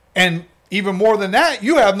 And even more than that,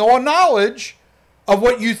 you have no knowledge of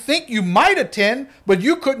what you think you might attend, but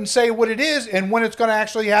you couldn't say what it is and when it's going to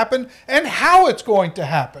actually happen and how it's going to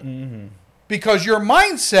happen. Because your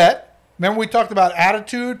mindset, remember we talked about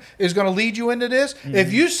attitude is going to lead you into this?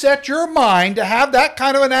 If you set your mind to have that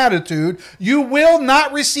kind of an attitude, you will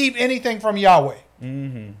not receive anything from Yahweh.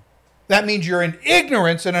 That means you're in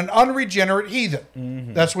ignorance and an unregenerate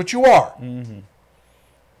heathen. That's what you are.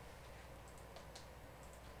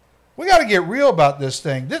 We got to get real about this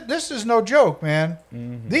thing. This is no joke, man.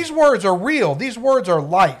 These words are real. These words are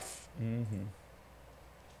life.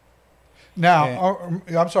 Now,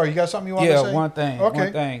 I'm sorry, you got something you want to say? Yeah, one thing. Okay.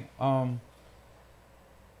 One thing.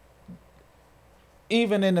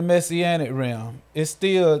 Even in the Messianic realm, it's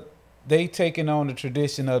still, they taking on the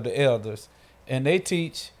tradition of the elders. And they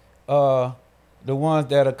teach the ones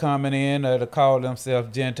that are coming in that call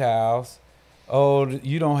themselves Gentiles, oh,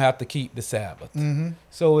 you don't have to keep the Sabbath.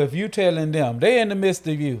 So if you telling them, they in the midst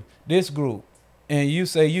of you, this group, and you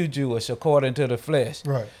say you Jewish according to the flesh.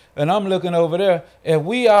 Right. And I'm looking over there, if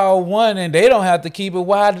we all one and they don't have to keep it,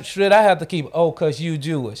 why should I have to keep it? Oh, because you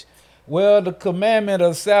Jewish. Well, the commandment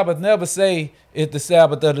of Sabbath never say it's the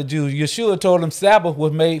Sabbath of the Jews. Yeshua told them Sabbath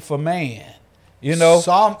was made for man. You know?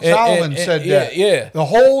 Solomon said that. Yeah. The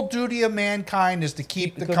whole duty of mankind is to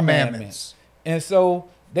keep the commandments. And so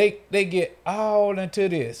they get all into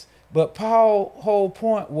this. But Paul's whole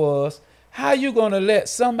point was, how you going to let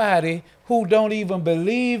somebody who don't even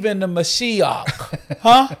believe in the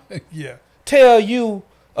Mashiach, Yeah, tell you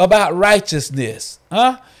about righteousness?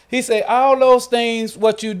 He say, all those things,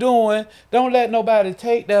 what you doing, don't let nobody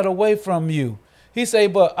take that away from you. He say,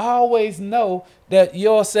 but always know that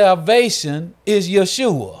your salvation is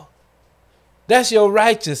Yeshua. That's your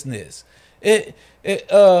righteousness. The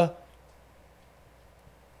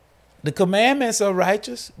commandments are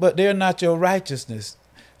righteous, but they're not your righteousness.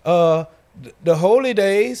 The holy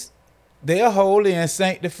days, they are holy and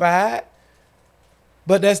sanctified,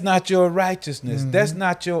 but that's not your righteousness. That's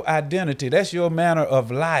not your identity. That's your manner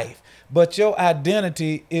of life. But your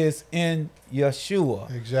identity is in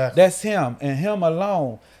Yeshua. Exactly. That's him and him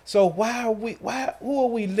alone. So who are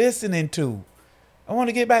we listening to? I want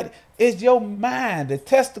to get back. It's your mind. The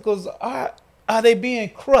testicles are they being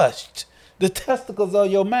crushed? The testicles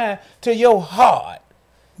of your mind to your heart.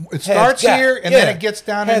 It starts here and then it gets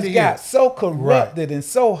down into here. Has got so corrupted and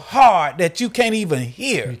so hard that you can't even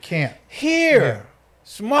hear. You can't. Hear. Yeah.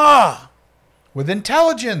 Smart. With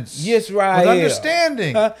intelligence. Yes, right. With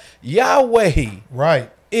understanding. Yahweh. Right.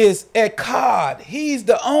 Is Echad. He's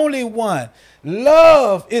the only one.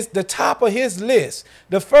 Love is the top of his list.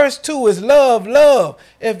 The first two is love, love.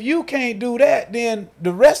 If you can't do that, then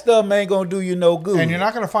the rest of them ain't going to do you no good. And you're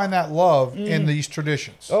not going to find that love in these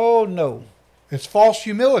traditions. Oh, no. It's false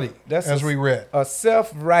humility, That's as we read. A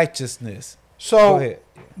self-righteousness. So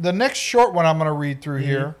the next short one I'm going to read through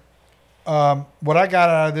here, what I got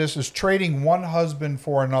out of this is trading one husband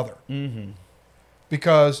for another.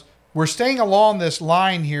 Because we're staying along this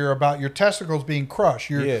line here about your testicles being crushed.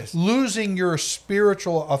 You're losing your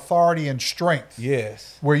spiritual authority and strength.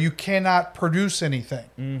 Yes. Where you cannot produce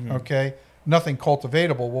anything. Okay? Nothing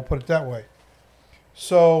cultivatable, we'll put it that way.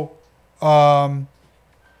 So,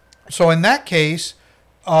 so in that case,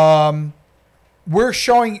 we're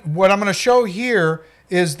showing, what I'm going to show here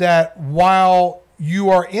is that while you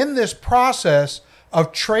are in this process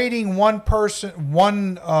of trading one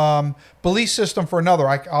belief system for another,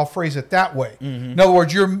 I'll phrase it that way. In other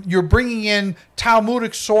words, you're bringing in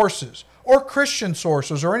Talmudic sources or Christian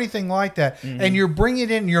sources or anything like that, and you're bringing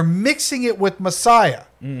it in, you're mixing it with Messiah.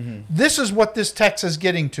 This is what this text is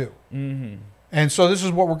getting to. And so this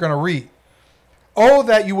is what we're going to read. Oh,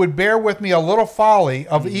 that you would bear with me a little folly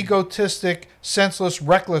of egotistic, senseless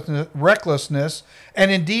recklessness,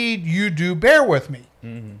 and indeed you do bear with me.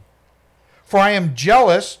 For I am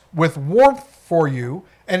jealous with warmth for you,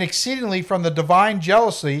 and exceedingly from the divine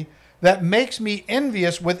jealousy that makes me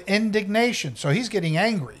envious with indignation. So he's getting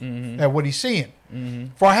angry at what he's seeing.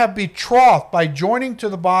 For I have betrothed by joining to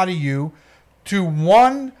the body you to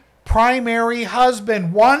one primary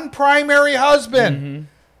husband. One primary husband.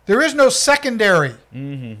 There is no secondary.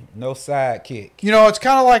 No sidekick. You know, it's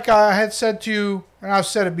kind of like I had said to you, and I've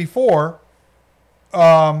said it before.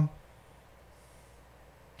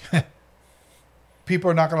 People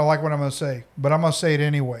are not going to like what I'm going to say, but I'm going to say it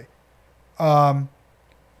anyway. You're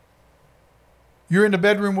in the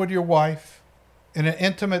bedroom with your wife in an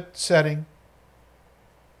intimate setting,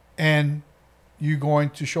 and you're going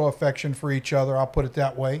to show affection for each other. I'll put it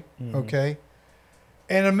that way. Okay.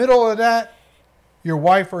 In the middle of that, your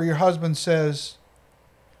wife or your husband says,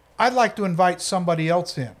 I'd like to invite somebody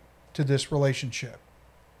else in to this relationship.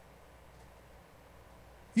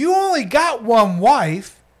 You only got one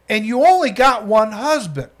wife and you only got one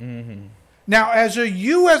husband. Now, as a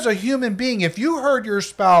human being, if you heard your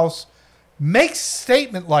spouse make a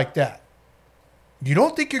statement like that, you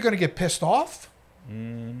don't think you're going to get pissed off?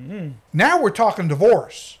 Now we're talking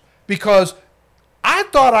divorce, because I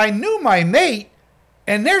thought I knew my mate,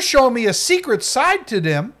 and they're showing me a secret side to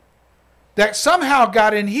them that somehow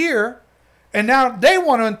got in here, and now they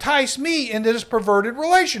want to entice me into this perverted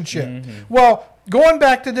relationship. Well, going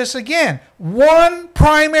back to this again, one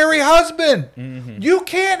primary husband. You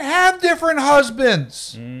can't have different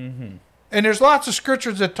husbands. And there's lots of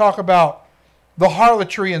scriptures that talk about the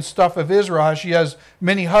harlotry and stuff of Israel, how she has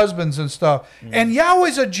many husbands and stuff. And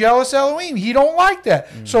Yahweh's a jealous Elohim. He don't like that.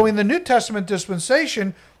 So in the New Testament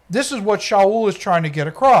dispensation, this is what Shaul is trying to get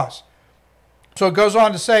across. So it goes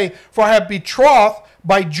on to say, for I have betrothed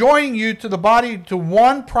by joining you to the body to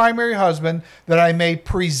one primary husband, that I may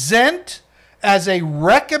present as a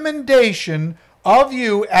recommendation of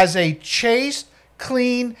you as a chaste,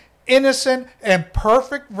 clean, innocent, and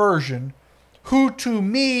perfect virgin, who to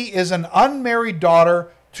me is an unmarried daughter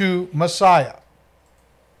to Messiah.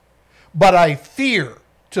 But I fear,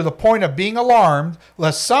 to the point of being alarmed,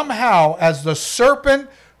 lest somehow, as the serpent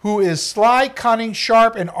who is sly, cunning,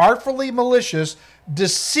 sharp, and artfully malicious,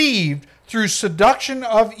 deceived through seduction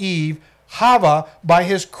of Eve, Hava, by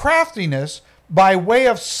his craftiness, by way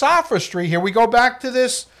of sophistry. Here we go back to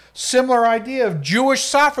this similar idea of Jewish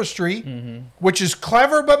sophistry, which is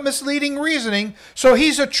clever but misleading reasoning. So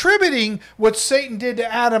he's attributing what Satan did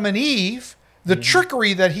to Adam and Eve, the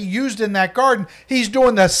trickery that he used in that garden. He's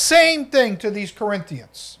doing the same thing to these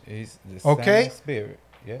Corinthians. He's the same spirit.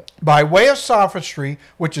 Yep. By way of sophistry,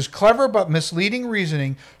 which is clever but misleading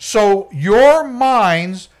reasoning, so your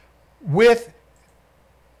minds with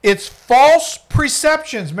its false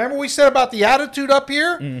perceptions. Remember we said about the attitude up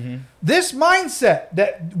here? This mindset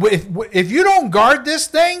that if you don't guard this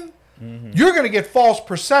thing, you're going to get false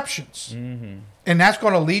perceptions. And that's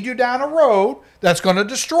going to lead you down a road that's going to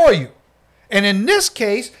destroy you. And in this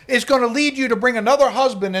case, it's going to lead you to bring another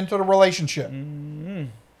husband into the relationship.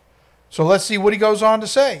 So let's see what he goes on to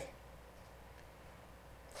say.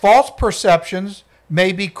 False perceptions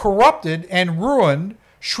may be corrupted and ruined,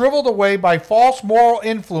 shriveled away by false moral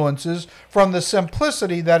influences from the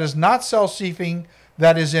simplicity that is not self-seeking,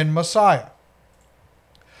 that is in Messiah.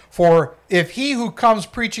 For if he who comes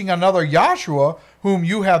preaching another Yahshua, whom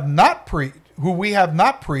we have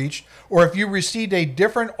not preached, or if you received a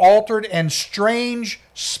different, altered, and strange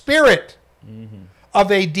spirit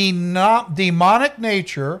of a demonic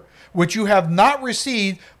nature, which you have not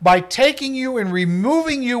received, by taking you and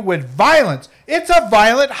removing you with violence. It's a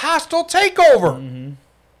violent, hostile takeover.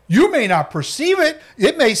 You may not perceive it.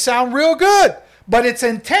 It may sound real good, but its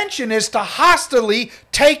intention is to hostilely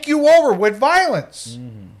take you over with violence.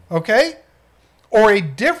 Okay? Or a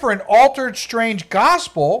different, altered, strange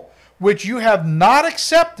gospel, which you have not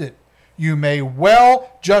accepted. You may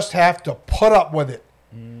well just have to put up with it,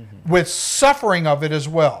 with suffering of it as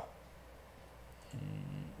well.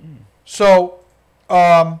 So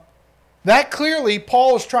that clearly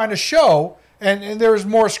Paul is trying to show, and there's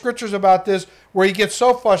more scriptures about this, where he gets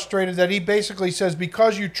so frustrated that he basically says,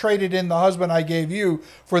 because you traded in the husband I gave you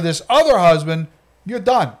for this other husband, you're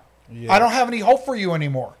done. I don't have any hope for you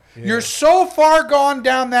anymore. You're so far gone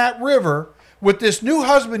down that river with this new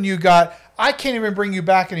husband you got, I can't even bring you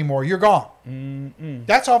back anymore. You're gone.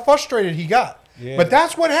 That's how frustrated he got. But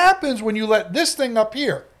that's what happens when you let this thing up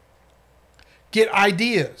here get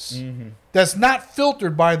ideas that's not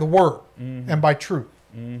filtered by the word and by truth.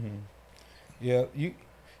 Yeah,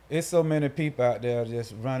 it's so many people out there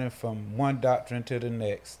just running from one doctrine to the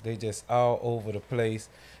next. They just all over the place.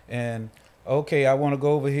 And okay, I want to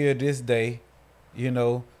go over here this day, you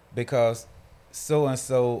know, because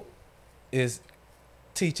so-and-so is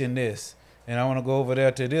teaching this. And I want to go over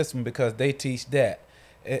there to this one because they teach that.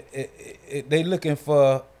 They looking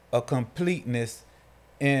for a completeness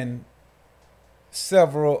in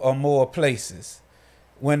several or more places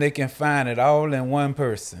when they can find it all in one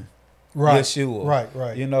person. Right. Yeshua.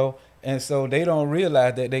 Right. You know, and so they don't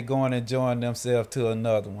realize that they're going and join themselves to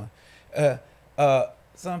another one.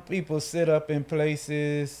 Some people sit up in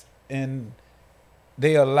places and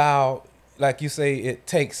they allow, like you say, it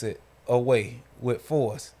takes it away with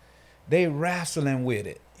force. They wrestling with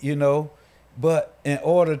it, you know, but in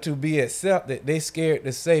order to be accepted, they scared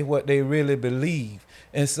to say what they really believe.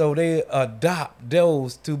 And so they adopt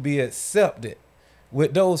those to be accepted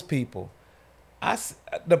with those people.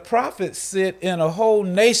 The prophets sit in a whole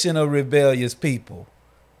nation of rebellious people.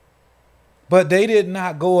 But they did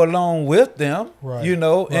not go along with them, you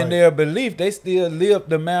know, in their belief. They still lived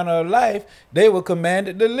the manner of life they were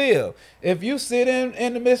commanded to live. If you sit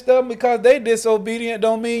in the midst of them because they disobedient,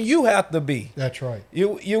 don't mean you have to be. That's right.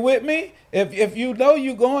 You with me? If you know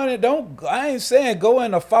you going and I ain't saying go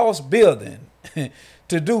in a false building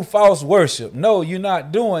to do false worship. No, you're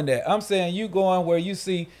not doing that. I'm saying you going where you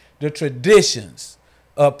see the traditions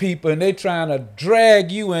of people and they trying to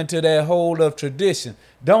drag you into that hole of tradition.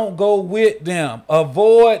 Don't go with them.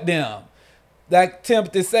 Avoid them. Like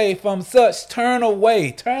Timothy say, from such turn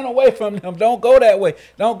away. Turn away from them. Don't go that way.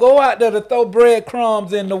 Don't go out there to throw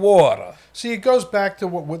breadcrumbs in the water. See, it goes back to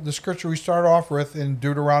what the scripture we started off with in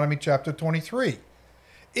Deuteronomy chapter 23.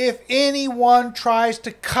 If anyone tries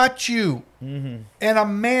to cut you in a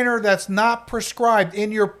manner that's not prescribed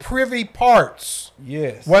in your privy parts,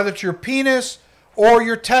 whether it's your penis or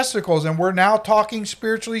your testicles, and we're now talking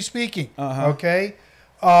spiritually speaking, okay?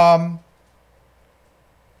 You're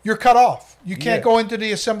cut off. You can't go into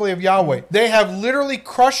the assembly of Yahweh. They have literally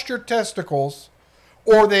crushed your testicles,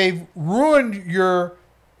 or they've ruined your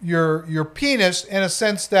penis in a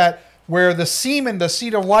sense that where the semen, the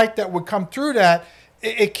seed of light that would come through that,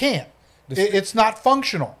 it can't. It's not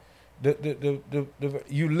functional.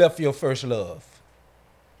 You left your first love.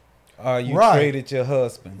 You traded your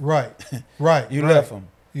husband. You left him.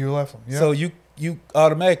 You left him. Yep. So you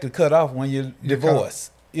automatically cut off when you divorce.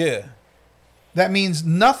 Yeah. that means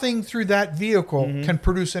nothing through that vehicle can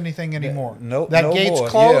produce anything anymore. No, that no gate's more.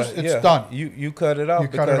 closed, Yeah, it's yeah. done. You cut it off You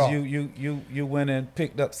cut it because off. you went and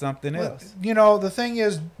picked up something else. You know, the thing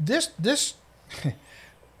is, this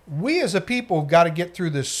we as a people got to get through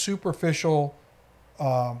this superficial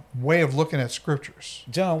way of looking at scriptures.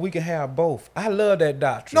 John, we can have both. I love that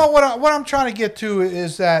doctrine. No, what I'm trying to get to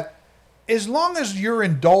is that as long as you're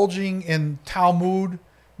indulging in Talmud,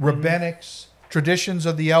 rabbinics, traditions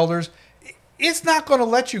of the elders, it's not going to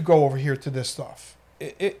let you go over here to this stuff.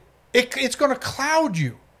 It's going to cloud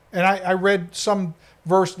you. And I read some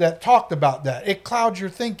verse that talked about that. It clouds your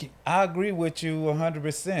thinking. I agree with you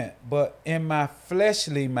 100%. But in my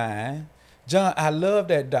fleshly mind, John, I love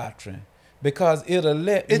that doctrine because it'll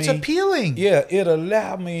let me. It's appealing. Yeah, it'll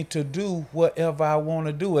allow me to do whatever I want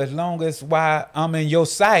to do as long as while I'm in your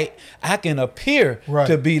sight, I can appear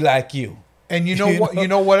to be like you. And you know what? You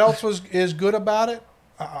know what else is good about it?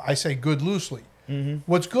 I say good loosely.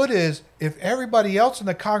 What's good is if everybody else in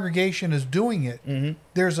the congregation is doing it,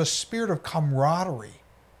 there's a spirit of camaraderie,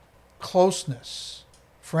 closeness,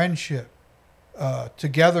 friendship,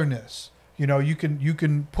 togetherness. You know, you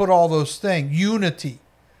can put all those things, unity.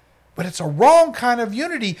 But it's a wrong kind of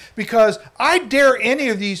unity because I dare any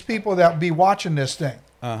of these people that be watching this thing.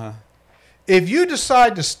 If you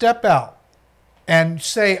decide to step out and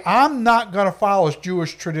say, I'm not going to follow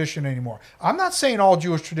Jewish tradition anymore. I'm not saying all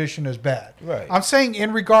Jewish tradition is bad. Right. I'm saying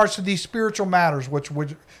in regards to these spiritual matters, where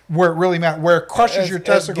it really matters, where it crushes your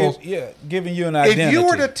testicles. Giving you an identity. If you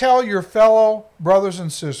were to tell your fellow brothers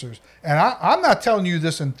and sisters, and I'm not telling you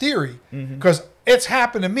this in theory, because it's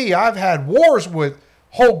happened to me. I've had wars with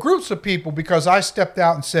whole groups of people because I stepped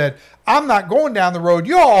out and said, I'm not going down the road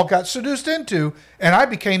you all got seduced into, and I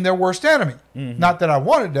became their worst enemy. Not that I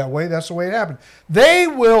wanted that way. That's the way it happened. They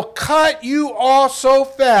will cut you off so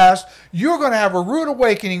fast, you're going to have a rude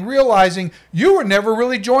awakening, realizing you were never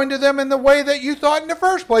really joined to them in the way that you thought in the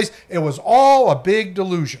first place. It was all a big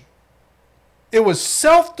delusion. It was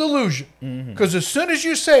self-delusion. Because as soon as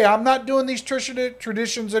you say, I'm not doing these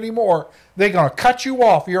traditions anymore, they're going to cut you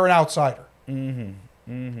off. You're an outsider.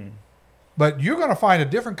 But you're going to find a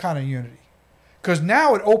different kind of unity. Because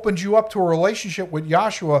now it opens you up to a relationship with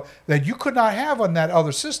Yahshua that you could not have on that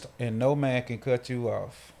other system. And no man can cut you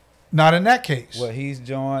off. Not in that case. What he's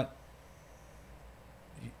joined,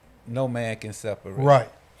 no man can separate. Right.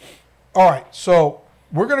 All right. So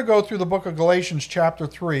we're going to go through the book of Galatians chapter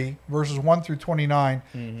 3, verses 1 through 29.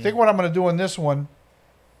 I think what I'm going to do in this one,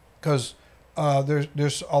 because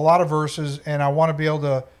there's a lot of verses, and I want to be able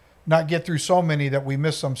to not get through so many that we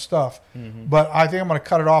miss some stuff. But I think I'm going to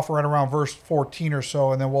cut it off right around verse 14 or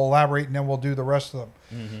so, and then we'll elaborate, and then we'll do the rest of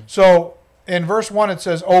them. So in verse 1 it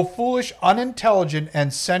says, O foolish, unintelligent,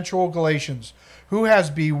 and sensual Galatians, who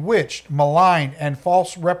has bewitched, maligned, and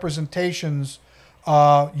false representations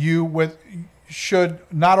you with should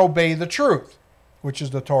not obey the truth, which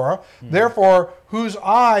is the Torah. Therefore, whose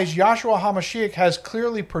eyes Yahshua HaMashiach has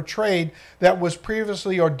clearly portrayed that was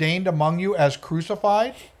previously ordained among you as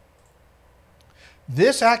crucified.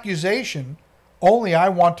 This accusation only I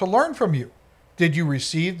want to learn from you. Did you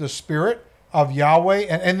receive the Spirit of Yahweh?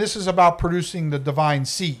 And this is about producing the divine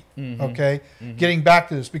seed, okay? Getting back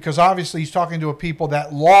to this, because obviously he's talking to a people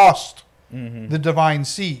that lost the divine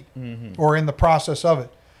seed, or in the process of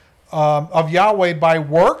it. Of Yahweh by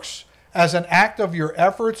works, as an act of your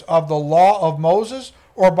efforts of the law of Moses,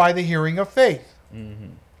 or by the hearing of faith.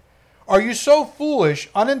 Are you so foolish,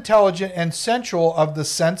 unintelligent, and sensual of the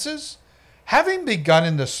senses? Having begun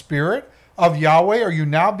in the Spirit of Yahweh, are you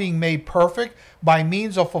now being made perfect by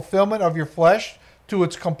means of fulfillment of your flesh to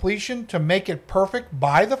its completion, to make it perfect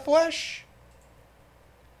by the flesh?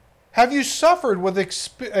 Have you suffered with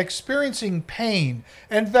experiencing pain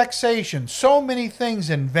and vexation, so many things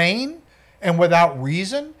in vain and without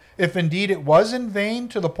reason, if indeed it was in vain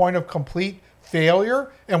to the point of complete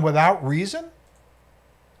failure and without reason?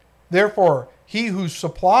 Therefore, he who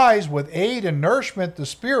supplies with aid and nourishment the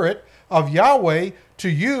Spirit of Yahweh to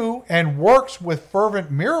you and works with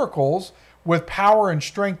fervent miracles with power and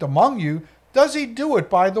strength among you, does he do it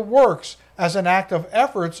by the works as an act of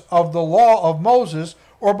efforts of the law of Moses,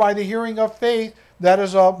 or by the hearing of faith that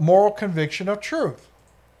is a moral conviction of truth?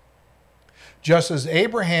 Just as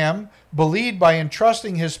Abraham believed by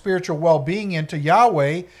entrusting his spiritual well-being into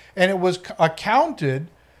Yahweh, and it was accounted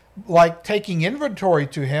like taking inventory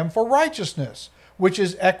to him for righteousness, which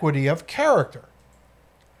is equity of character.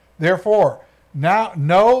 Therefore, now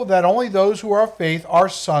know that only those who are of faith are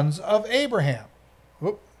sons of Abraham.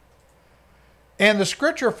 And the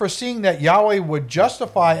scripture, foreseeing that Yahweh would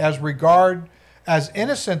justify as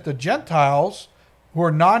innocent the Gentiles who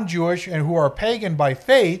are non-Jewish and who are pagan by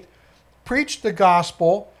faith, preached the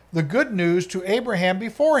gospel, the good news, to Abraham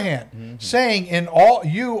beforehand, saying, in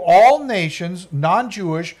all nations,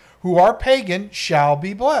 non-Jewish, who are pagan, shall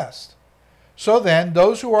be blessed. So then,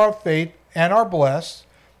 those who are of faith and are blessed,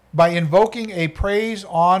 by invoking a praise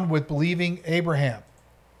on with believing Abraham.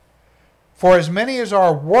 For as many as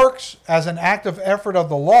are works as an active effort of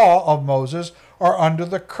the law of Moses are under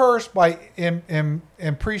the curse by impredicating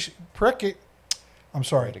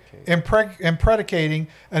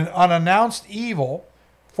an unannounced evil.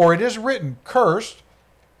 For it is written, cursed,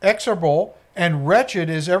 execrable, and wretched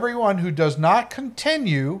is everyone who does not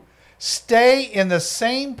continue, stay in the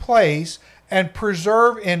same place, and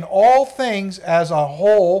preserve in all things as a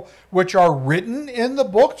whole, which are written in the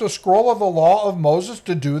book, the scroll of the law of Moses,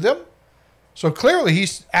 to do them. So clearly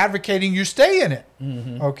he's advocating you stay in it.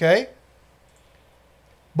 Okay?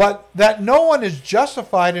 But that no one is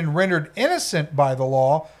justified and rendered innocent by the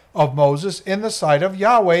law of Moses in the sight of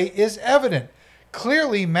Yahweh is evident,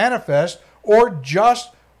 clearly manifest, or just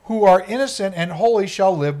who are innocent and holy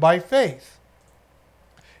shall live by faith.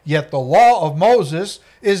 Yet the law of Moses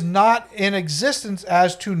is not in existence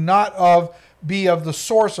as to not be of the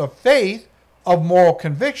source of faith, of moral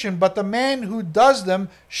conviction, but the man who does them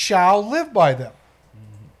shall live by them.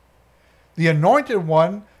 The Anointed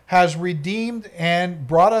One has redeemed and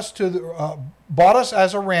brought us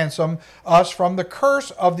as a ransom, us from the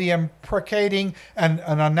curse of the imprecating and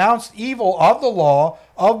an announced evil of the law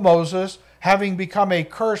of Moses, having become a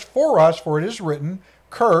curse for us, for it is written,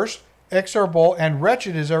 cursed, execrable, and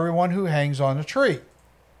wretched is everyone who hangs on a tree.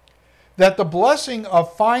 That the blessing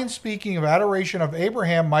of fine speaking of adoration of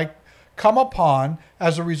Abraham might come upon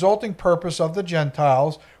as a resulting purpose of the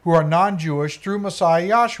Gentiles who are non-Jewish through Messiah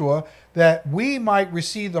Yahshua, that we might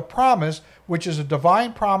receive the promise, which is a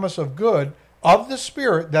divine promise of good, of the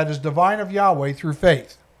Spirit that is divine of Yahweh through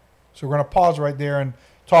faith. So we're going to pause right there and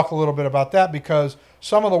talk a little bit about that, because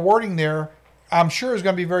some of the wording there, I'm sure, is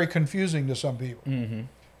going to be very confusing to some people.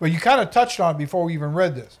 But you kind of touched on it before we even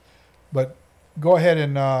read this. But go ahead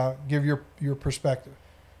and give your perspective.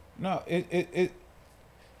 No,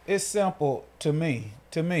 it's simple to me,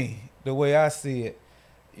 the way I see it.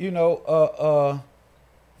 You know,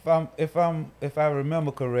 if I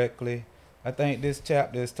remember correctly, I think this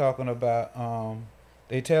chapter is talking about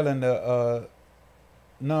they telling the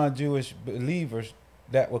non-Jewish believers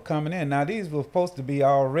that were coming in. Now these were supposed to be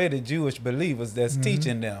already Jewish believers that's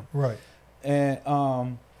teaching them, right?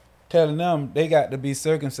 And telling them they got to be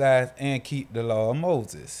circumcised and keep the law of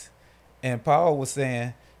Moses. And Paul was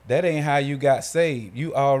saying, that ain't how you got saved.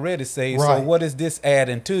 You already saved. Right. So what is this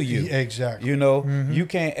adding to you? Exactly. You know, you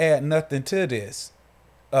can't add nothing to this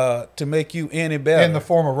to make you any better. In the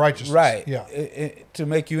form of righteousness. Right. Yeah. To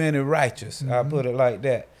make you any righteous. I'll put it like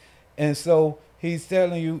that. And so he's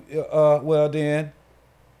telling you, well then,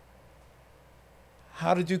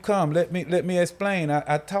 how did you come? Let me explain.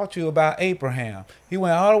 I taught you about Abraham. He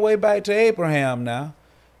went all the way back to Abraham now,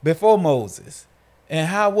 before Moses. And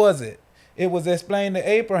how was it? It was explained to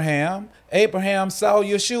Abraham. Abraham saw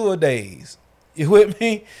Yahshua days. You with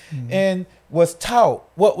me? And was taught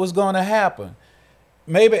what was going to happen.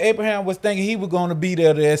 Maybe Abraham was thinking he was going to be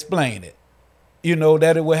there to explain it. You know,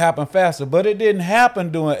 that it would happen faster. But it didn't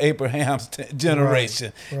happen during Abraham's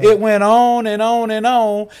generation. Right. It went on and on and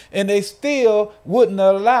on. And they still wouldn't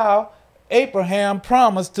allow Abraham's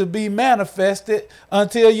promise to be manifested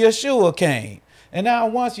until Yahshua came. And now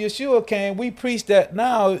once Yahshua came, we preach that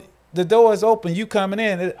now the door is open, you coming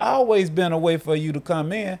in. It's always been a way for you to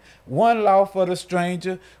come in. One law for the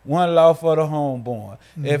stranger, one law for the homeborn.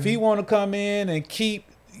 If he want to come in and keep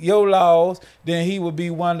your laws, then he would be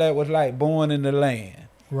one that was like born in the land.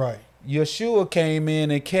 Right. Yahshua came in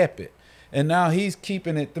and kept it. And now he's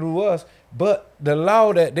keeping it through us. But the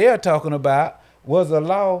law that they're talking about was a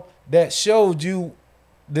law that showed you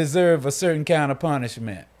deserve a certain kind of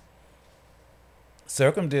punishment.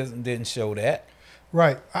 Circumcision didn't show that.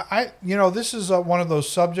 Right. You know, this is one of those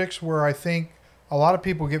subjects where I think a lot of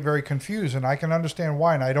people get very confused, and I can understand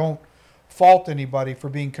why, and I don't fault anybody for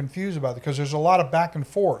being confused about it, because there's a lot of back and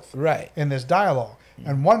forth in this dialogue.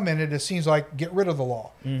 And one minute it seems like get rid of the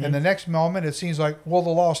law, and the next moment it seems like, well, the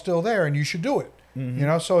law's still there and you should do it. You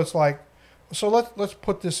know, so it's like, so let's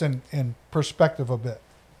put this in perspective a bit.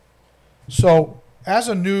 So as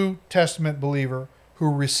a New Testament believer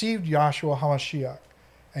who received Yahshua HaMashiach,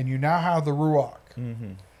 and you now have the Ruach,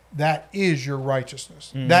 that is your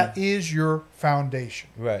righteousness. That is your foundation.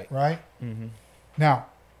 Right? Now,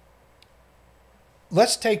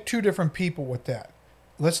 let's take two different people with that.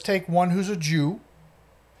 Let's take one who's a Jew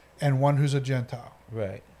and one who's a Gentile.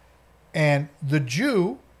 Right. And the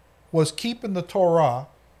Jew was keeping the Torah.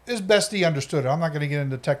 as best he understood it. I'm not going to get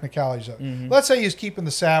into technicalities of it. Let's say he's keeping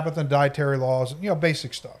the Sabbath and dietary laws,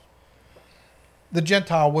 basic stuff. The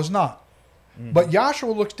Gentile was not. But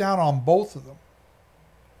Yahshua looks down on both of them,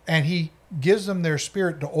 and he gives them their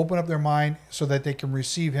spirit to open up their mind so that they can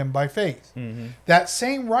receive him by faith. That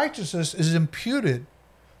same righteousness is imputed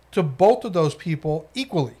to both of those people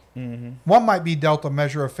equally. One might be dealt a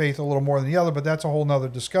measure of faith a little more than the other, but that's a whole nother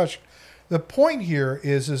discussion. The point here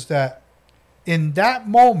is that in that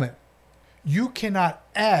moment, you cannot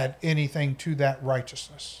add anything to that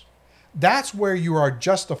righteousness. That's where you are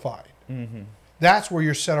justified. That's where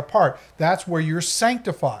you're set apart. That's where you're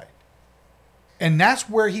sanctified. And that's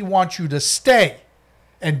where he wants you to stay.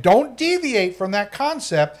 And don't deviate from that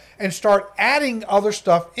concept and start adding other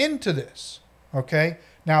stuff into this. Okay?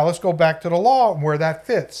 Now let's go back to the law and where that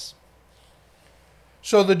fits.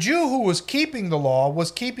 So the Jew who was keeping the law was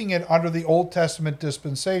keeping it under the Old Testament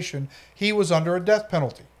dispensation. He was under a death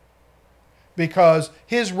penalty because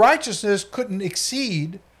his righteousness couldn't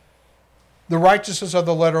exceed the righteousness of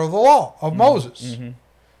the letter of the law of Moses.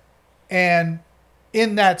 And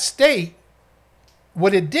in that state,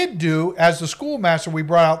 what it did do, as the schoolmaster we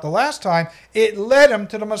brought out the last time, it led him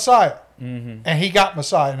to the Messiah. And he got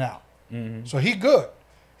Messiah now. So he's good.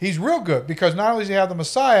 He's real good because not only does he have the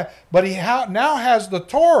Messiah, but he now has the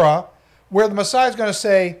Torah where the Messiah is going to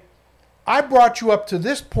say, I brought you up to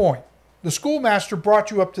this point. The schoolmaster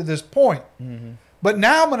brought you up to this point. But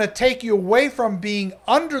now I'm going to take you away from being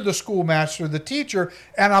under the schoolmaster, the teacher,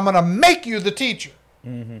 and I'm going to make you the teacher.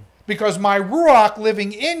 Because my Ruach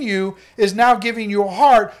living in you is now giving you a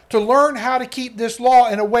heart to learn how to keep this law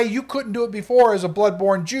in a way you couldn't do it before as a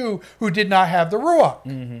blood-born Jew who did not have the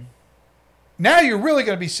Ruach. Now you're really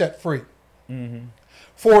going to be set free.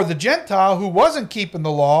 For the Gentile who wasn't keeping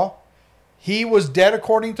the law, he was dead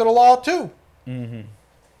according to the law too.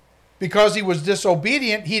 Because he was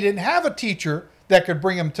disobedient, he didn't have a teacher that could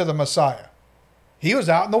bring him to the Messiah. He was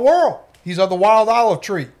out in the world. He's of the wild olive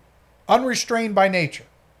tree, unrestrained by nature.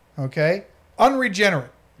 Okay?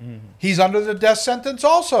 Unregenerate. He's under the death sentence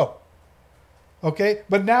also. Okay?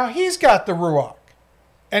 But now he's got the Ruach.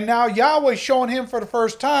 And now Yahweh's showing him for the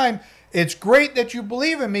first time, it's great that you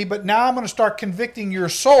believe in me, but now I'm going to start convicting your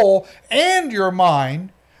soul and your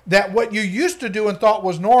mind that what you used to do and thought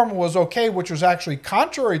was normal was okay, which was actually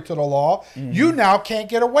contrary to the law, you now can't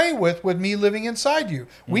get away with me living inside you.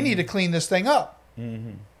 We need to clean this thing up.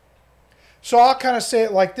 So I'll kind of say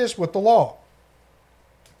it like this with the law,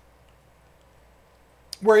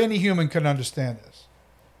 where any human can understand this.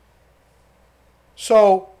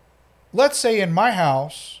 So let's say in my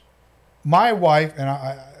house, my wife, and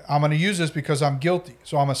I'm going to use this because I'm guilty,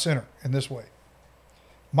 so I'm a sinner in this way.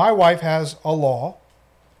 My wife has a law,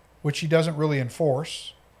 which she doesn't really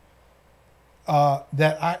enforce,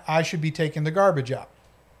 that I should be taking the garbage out,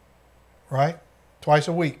 right? Twice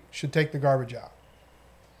a week, should take the garbage out.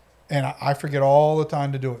 And I forget all the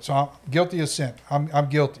time to do it. So I'm guilty of sin. I'm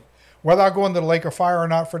guilty. Whether I go into the lake of fire or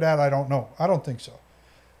not for that, I don't know. I don't think so.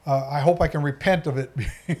 I hope I can repent of it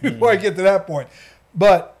before I get to that point.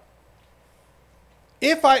 But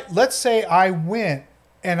let's say I went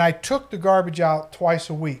and I took the garbage out twice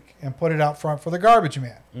a week and put it out front for the garbage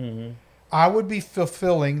man, I would be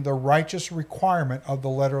fulfilling the righteous requirement of the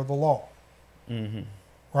letter of the law.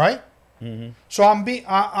 Right? So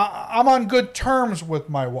I'm on good terms with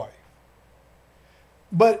my wife.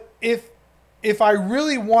 But if I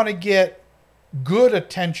really want to get good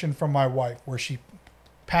attention from my wife, where she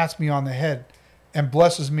pats me on the head and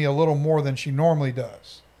blesses me a little more than she normally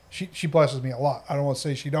does. She blesses me a lot. I don't want to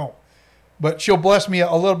say she don't. But she'll bless me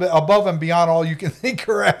a little bit above and beyond all you can think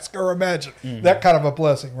or ask or imagine. That kind of a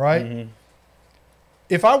blessing, right?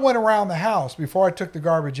 If I went around the house before I took the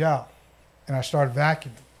garbage out and I started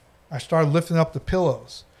vacuuming, I started lifting up the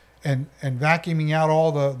pillows and vacuuming out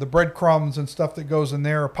all the breadcrumbs and stuff that goes in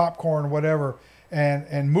there, or popcorn or whatever,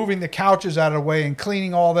 and moving the couches out of the way and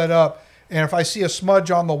cleaning all that up. And if I see a smudge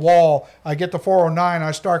on the wall, I get the 409,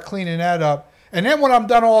 I start cleaning that up. And then when I'm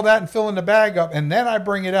done all that and filling the bag up, and then I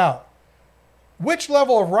bring it out, which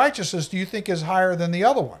level of righteousness do you think is higher than the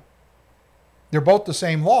other one? They're both the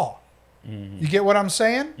same law. You get what I'm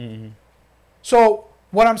saying? So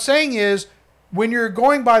what I'm saying is, when you're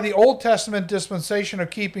going by the Old Testament dispensation of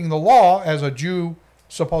keeping the law, as a Jew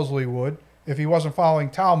supposedly would, if he wasn't following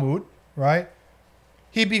Talmud, right?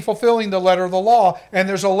 He'd be fulfilling the letter of the law, and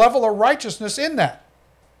there's a level of righteousness in that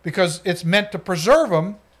because it's meant to preserve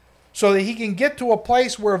him so that he can get to a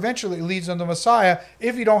place where eventually it leads him to Messiah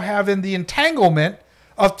if you don't have in the entanglement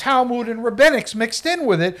of Talmud and rabbinics mixed in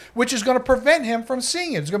with it, which is going to prevent him from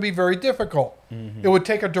seeing it. It's going to be very difficult. It would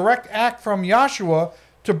take a direct act from Yahshua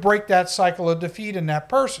to break that cycle of defeat in that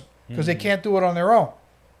person, because they can't do it on their own.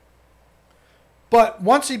 But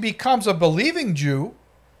once he becomes a believing Jew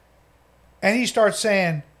and he starts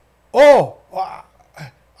saying, oh,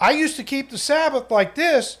 I used to keep the Sabbath like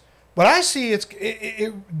this, but I see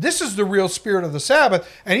this is the real spirit of the Sabbath.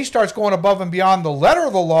 And he starts going above and beyond the letter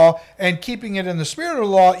of the law and keeping it in the spirit of the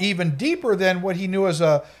law even deeper than what he knew as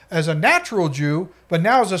a natural Jew. But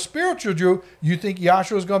now as a spiritual Jew, you think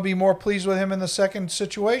Yahshua is going to be more pleased with him in the second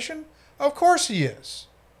situation? Of course he is.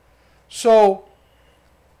 So,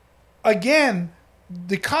 again,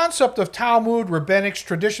 the concept of Talmud, rabbinics,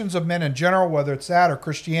 traditions of men in general, whether it's that or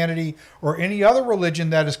Christianity or any other religion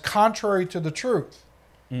that is contrary to the truth,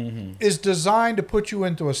 is designed to put you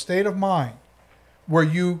into a state of mind where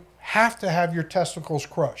you have to have your testicles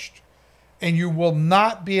crushed and you will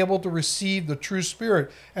not be able to receive the true spirit.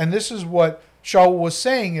 And this is what Shaul was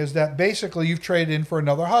saying, is that basically you've traded in for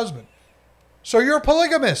another husband. So you're a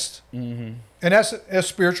polygamist. And that's a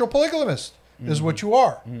spiritual polygamist is what you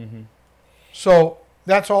are. So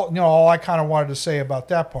that's all, all I kind of wanted to say about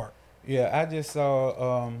that part. Yeah, I just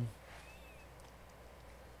saw,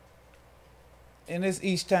 and it's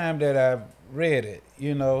each time that I've read it,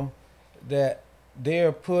 that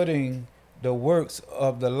they're putting the works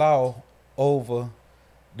of the law over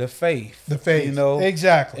the faith. The faith,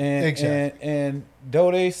 exactly. And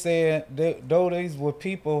though they said, though these were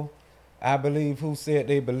people, I believe, who said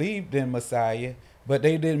they believed in Messiah, but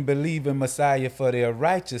they didn't believe in Messiah for their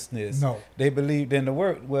righteousness. No. They believed in the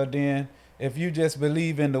work. Well, then, if you just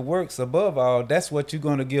believe in the works above all, that's what you're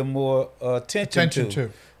going to give more attention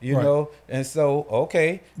to. You know? And so,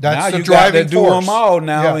 okay, that's now you got to do them all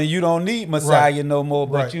now, and you don't need Messiah no more,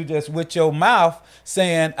 but you just with your mouth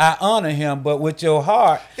saying, I honor him, but with your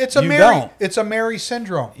heart, it's a Mary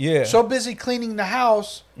syndrome. Yeah. So busy cleaning the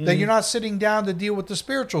house that you're not sitting down to deal with the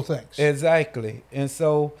spiritual things. Exactly. And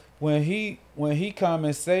so when he come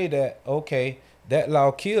and say that, okay, that law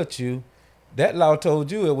killed you, that law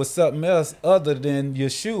told you it was something else other than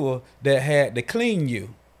Yeshua that had to clean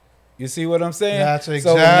you. You see what I'm saying? That's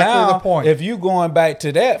exactly the point. If you going back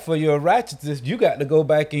to that for your righteousness, you got to go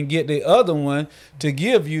back and get the other one to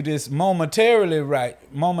give you this momentary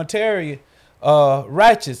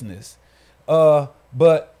righteousness.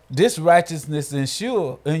 But this righteousness in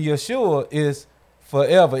Yeshua is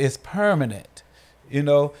forever. It's permanent,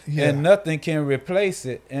 and nothing can replace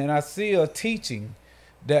it. And I see a teaching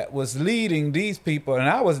that was leading these people, and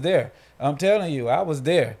I was there. I'm telling you, I was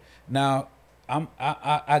there. Now,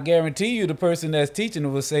 I guarantee you the person that's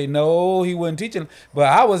teaching will say, no, he wasn't teaching. But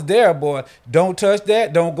I was there, boy. Don't touch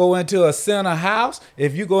that. Don't go into a sinner house.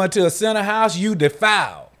 If you go into a sinner house, you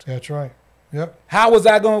defiled. That's right. Yep. How was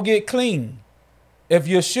I going to get clean if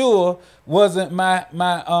Yeshua wasn't my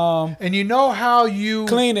and you know how you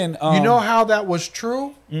cleaning? You know how that was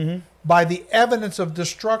true? By the evidence of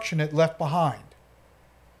destruction it left behind.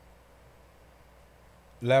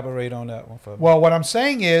 Elaborate on that one for me. Well, what I'm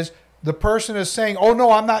saying is, the person is saying, oh,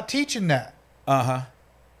 no, I'm not teaching that.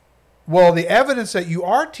 Well, the evidence that you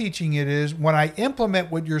are teaching it is when I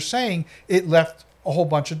implement what you're saying, it left a whole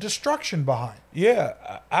bunch of destruction behind.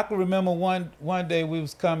 Yeah. I can remember one day we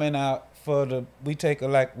was coming out we take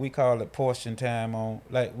we call it portion time on,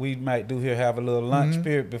 like we might do here, have a little lunch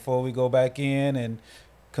period before we go back in and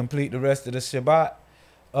complete the rest of the Shabbat.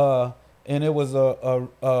 And it was a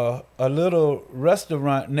little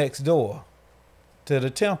restaurant next door to the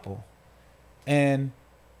temple. And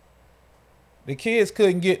the kids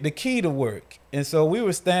couldn't get the key to work. And so we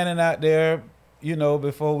were standing out there,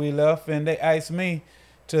 before we left, and they asked me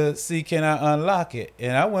to see, can I unlock it?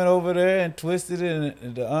 And I went over there and twisted it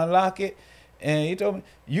and to unlock it. And he told me,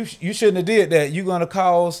 you shouldn't have did that. You're going to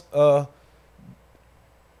cause,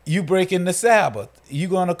 you breaking the Sabbath. You're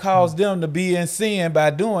going to cause them to be in sin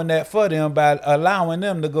by doing that for them, by allowing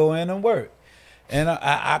them to go in and work. And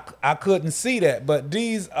I couldn't see that. But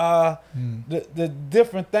these are the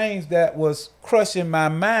different things that was crushing my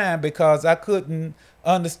mind, because I couldn't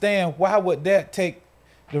understand why would that take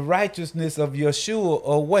the righteousness of Yeshua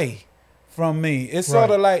away from me. It's sort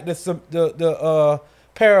of like the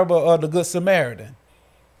parable of the Good Samaritan.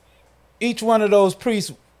 Each one of those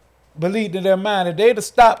priests believed in their mind that they'd have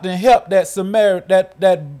stopped and helped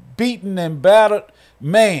that beaten and battered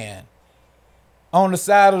man on the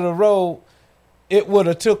side of the road, it would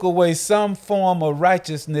have took away some form of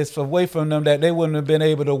righteousness away from them, that they wouldn't have been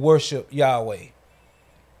able to worship Yahweh.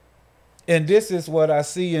 And this is what I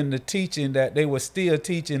see in the teaching that they were still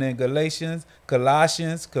teaching in Galatians,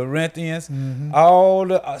 Colossians, Corinthians, all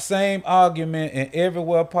the same argument. And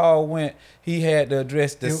everywhere Paul went, he had to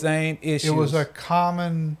address the same issues. It was a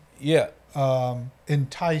common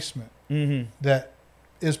enticement that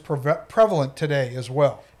is prevalent today as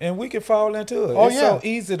well. And we can fall into it. Oh, it's so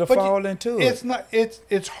easy to fall into it. It's not.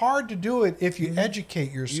 It's hard to do it if you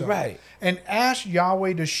educate yourself, right? And ask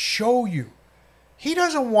Yahweh to show you. He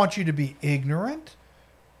doesn't want you to be ignorant.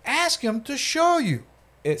 Ask Him to show you.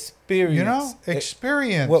 Experience.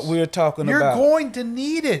 Experience. What we're talking You're about. You're going to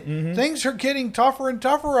need it. Things are getting tougher and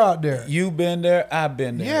tougher out there. You've been there. I've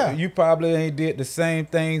been there. Yeah. You probably ain't did the same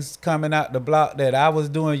things coming out the block that I was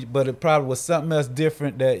doing, but it probably was something else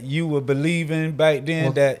different that you were believing back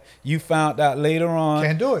then that you found out later on.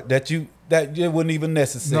 Can't do it. That it wasn't even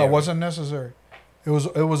necessary. No, it wasn't necessary. It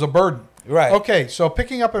was a burden. Right. Okay, so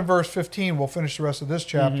picking up in verse 15, we'll finish the rest of this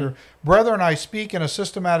chapter. Brethren, I speak in a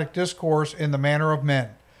systematic discourse in the manner of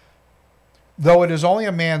men. Though it is only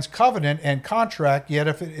a man's covenant and contract, yet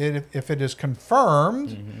if it is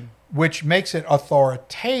confirmed, which makes it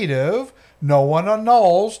authoritative, no one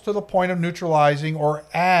annuls to the point of neutralizing or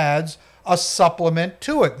adds a supplement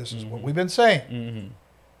to it. This is what we've been saying.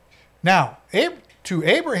 Now, to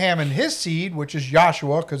Abraham and his seed, which is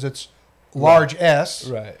Yahshua, because it's large S,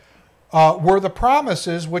 right. Were the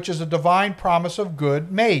promises, which is a divine promise of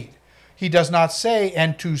good, made. He does not say,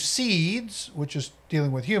 and to seeds, which is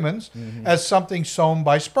dealing with humans, as something sown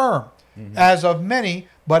by sperm, as of many,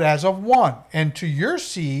 but as of one, and to your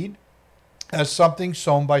seed, as something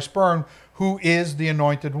sown by sperm, who is the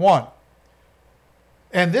anointed one.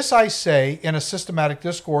 And this I say in a systematic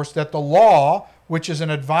discourse, that the law, which is an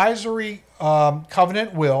advisory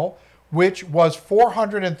covenant will, which was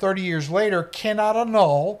 430 years later, cannot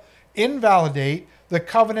annul, invalidate the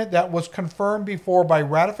covenant that was confirmed before by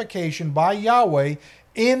ratification by Yahweh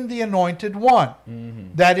in the anointed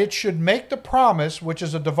one, that it should make the promise, which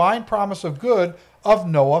is a divine promise of good, of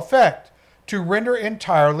no effect, to render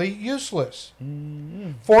entirely useless.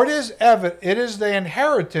 For it is the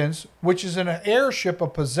inheritance, which is an heirship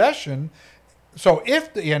of possession. So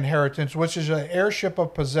if the inheritance, which is an heirship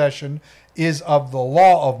of possession, is of the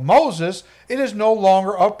law of Moses, it is no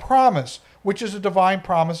longer a promise, which is a divine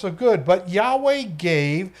promise of good. But Yahweh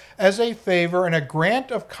gave as a favor and a grant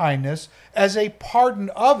of kindness, as a pardon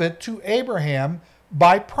of it to Abraham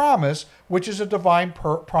by promise, which is a divine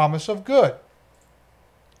promise of good.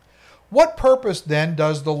 What purpose then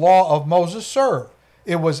does the law of Moses serve?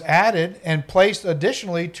 It was added and placed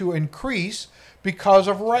additionally to increase because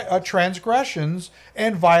of transgressions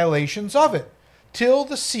and violations of it, till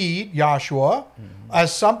the seed, Yahshua,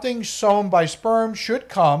 as something sown by sperm, should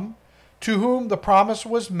come, to whom the promise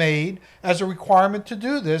was made. As a requirement to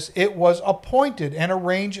do this, it was appointed and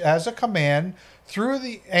arranged as a command through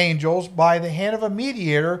the angels by the hand of a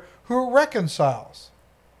mediator who reconciles.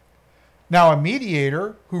 Now, a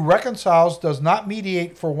mediator who reconciles does not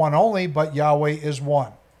mediate for one only, but Yahweh is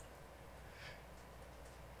one.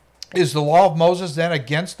 Is the law of Moses then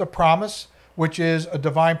against the promise, which is a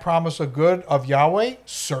divine promise of good of Yahweh?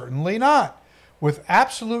 Certainly not, with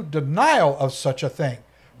absolute denial of such a thing.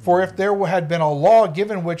 For if there had been a law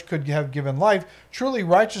given which could have given life, truly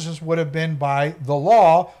righteousness would have been by the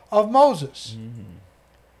law of Moses.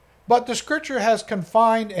 But the Scripture has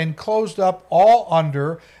confined and closed up all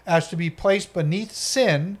under as to be placed beneath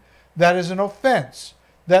sin, that is an offense,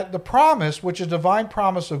 that the promise, which is divine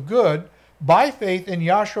promise of good, by faith in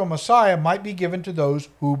Yahshua Messiah, might be given to those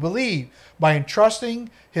who believe, by entrusting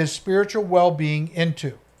his spiritual well-being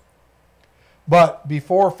into. But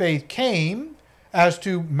before faith came, as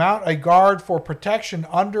to mount a guard for protection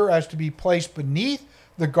under, as to be placed beneath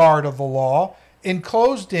the guard of the law,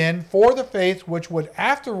 enclosed in for the faith which would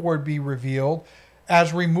afterward be revealed,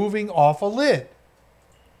 as removing off a lid.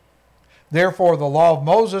 Therefore the law of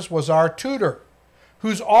Moses was our tutor,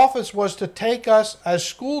 whose office was to take us as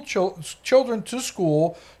school children to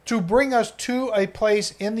school, to bring us to a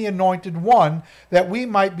place in the anointed one, that we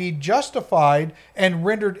might be justified and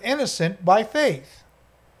rendered innocent by faith.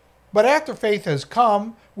 But after faith has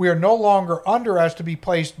come, we are no longer under as to be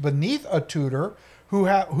placed beneath a tutor,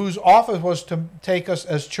 whose office was to take us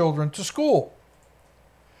as children to school.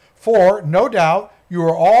 For, no doubt, you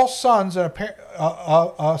are all sons and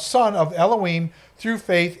a son of Elohim through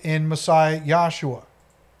faith in Messiah Yahshua.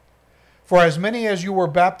 For as many as you were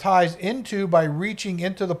baptized into by reaching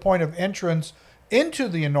into the point of entrance into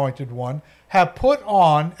the Anointed One, have put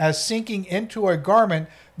on as sinking into a garment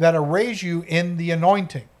that arrays you in the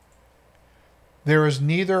anointing. There is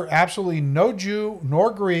neither absolutely no Jew nor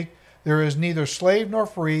Greek, there is neither slave nor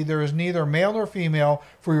free, there is neither male nor female,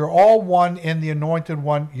 for you are all one in the Anointed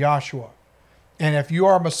One, Yahshua. And if you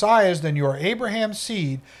are Messiahs, then you are Abraham's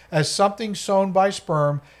seed, as something sown by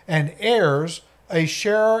sperm, and heirs, a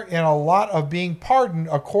sharer in a lot of being pardoned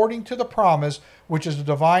according to the promise, which is the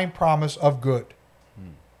divine promise of good.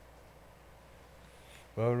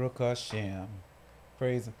 Baruch Hashem.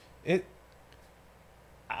 Praise him.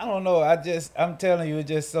 I don't know. I'm telling you, it's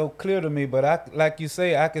just so clear to me. But like you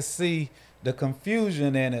say, I could see the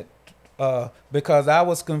confusion in it because I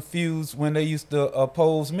was confused when they used to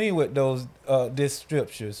oppose me with those these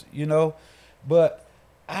scriptures, you know. But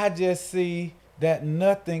I just see that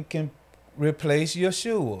nothing can replace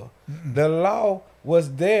Yeshua. The law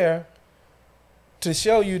was there to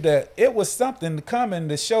show you that it was something coming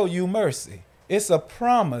to show you mercy. It's a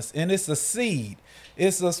promise and it's a seed.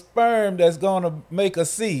 It's a sperm that's going to make a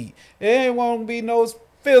seed. It ain't won't be no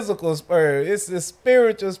physical sperm. It's a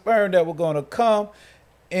spiritual sperm that we're going to come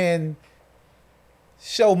and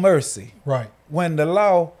show mercy. Right. When the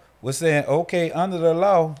law was saying, okay, under the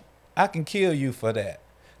law, I can kill you for that.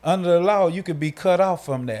 Under the law, you could be cut off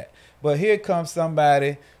from that. But here comes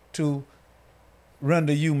somebody to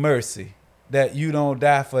render you mercy, that you don't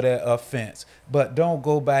die for that offense, but don't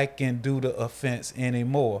go back and do the offense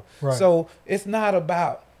anymore. Right. So it's not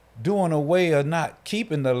about doing away or not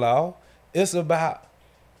keeping the law. It's about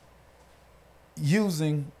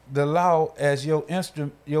using the law as your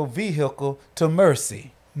instrument, your vehicle to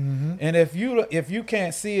mercy. And if you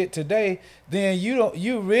can't see it today, then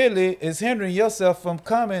you really is hindering yourself from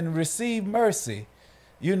coming and receive mercy.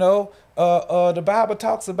 You know, the Bible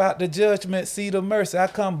talks about the judgment seat of mercy. I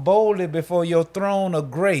come boldly before your throne of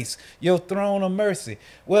grace, your throne of mercy.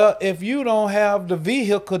 Well, if you don't have the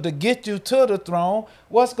vehicle to get you to the throne,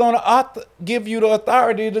 what's going to give you the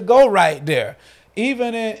authority to go right there?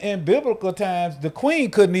 Even in biblical times, the queen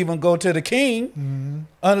couldn't even go to the king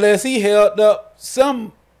unless he held up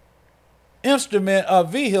some instrument or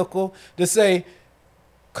vehicle to say,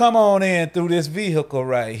 come on in through this vehicle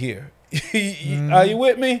right here. Are you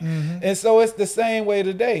with me? And so it's the same way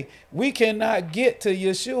today. We cannot get to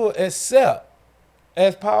Yeshua except,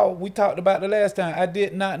 as Paul, we talked about the last time, I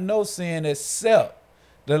did not know sin except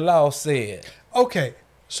the law said. Okay,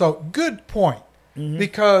 so good point.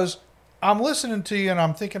 Because I'm listening to you and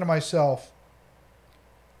I'm thinking to myself,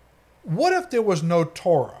 what if there was no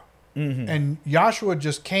Torah and Yahshua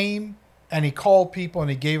just came and he called people and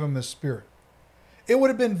he gave them his spirit? It would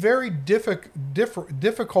have been very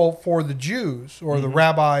difficult for the Jews or the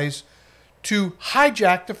rabbis to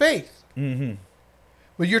hijack the faith.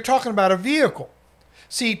 But you're talking about a vehicle.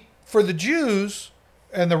 See, for the Jews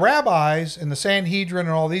and the rabbis and the Sanhedrin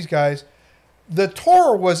and all these guys, the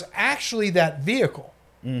Torah was actually that vehicle.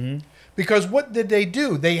 Because what did they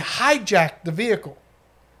do? They hijacked the vehicle.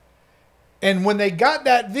 And when they got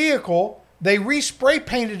that vehicle, they re-spray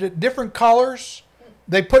painted it different colors.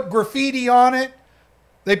 They put graffiti on it.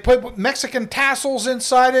 They put Mexican tassels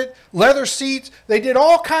inside it, leather seats. They did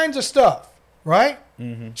all kinds of stuff, right?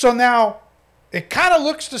 So now it kind of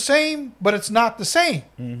looks the same, but it's not the same.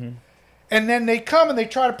 And then they come and they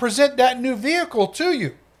try to present that new vehicle to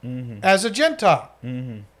you as a Gentile.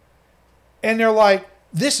 And they're like,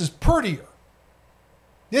 this is prettier.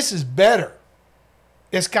 This is better.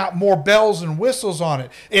 It's got more bells and whistles on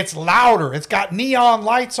it. It's louder. It's got neon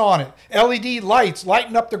lights on it. LED lights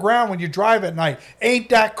lighting up the ground when you drive at night. Ain't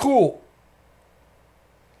that cool?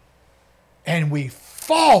 And we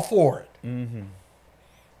fall for it.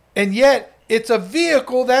 And yet, it's a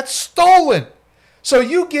vehicle that's stolen. So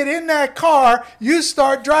you get in that car, you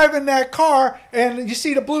start driving that car, and you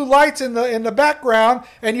see the blue lights in the background,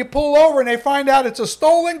 and you pull over and they find out it's a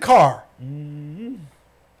stolen car.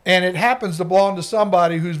 And it happens to belong to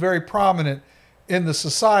somebody who's very prominent in the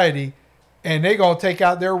society, and they're going to take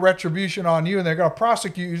out their retribution on you, and they're going to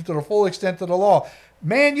prosecute you to the full extent of the law.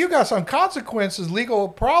 Man, you got some consequences, legal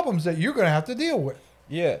problems that you're going to have to deal with.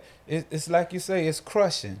 Yeah, it's like you say, it's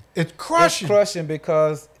crushing. It's crushing. It's crushing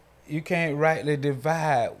because you can't rightly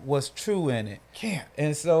divide what's true in it. Can't.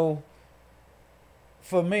 And so,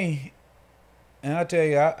 for me, and I'll tell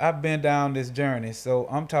you, I've been down this journey, so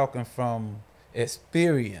I'm talking from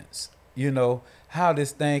experience, you know, how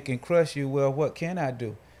this thing can crush you. Well, what can I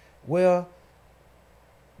do? Well,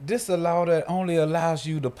 this a law that only allows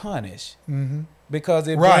you to punish because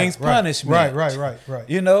it brings punishment. Right.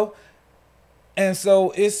 You know? And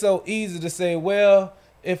so it's so easy to say, well,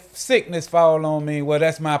 if sickness fall on me, well,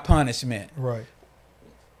 that's my punishment. Right.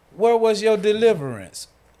 Where was your deliverance?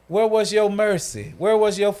 Where was your mercy? Where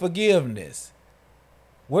was your forgiveness?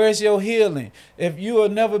 Where's your healing? If you will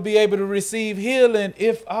never be able to receive healing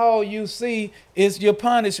if all you see is your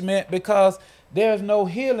punishment, because there's no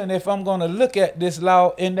healing if I'm going to look at this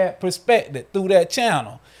law in that perspective, through that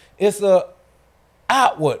channel. It's a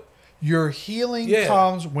outward. Your healing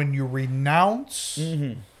comes when you renounce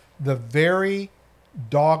the very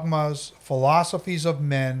dogmas, philosophies of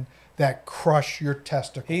men that crush your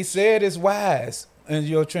testicles. He said it's wise. in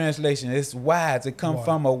your translation. It's wise. It comes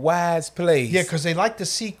from a wise place. Yeah, because they like to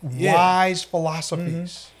seek wise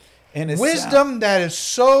philosophies. And it's wisdom that is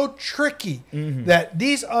so tricky that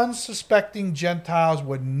these unsuspecting Gentiles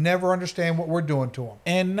would never understand what we're doing to them.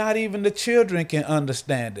 And not even the children can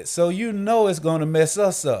understand it. So you know it's going to mess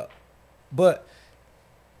us up. But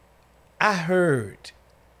I heard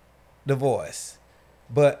the voice,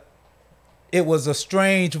 but it was a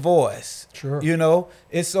strange voice. Sure. You know,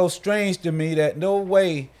 it's so strange to me that no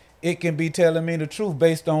way it can be telling me the truth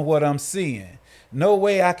based on what I'm seeing. No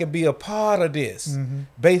way I could be a part of this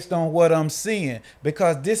based on what I'm seeing,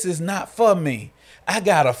 because this is not for me. I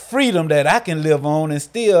got a freedom that I can live on and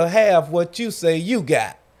still have what you say you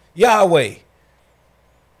got, Yahweh,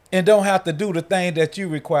 and don't have to do the thing that you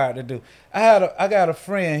required to do. I got a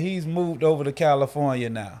friend. He's moved over to California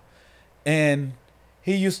now, and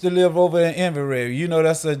he used to live over in Inverary. You know,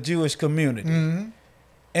 that's a Jewish community.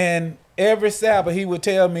 And every Sabbath he would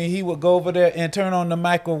tell me he would go over there and turn on the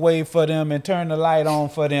microwave for them and turn the light on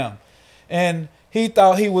for them. And he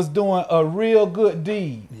thought he was doing a real good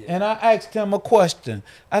deed. And I asked him a question.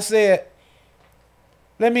 I said,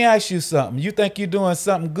 let me ask you something. You think you're doing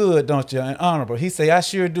something good, don't you, and honorable? He said, I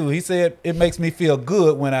sure do. He said, it makes me feel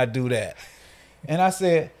good when I do that. And I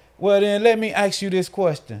said, well, then let me ask you this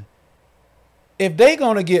question. If they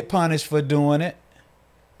going to get punished for doing it,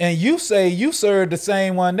 and you say you serve the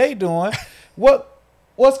same one they doing,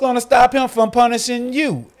 what's going to stop him from punishing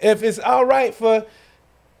you? If it's all right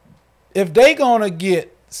if they going to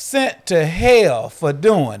get sent to hell for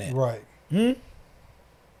doing it. Right. And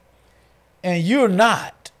you're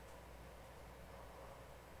not.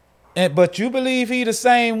 But you believe he the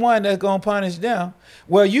same one that's going to punish them.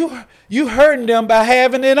 Well, you hurting them by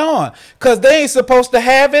having it on, because they ain't supposed to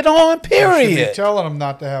have it on, period. You should be telling them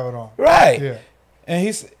not to have it on. Right. Yeah. And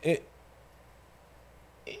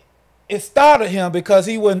it started him because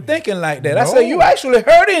he wasn't thinking like that. No. I said, you actually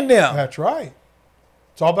hurting them. That's right.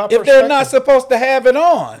 It's all about if they're not supposed to have it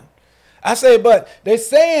on. I say, but they're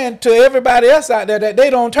saying to everybody else out there that they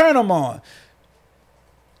don't turn them on.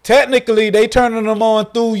 Technically, they turning them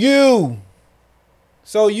on through you.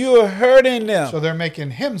 So you're hurting them. So they're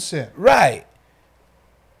making him sin. Right.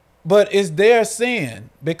 But it's their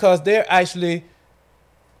sin because they're actually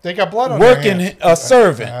they got blood on working their hands. a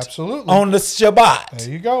servant. Absolutely. On the Shabbat. There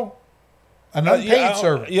you go. An unpaid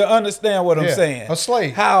servant. You understand what I'm saying? A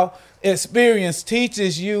slave. How experience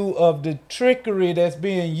teaches you of the trickery that's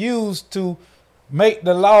being used to make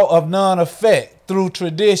the law of none effect through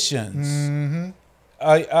traditions.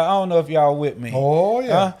 I don't know if y'all with me. Oh,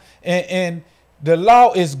 yeah. And the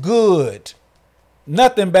law is good.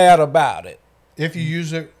 Nothing bad about it. If you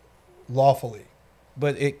use it lawfully.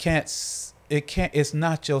 But it's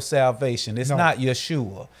not your salvation. It's not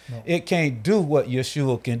Yeshua. No. It can't do what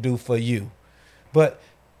Yeshua can do for you. But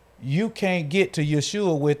you can't get to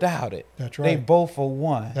Yeshua without it. That's right. They both are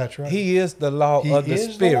one. That's right. He is the law of the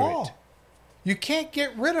Spirit. The law. You can't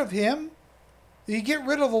get rid of him. You get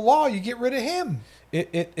rid of the law, you get rid of him.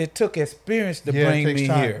 It took experience to bring me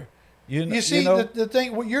time. here. You see, the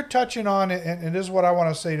thing, what you're touching on, and this is what I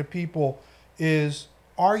want to say to people, is,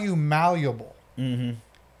 are you malleable?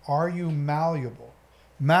 Are you malleable?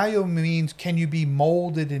 Malleable means, can you be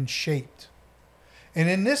molded and shaped? And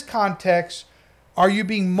in this context, are you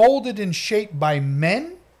being molded and shaped by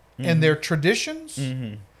men and their traditions?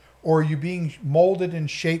 Or are you being molded and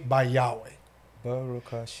shaped by Yahweh?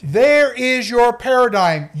 There is your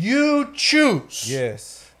paradigm. You choose.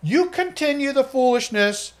 Yes. You continue the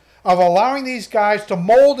foolishness of allowing these guys to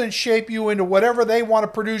mold and shape you into whatever they want to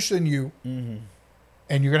produce in you. And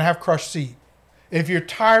you're going to have crushed seed. If you're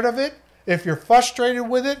tired of it, if you're frustrated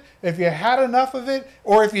with it, if you had enough of it,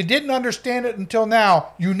 or if you didn't understand it until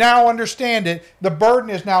now, you now understand it. The burden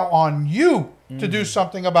is now on you to do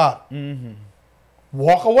something about it.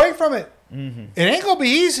 Walk away from it. It ain't going to be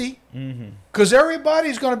easy because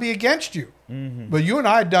everybody's going to be against you. But you and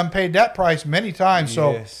I done paid that price many times.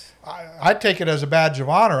 So I take it as a badge of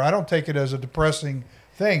honor. I don't take it as a depressing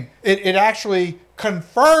thing. It actually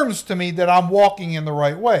confirms to me that I'm walking in the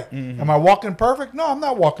right way. Am I walking perfect? No, I'm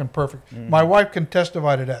not walking perfect. My wife can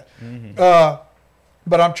testify to that.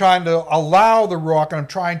 But I'm trying to allow the rock, and I'm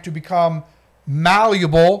trying to become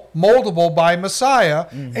malleable, moldable by Messiah,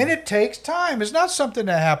 and it takes time. It's not something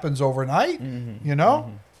that happens overnight, you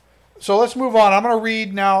know? So let's move on. I'm going to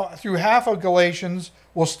read now through half of Galatians.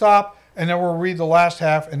 We'll stop, and then we'll read the last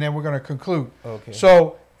half, and then we're going to conclude. Okay.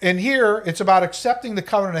 So in here, it's about accepting the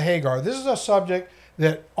covenant of Hagar. This is a subject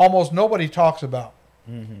that almost nobody talks about.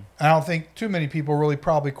 I don't think too many people really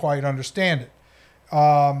probably quite understand it.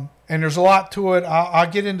 And there's a lot to it. I'll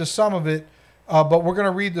get into some of it, but we're going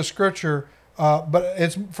to read the scripture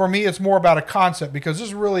But for me, it's more about a concept, because this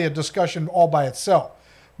is really a discussion all by itself.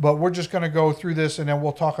 But we're just going to go through this, and then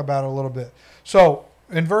we'll talk about it a little bit. So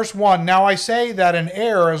in verse 1, now I say that an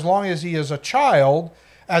heir, as long as he is a child,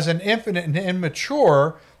 as an infant and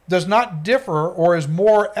immature, does not differ or is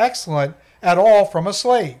more excellent at all from a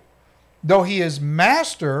slave, though he is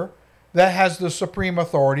master that has the supreme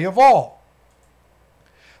authority of all,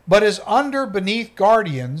 but is under beneath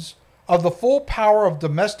guardians of the full power of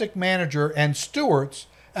domestic manager and stewards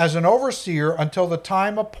as an overseer until the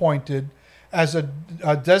time appointed as a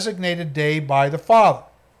designated day by the Father.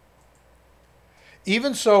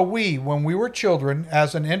 Even so we, when we were children,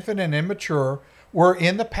 as an infant and immature, were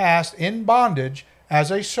in the past in bondage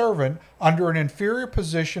as a servant under an inferior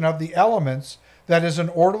position of the elements, that is an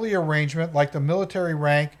orderly arrangement like the military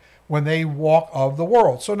rank when they walk of the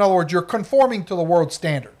world. So in other words, you're conforming to the world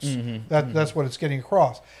standards. That's what it's getting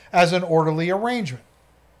across, as an orderly arrangement.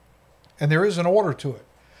 And there is an order to it.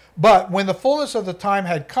 But when the fullness of the time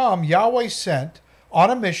had come, Yahweh sent on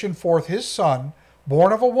a mission forth his son,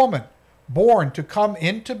 born of a woman, born to come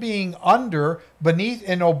into being under, beneath,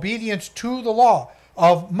 in obedience to the law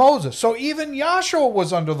of Moses. So even Yahshua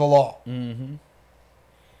was under the law.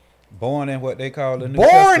 Born in what they call the New Born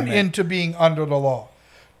Testament. into being under the law,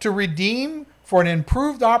 to redeem for an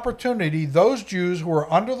improved opportunity those Jews who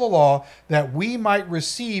are under the law, that we might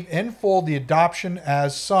receive in full the adoption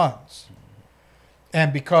as sons.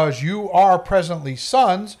 And because you are presently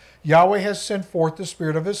sons, Yahweh has sent forth the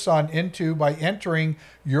Spirit of his Son into, by entering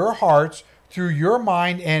your hearts through your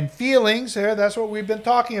mind and feelings. There, that's what we've been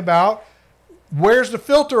talking about. Where's the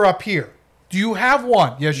filter up here? Do you have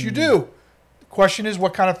one? Yes, you do. The question is,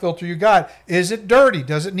 what kind of filter you got? Is it dirty?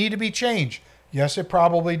 Does it need to be changed? Yes, it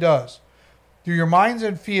probably does. Through your minds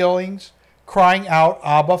and feelings, crying out,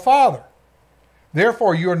 Abba, Father.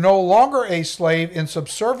 Therefore, you are no longer a slave in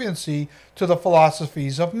subserviency to the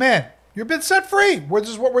philosophies of men. You've been set free. This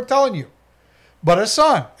is what we're telling you. But a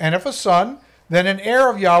son, and if a son, then an heir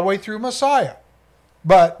of Yahweh through Messiah.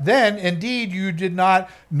 But then, indeed, you did not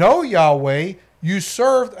know Yahweh. You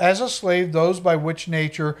served as a slave those by which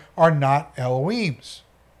nature are not Elohim's.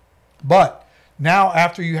 But now,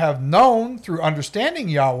 after you have known through understanding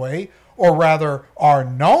Yahweh, or rather are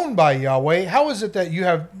known by Yahweh, how is it that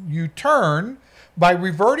you turn by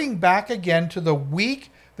reverting back again to the weak,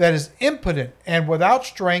 that is impotent and without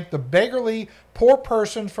strength, the beggarly poor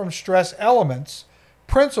person from stress elements,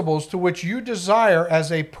 principles to which you desire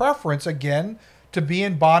as a preference again to be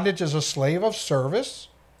in bondage as a slave of service?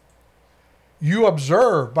 You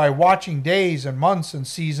observe by watching days and months and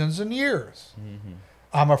seasons and years.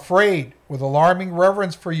 I'm afraid with alarming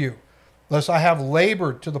reverence for you, lest I have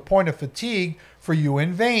labored to the point of fatigue for you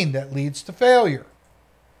in vain, that leads to failure.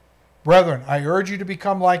 Brethren, I urge you to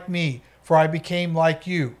become like me, for I became like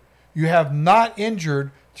you. You have not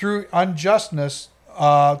injured through unjustness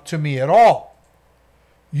to me at all.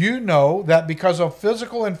 You know that because of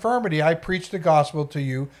physical infirmity I preached the gospel to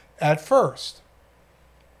you at first.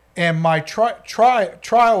 And my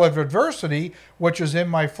trial of adversity, which is in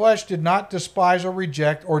my flesh, did not despise or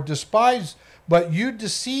reject or despise, but you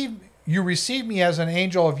received me as an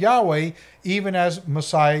angel of Yahweh, even as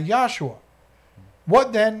Messiah Yahshua.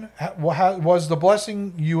 What then was the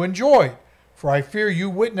blessing you enjoyed? For I fear you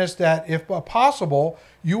witnessed that, if possible,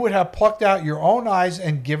 you would have plucked out your own eyes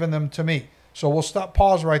and given them to me. So we'll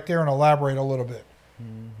pause right there and elaborate a little bit.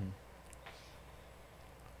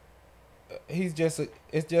 It's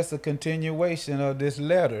just a continuation of this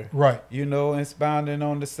letter. Right. You know, expounding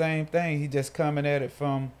on the same thing. He's just coming at it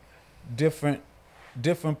from different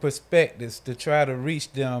perspectives to try to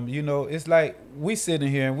reach them. You know, it's like we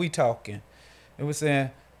sitting here and we talking. And we're saying,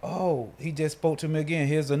 oh, he just spoke to me again.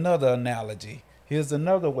 Here's another analogy. Here's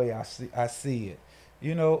another way I see it.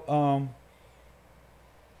 You know,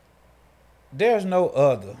 there's no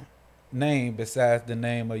other name besides the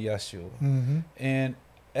name of Yahshua. And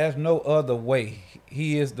there's no other way.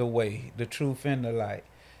 He is the way, the truth, and the light.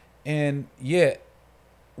 And yet,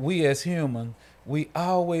 we as humans, we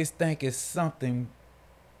always think it's something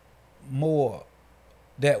more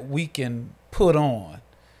that we can put on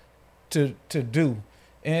to do.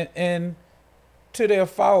 And to their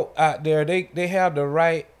fault out there, they have the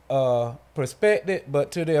right perspective,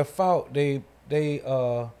 but to their fault, they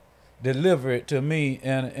deliver it to me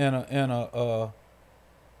in a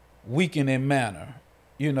weakening manner.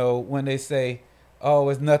 You know, when they say, oh,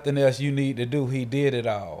 it's nothing else you need to do, he did it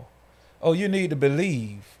all. Oh, you need to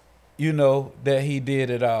believe, you know, that he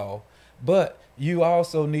did it all. But you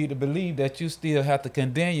also need to believe that you still have to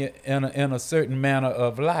condemn it in a certain manner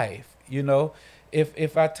of life. You know,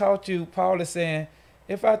 if I taught you, Paul is saying,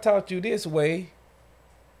 if I taught you this way,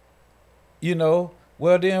 You know,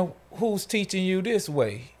 well then who's teaching you this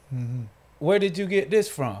way? Mm-hmm. Where did you get this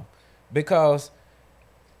from? Because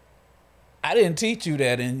I didn't teach you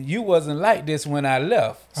that, and you wasn't like this when I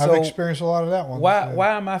left. I've experienced a lot of that one.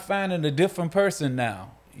 Why am I finding a different person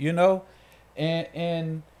now? You know?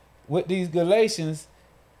 And with these Galatians,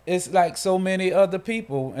 it's like so many other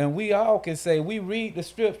people, and we all can say, we read the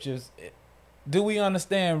scriptures. Do we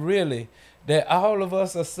understand really that all of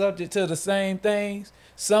us are subject to the same things?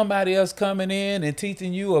 Somebody else coming in and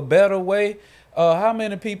teaching you a better way? How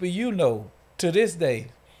many people you know to this day?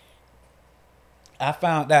 I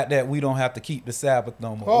found out that we don't have to keep the Sabbath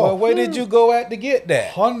no more. Oh, well, where did you go at to get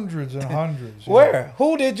that? Hundreds and hundreds. Where? Yeah.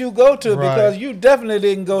 Who did you go to? Right. Because you definitely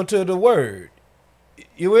didn't go to the Word.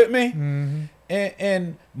 You with me? Mm-hmm.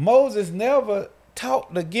 And Moses never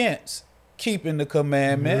talked against keeping the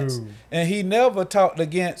commandments. No. And he never talked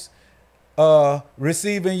against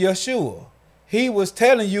receiving Yahshua. He was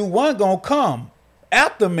telling you one gonna come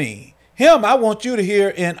after me. Him, I want you to hear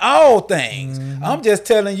in all things. Mm-hmm. I'm just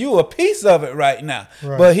telling you a piece of it right now.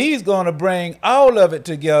 Right. But he's going to bring all of it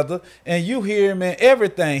together, and you hear him in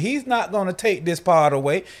everything. He's not going to take this part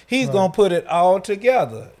away. He's right. going to put it all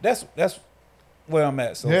together. That's where I'm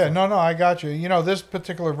at. So yeah, far. No, I got you. You know, this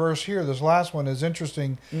particular verse here, this last one is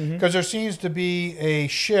interesting because there seems to be a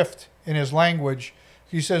shift in his language.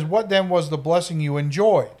 He says, what then was the blessing you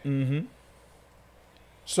enjoyed? Mm-hmm.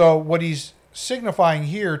 So what he's signifying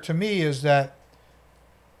here to me is that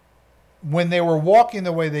when they were walking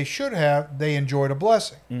the way they should have, they enjoyed a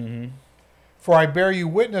blessing. Mm-hmm. For I bear you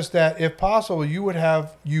witness that if possible, you would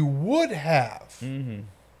have, mm-hmm.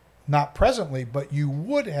 not presently, but you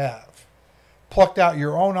would have plucked out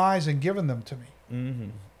your own eyes and given them to me. Mm-hmm.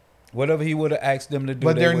 Whatever he would have asked them to do.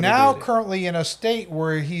 But they're now currently in a state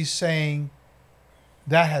where he's saying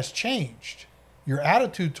that has changed. Your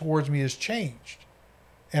attitude towards me has changed.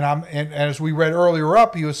 And as we read earlier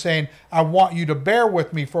up, he was saying, I want you to bear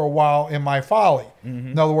with me for a while in my folly.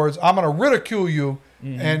 Mm-hmm. In other words, I'm going to ridicule you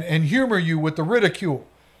mm-hmm. and humor you with the ridicule.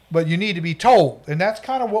 But you need to be told. And that's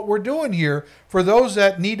kind of what we're doing here for those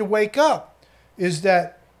that need to wake up, is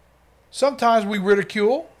that sometimes we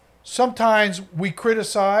ridicule, sometimes we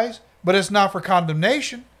criticize, but it's not for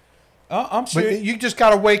condemnation. I'm sure. But you just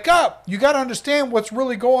got to wake up. You got to understand what's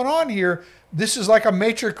really going on here. This is like a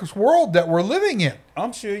matrix world that we're living in.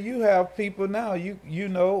 I'm sure you have people now, you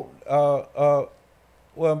know,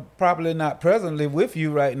 well, probably not presently with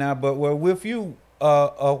you right now, but were with you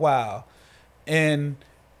a while, and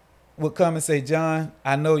would come and say, John,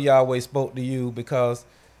 I know Yahweh spoke to you because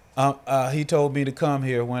he told me to come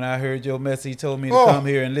here. When I heard your message, he told me to come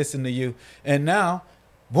here and listen to you. And now,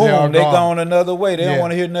 boom, they're gone another way. They don't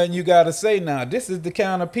want to hear nothing you got to say now. This is the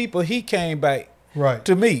kind of people he came back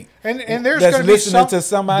to meet. And there's going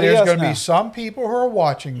to be some people who are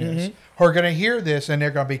watching this, mm-hmm. who are going to hear this, and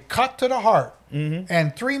they're going to be cut to the heart. Mm-hmm.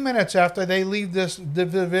 And 3 minutes after they leave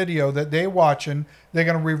the video that they're watching, they're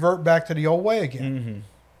going to revert back to the old way again.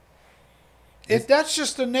 Mm-hmm. That's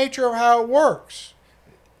just the nature of how it works.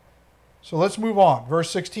 So let's move on.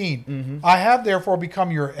 Verse 16. Mm-hmm. I have therefore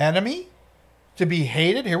become your enemy, to be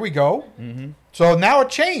hated. Here we go. Mm-hmm. So now it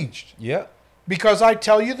changed. Yeah. Because I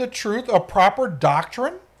tell you the truth of proper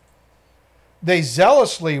doctrine. They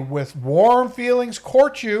zealously with warm feelings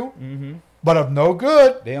court you, mm-hmm. but of no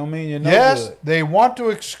good. They don't mean you're no yes, good. They want to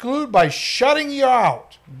exclude by shutting you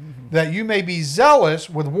out, mm-hmm. that you may be zealous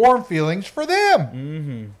with warm feelings for them.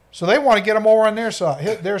 Mm-hmm. So they want to get them over on their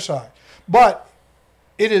side. But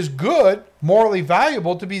it is good, morally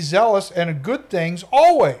valuable, to be zealous and good things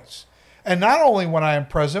always. And not only when I am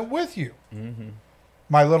present with you, mm-hmm.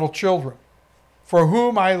 my little children, for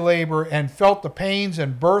whom I labor and felt the pains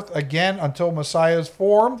and birth again until Messiah is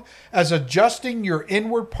formed, as adjusting your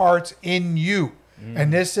inward parts in you. Mm-hmm.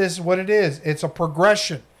 And this is what it is. It's a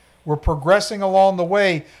progression. We're progressing along the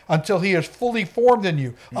way until he is fully formed in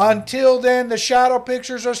you. Mm-hmm. Until then, the shadow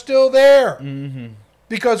pictures are still there. Mm-hmm.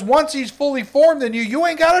 Because once he's fully formed in you, you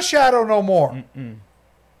ain't got a shadow no more. Mm-mm.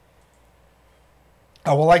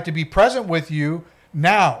 I would like to be present with you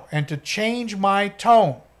now and to change my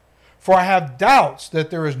tone. For I have doubts that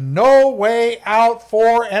there is no way out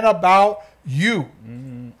for and about you.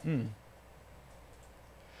 Mm-hmm.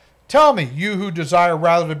 Tell me, you who desire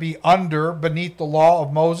rather to be beneath the law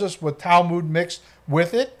of Moses with Talmud mixed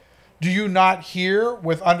with it, do you not hear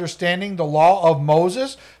with understanding the law of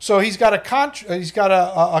Moses? So he's got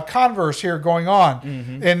a converse here going on.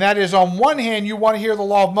 Mm-hmm. And that is, on one hand, you want to hear the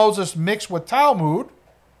law of Moses mixed with Talmud,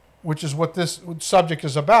 which is what this subject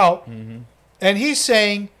is about. Mm-hmm. And he's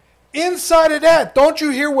saying, inside of that, don't you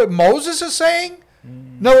hear what Moses is saying?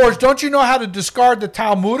 Mm-hmm. In other words, don't you know how to discard the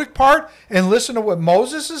Talmudic part and listen to what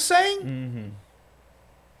Moses is saying?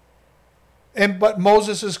 But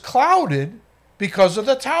Moses is clouded because of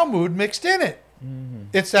the Talmud mixed in it.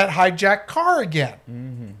 It's that hijacked car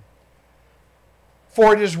again.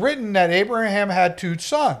 For it is written that Abraham had 2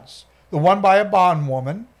 sons, the one by a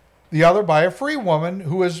bondwoman, the other by a free woman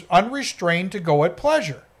who is unrestrained to go at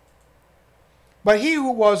pleasure. But he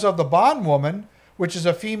who was of the bondwoman, which is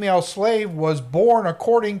a female slave, was born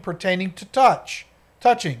according pertaining to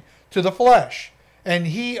touching to the flesh, and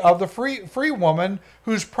he of the free woman,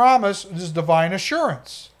 whose promise is divine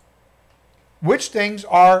assurance, which things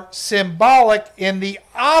are symbolic in the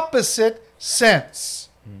opposite sense.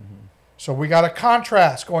 So we got a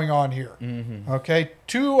contrast going on here. Okay,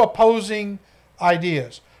 2 opposing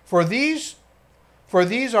ideas. For these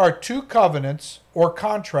are 2 covenants or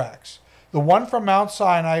contracts. The one from Mount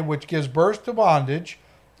Sinai, which gives birth to bondage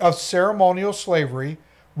of ceremonial slavery,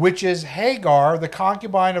 which is Hagar, the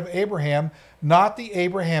concubine of Abraham, not the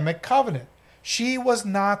Abrahamic covenant. She was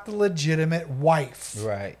not the legitimate wife.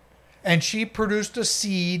 Right. And she produced a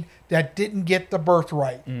seed that didn't get the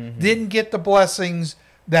birthright, didn't get the blessings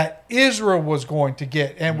that Israel was going to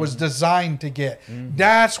get and was designed to get.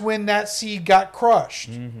 That's when that seed got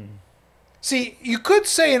crushed. See, you could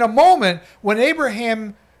say in a moment when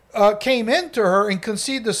Abraham came into her and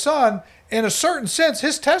conceived the son, in a certain sense,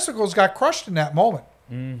 his testicles got crushed in that moment.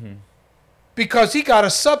 Because he got a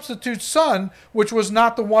substitute son, which was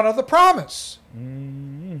not the one of the promise.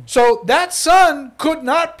 So that son could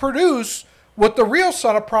not produce what the real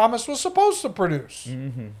son of promise was supposed to produce.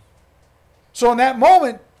 So in that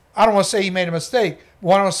moment, I don't want to say he made a mistake.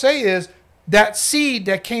 What I want to say is that seed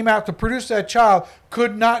that came out to produce that child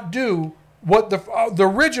could not do what the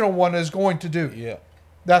original one is going to do. Yeah.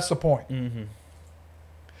 That's the point.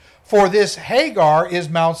 For this Hagar is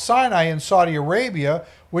Mount Sinai in Saudi Arabia,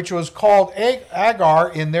 which was called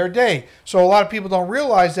Agar in their day. So a lot of people don't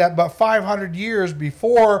realize that, but 500 years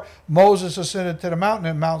before Moses ascended to the mountain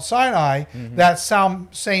at Mount Sinai, that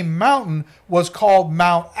same mountain was called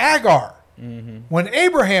Mount Agar when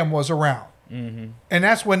Abraham was around. And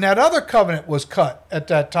that's when that other covenant was cut at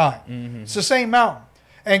that time. It's the same mountain.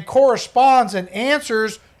 And corresponds and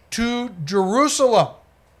answers to Jerusalem.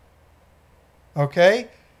 Okay?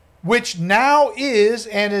 Which now is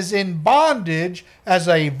and is in bondage as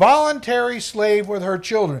a voluntary slave with her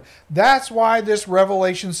children. That's why this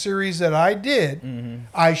Revelation series that I did,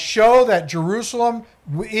 I show that Jerusalem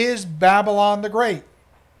is Babylon the Great.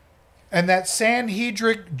 And that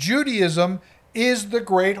Sanhedric Judaism is the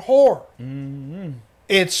great whore.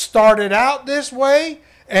 It started out this way,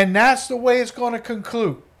 and that's the way it's going to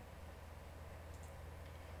conclude.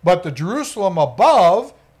 But the Jerusalem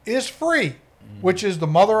above is free, which is the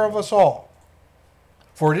mother of us all.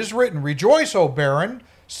 For it is written, rejoice, O barren,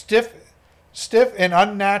 stiff and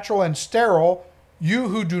unnatural and sterile, you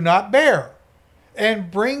who do not bear,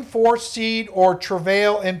 and bring forth seed or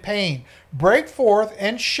travail in pain. Break forth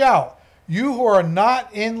and shout, you who are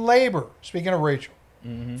not in labor. Speaking of Rachel.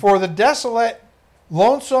 For the desolate,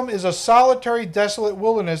 lonesome is a solitary, desolate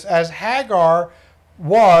wilderness, as Hagar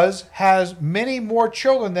has many more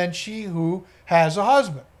children than she who has a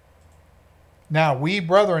husband. Now we,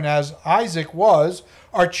 brethren, as Isaac was,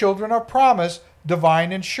 are children of promise,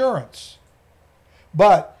 divine insurance.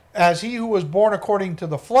 But as he who was born according to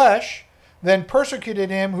the flesh, then persecuted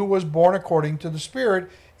him who was born according to the Spirit,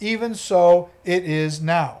 even so it is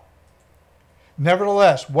now.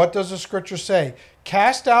 Nevertheless, what does the Scripture say?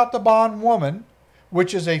 Cast out the bondwoman,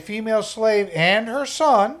 which is a female slave, and her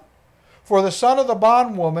son, for the son of the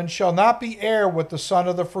bondwoman shall not be heir with the son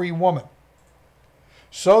of the free woman.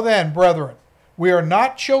 So then, brethren, we are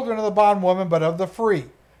not children of the bondwoman, but of the free,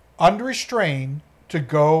 unrestrained to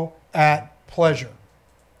go at pleasure.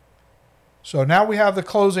 So now we have the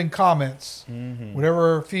closing comments.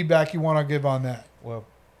 Whatever feedback you want to give on that. Well,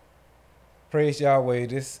 praise Yahweh.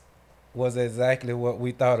 This was exactly what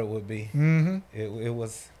we thought it would be.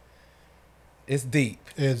 It's deep.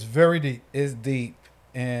 It's very deep. It's deep.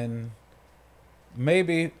 And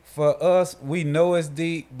maybe for us, we know it's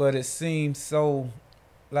deep, but it seems so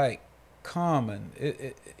like common,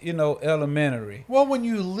 elementary. Well, when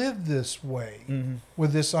you live this way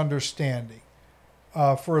with this understanding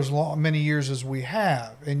for many years as we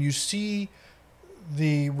have, and you see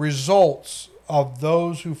the results of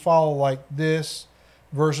those who follow like this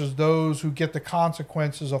versus those who get the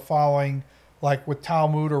consequences of following like with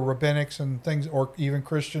Talmud or rabbinics and things, or even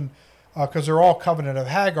Christian, because they're all covenant of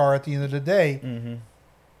Hagar at the end of the day.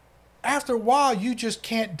 After a while, you just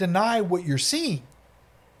can't deny what you're seeing.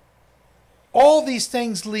 All these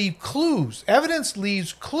things leave clues. Evidence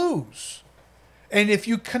leaves clues. And if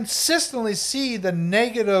you consistently see the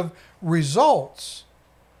negative results,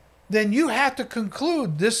 then you have to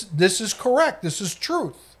conclude this is correct. This is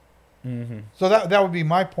truth. Mm-hmm. So that would be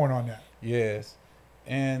my point on that. Yes.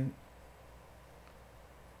 And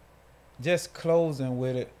just closing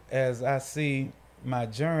with it, as I see my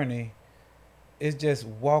journey, is just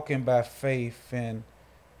walking by faith, and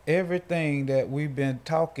everything that we've been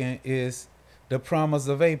talking is the promise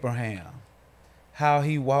of Abraham, how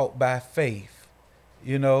he walked by faith,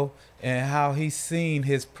 you know, and how he seen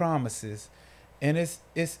his promises. And it's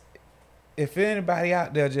if anybody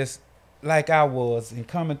out there just like I was and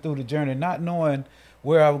coming through the journey, not knowing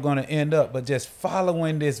where I was going to end up, but just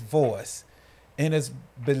following this voice, and it's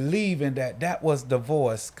believing that that was the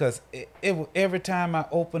voice, because every time I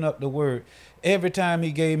open up the word, every time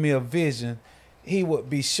he gave me a vision, he would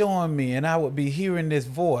be showing me, and I would be hearing this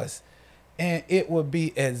voice, and it would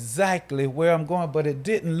be exactly where I'm going, but it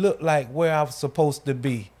didn't look like where I was supposed to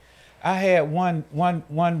be. I had one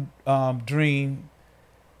dream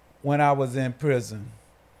when I was in prison,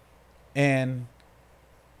 and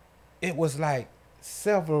it was like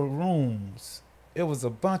several rooms. It was a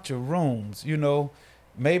bunch of rooms, you know,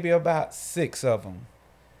 maybe about 6 of them.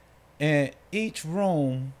 And each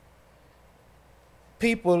room,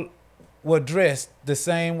 people were dressed the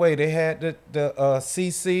same way. They had the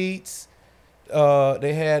sea-seats.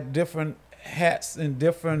 They had different hats and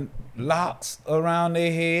different locks around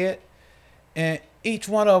their head. And each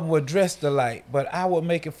one of them were dressed alike. But I would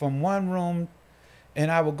make it from one room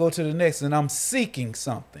and I would go to the next, and I'm seeking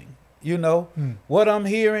something, you know. What I'm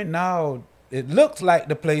hearing now, it looks like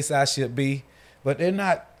the place I should be, but they're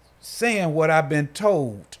not saying what I've been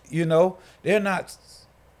told, you know. They're not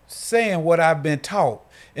saying what I've been taught.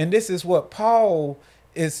 And this is what Paul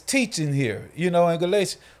is teaching here, you know, in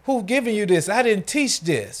Galatians. Who's giving you this? I didn't teach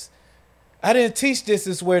this. I didn't teach this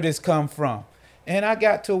is where this come from. And I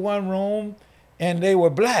got to one room, and they were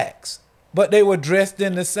blacks, but they were dressed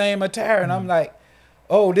in the same attire. And I'm like,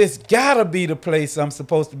 oh, this gotta be the place I'm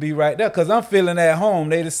supposed to be right there, because I'm feeling at home.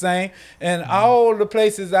 They the same. And all the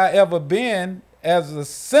places I ever been as a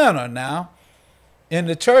sinner now in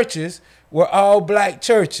the churches were all black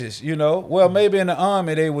churches, you know. Well, maybe in the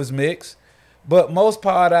army they was mixed, but most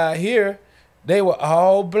part out here, they were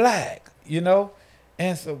all black, you know.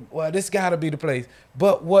 And so, well, this gotta be the place.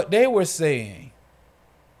 But what they were saying,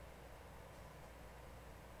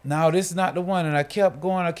 no, this is not the one. And I kept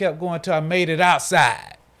going till I made it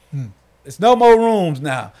outside. It's no more rooms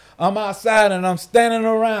now. I'm outside and I'm standing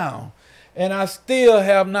around, and I still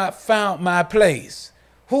have not found my place.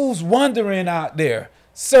 Who's wandering out there,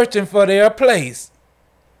 searching for their place?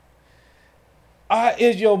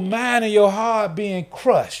 Is your mind and your heart being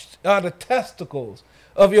crushed? Are the testicles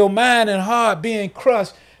of your mind and heart being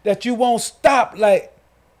crushed, that you won't stop like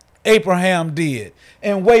Abraham did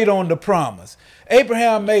and wait on the promise?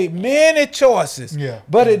 Abraham made many choices,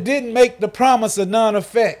 but it didn't make the promise of none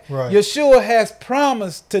effect. Right. Yahshua has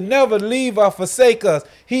promised to never leave or forsake us.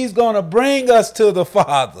 He's going to bring us to the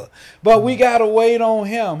Father, but we got to wait on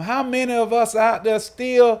him. How many of us out there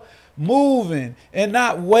still moving and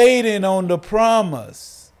not waiting on the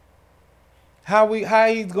promise? How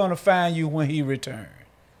he's going to find you when he returns?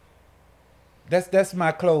 That's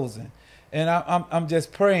my closing. And I'm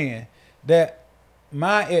just praying that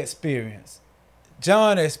my experience,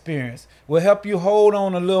 John's experience, will help you hold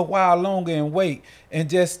on a little while longer and wait, and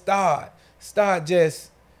just start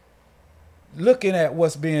just looking at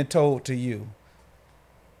what's being told to you.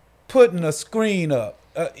 Putting a screen up.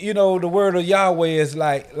 You know, the word of Yahweh is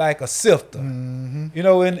like a sifter. You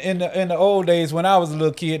know, in the old days when I was a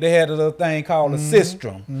little kid, they had a little thing called a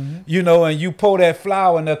cistern. You know, and you pour that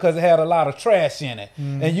flour in there because it had a lot of trash in it,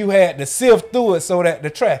 and you had to sift through it so that the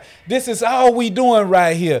trash. This is all we doing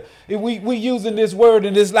right here. We using this word,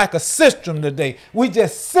 and it's like a cistern today. We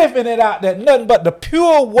just sifting it out that nothing but the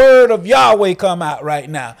pure word of Yahweh come out right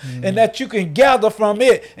now, and that you can gather from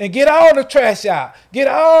it and get all the trash out. Get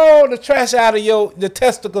all the trash out of the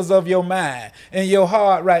testicles of your mind and your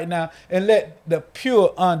heart right now, and let the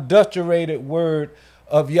pure, unadulterated word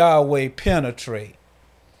of Yahweh penetrate.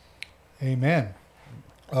 Amen.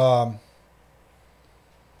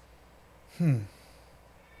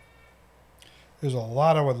 There's a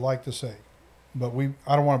lot I would like to say, but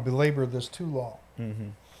I don't want to belabor this too long.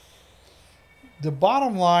 The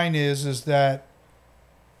bottom line is that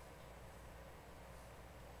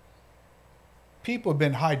people have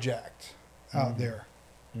been hijacked out there.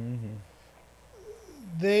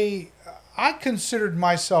 I considered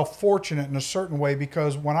myself fortunate in a certain way,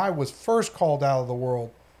 because when I was first called out of the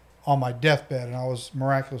world on my deathbed and I was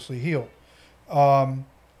miraculously healed,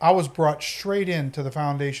 I was brought straight into the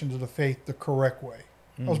foundations of the faith the correct way.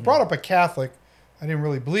 I was brought up a Catholic. I didn't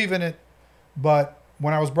really believe in it, but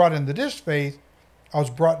when I was brought into this faith, I was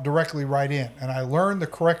brought directly right in, and I learned the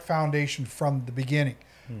correct foundation from the beginning.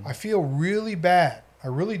 I feel really bad. I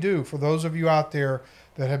really do for those of you out there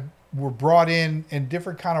that were brought in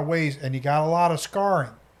different kind of ways, and you got a lot of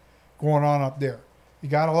scarring going on up there. You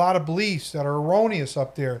got a lot of beliefs that are erroneous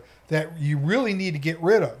up there that you really need to get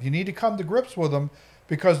rid of. You need to come to grips with them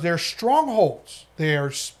because they're strongholds. They are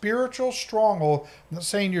spiritual strongholds. I'm not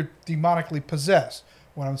saying you're demonically possessed.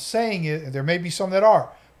 What I'm saying is, there may be some that are,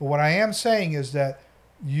 but what I am saying is that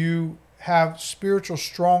you have spiritual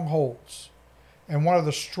strongholds. And one of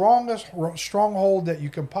the strongest stronghold that you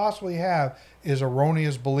can possibly have is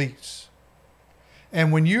erroneous beliefs.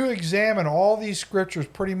 And when you examine all these scriptures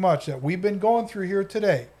pretty much that we've been going through here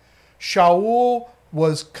today, Shaul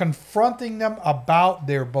was confronting them about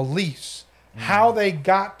their beliefs, how they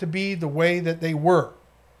got to be the way that they were.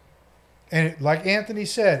 And like Anthony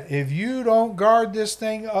said, if you don't guard this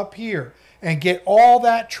thing up here and get all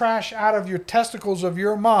that trash out of your testicles of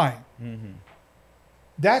your mind,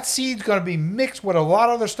 that seed's going to be mixed with a lot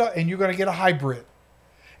of other stuff, and you're going to get a hybrid.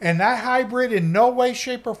 And that hybrid in no way,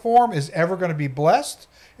 shape, or form is ever going to be blessed.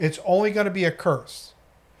 It's only going to be a curse.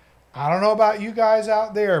 I don't know about you guys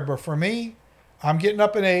out there, but for me, I'm getting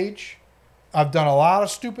up in age. I've done a lot of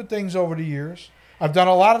stupid things over the years. I've done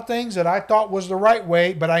a lot of things that I thought was the right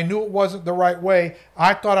way, but I knew it wasn't the right way.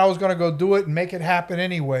 I thought I was going to go do it and make it happen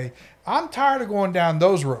anyway. I'm tired of going down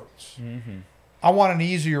those roads. I want an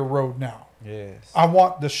easier road now. Yes. I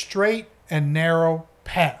want the straight and narrow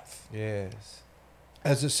path. Yes.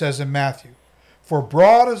 As it says in Matthew. For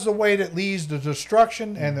broad is the way that leads to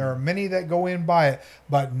destruction, and there are many that go in by it.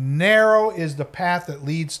 But narrow is the path that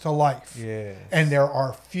leads to life. Yes. And there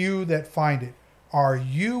are few that find it. Are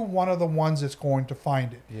you one of the ones that's going to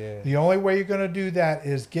find it? Yes. The only way you're going to do that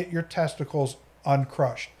is get your testicles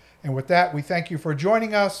uncrushed. And with that, we thank you for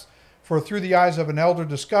joining us for Through the Eyes of an Elder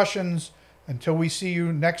Discussions. Until we see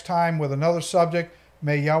you next time with another subject,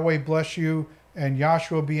 may Yahweh bless you and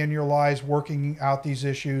Yahshua be in your lives working out these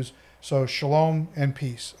issues. So shalom and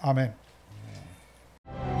peace. Amen.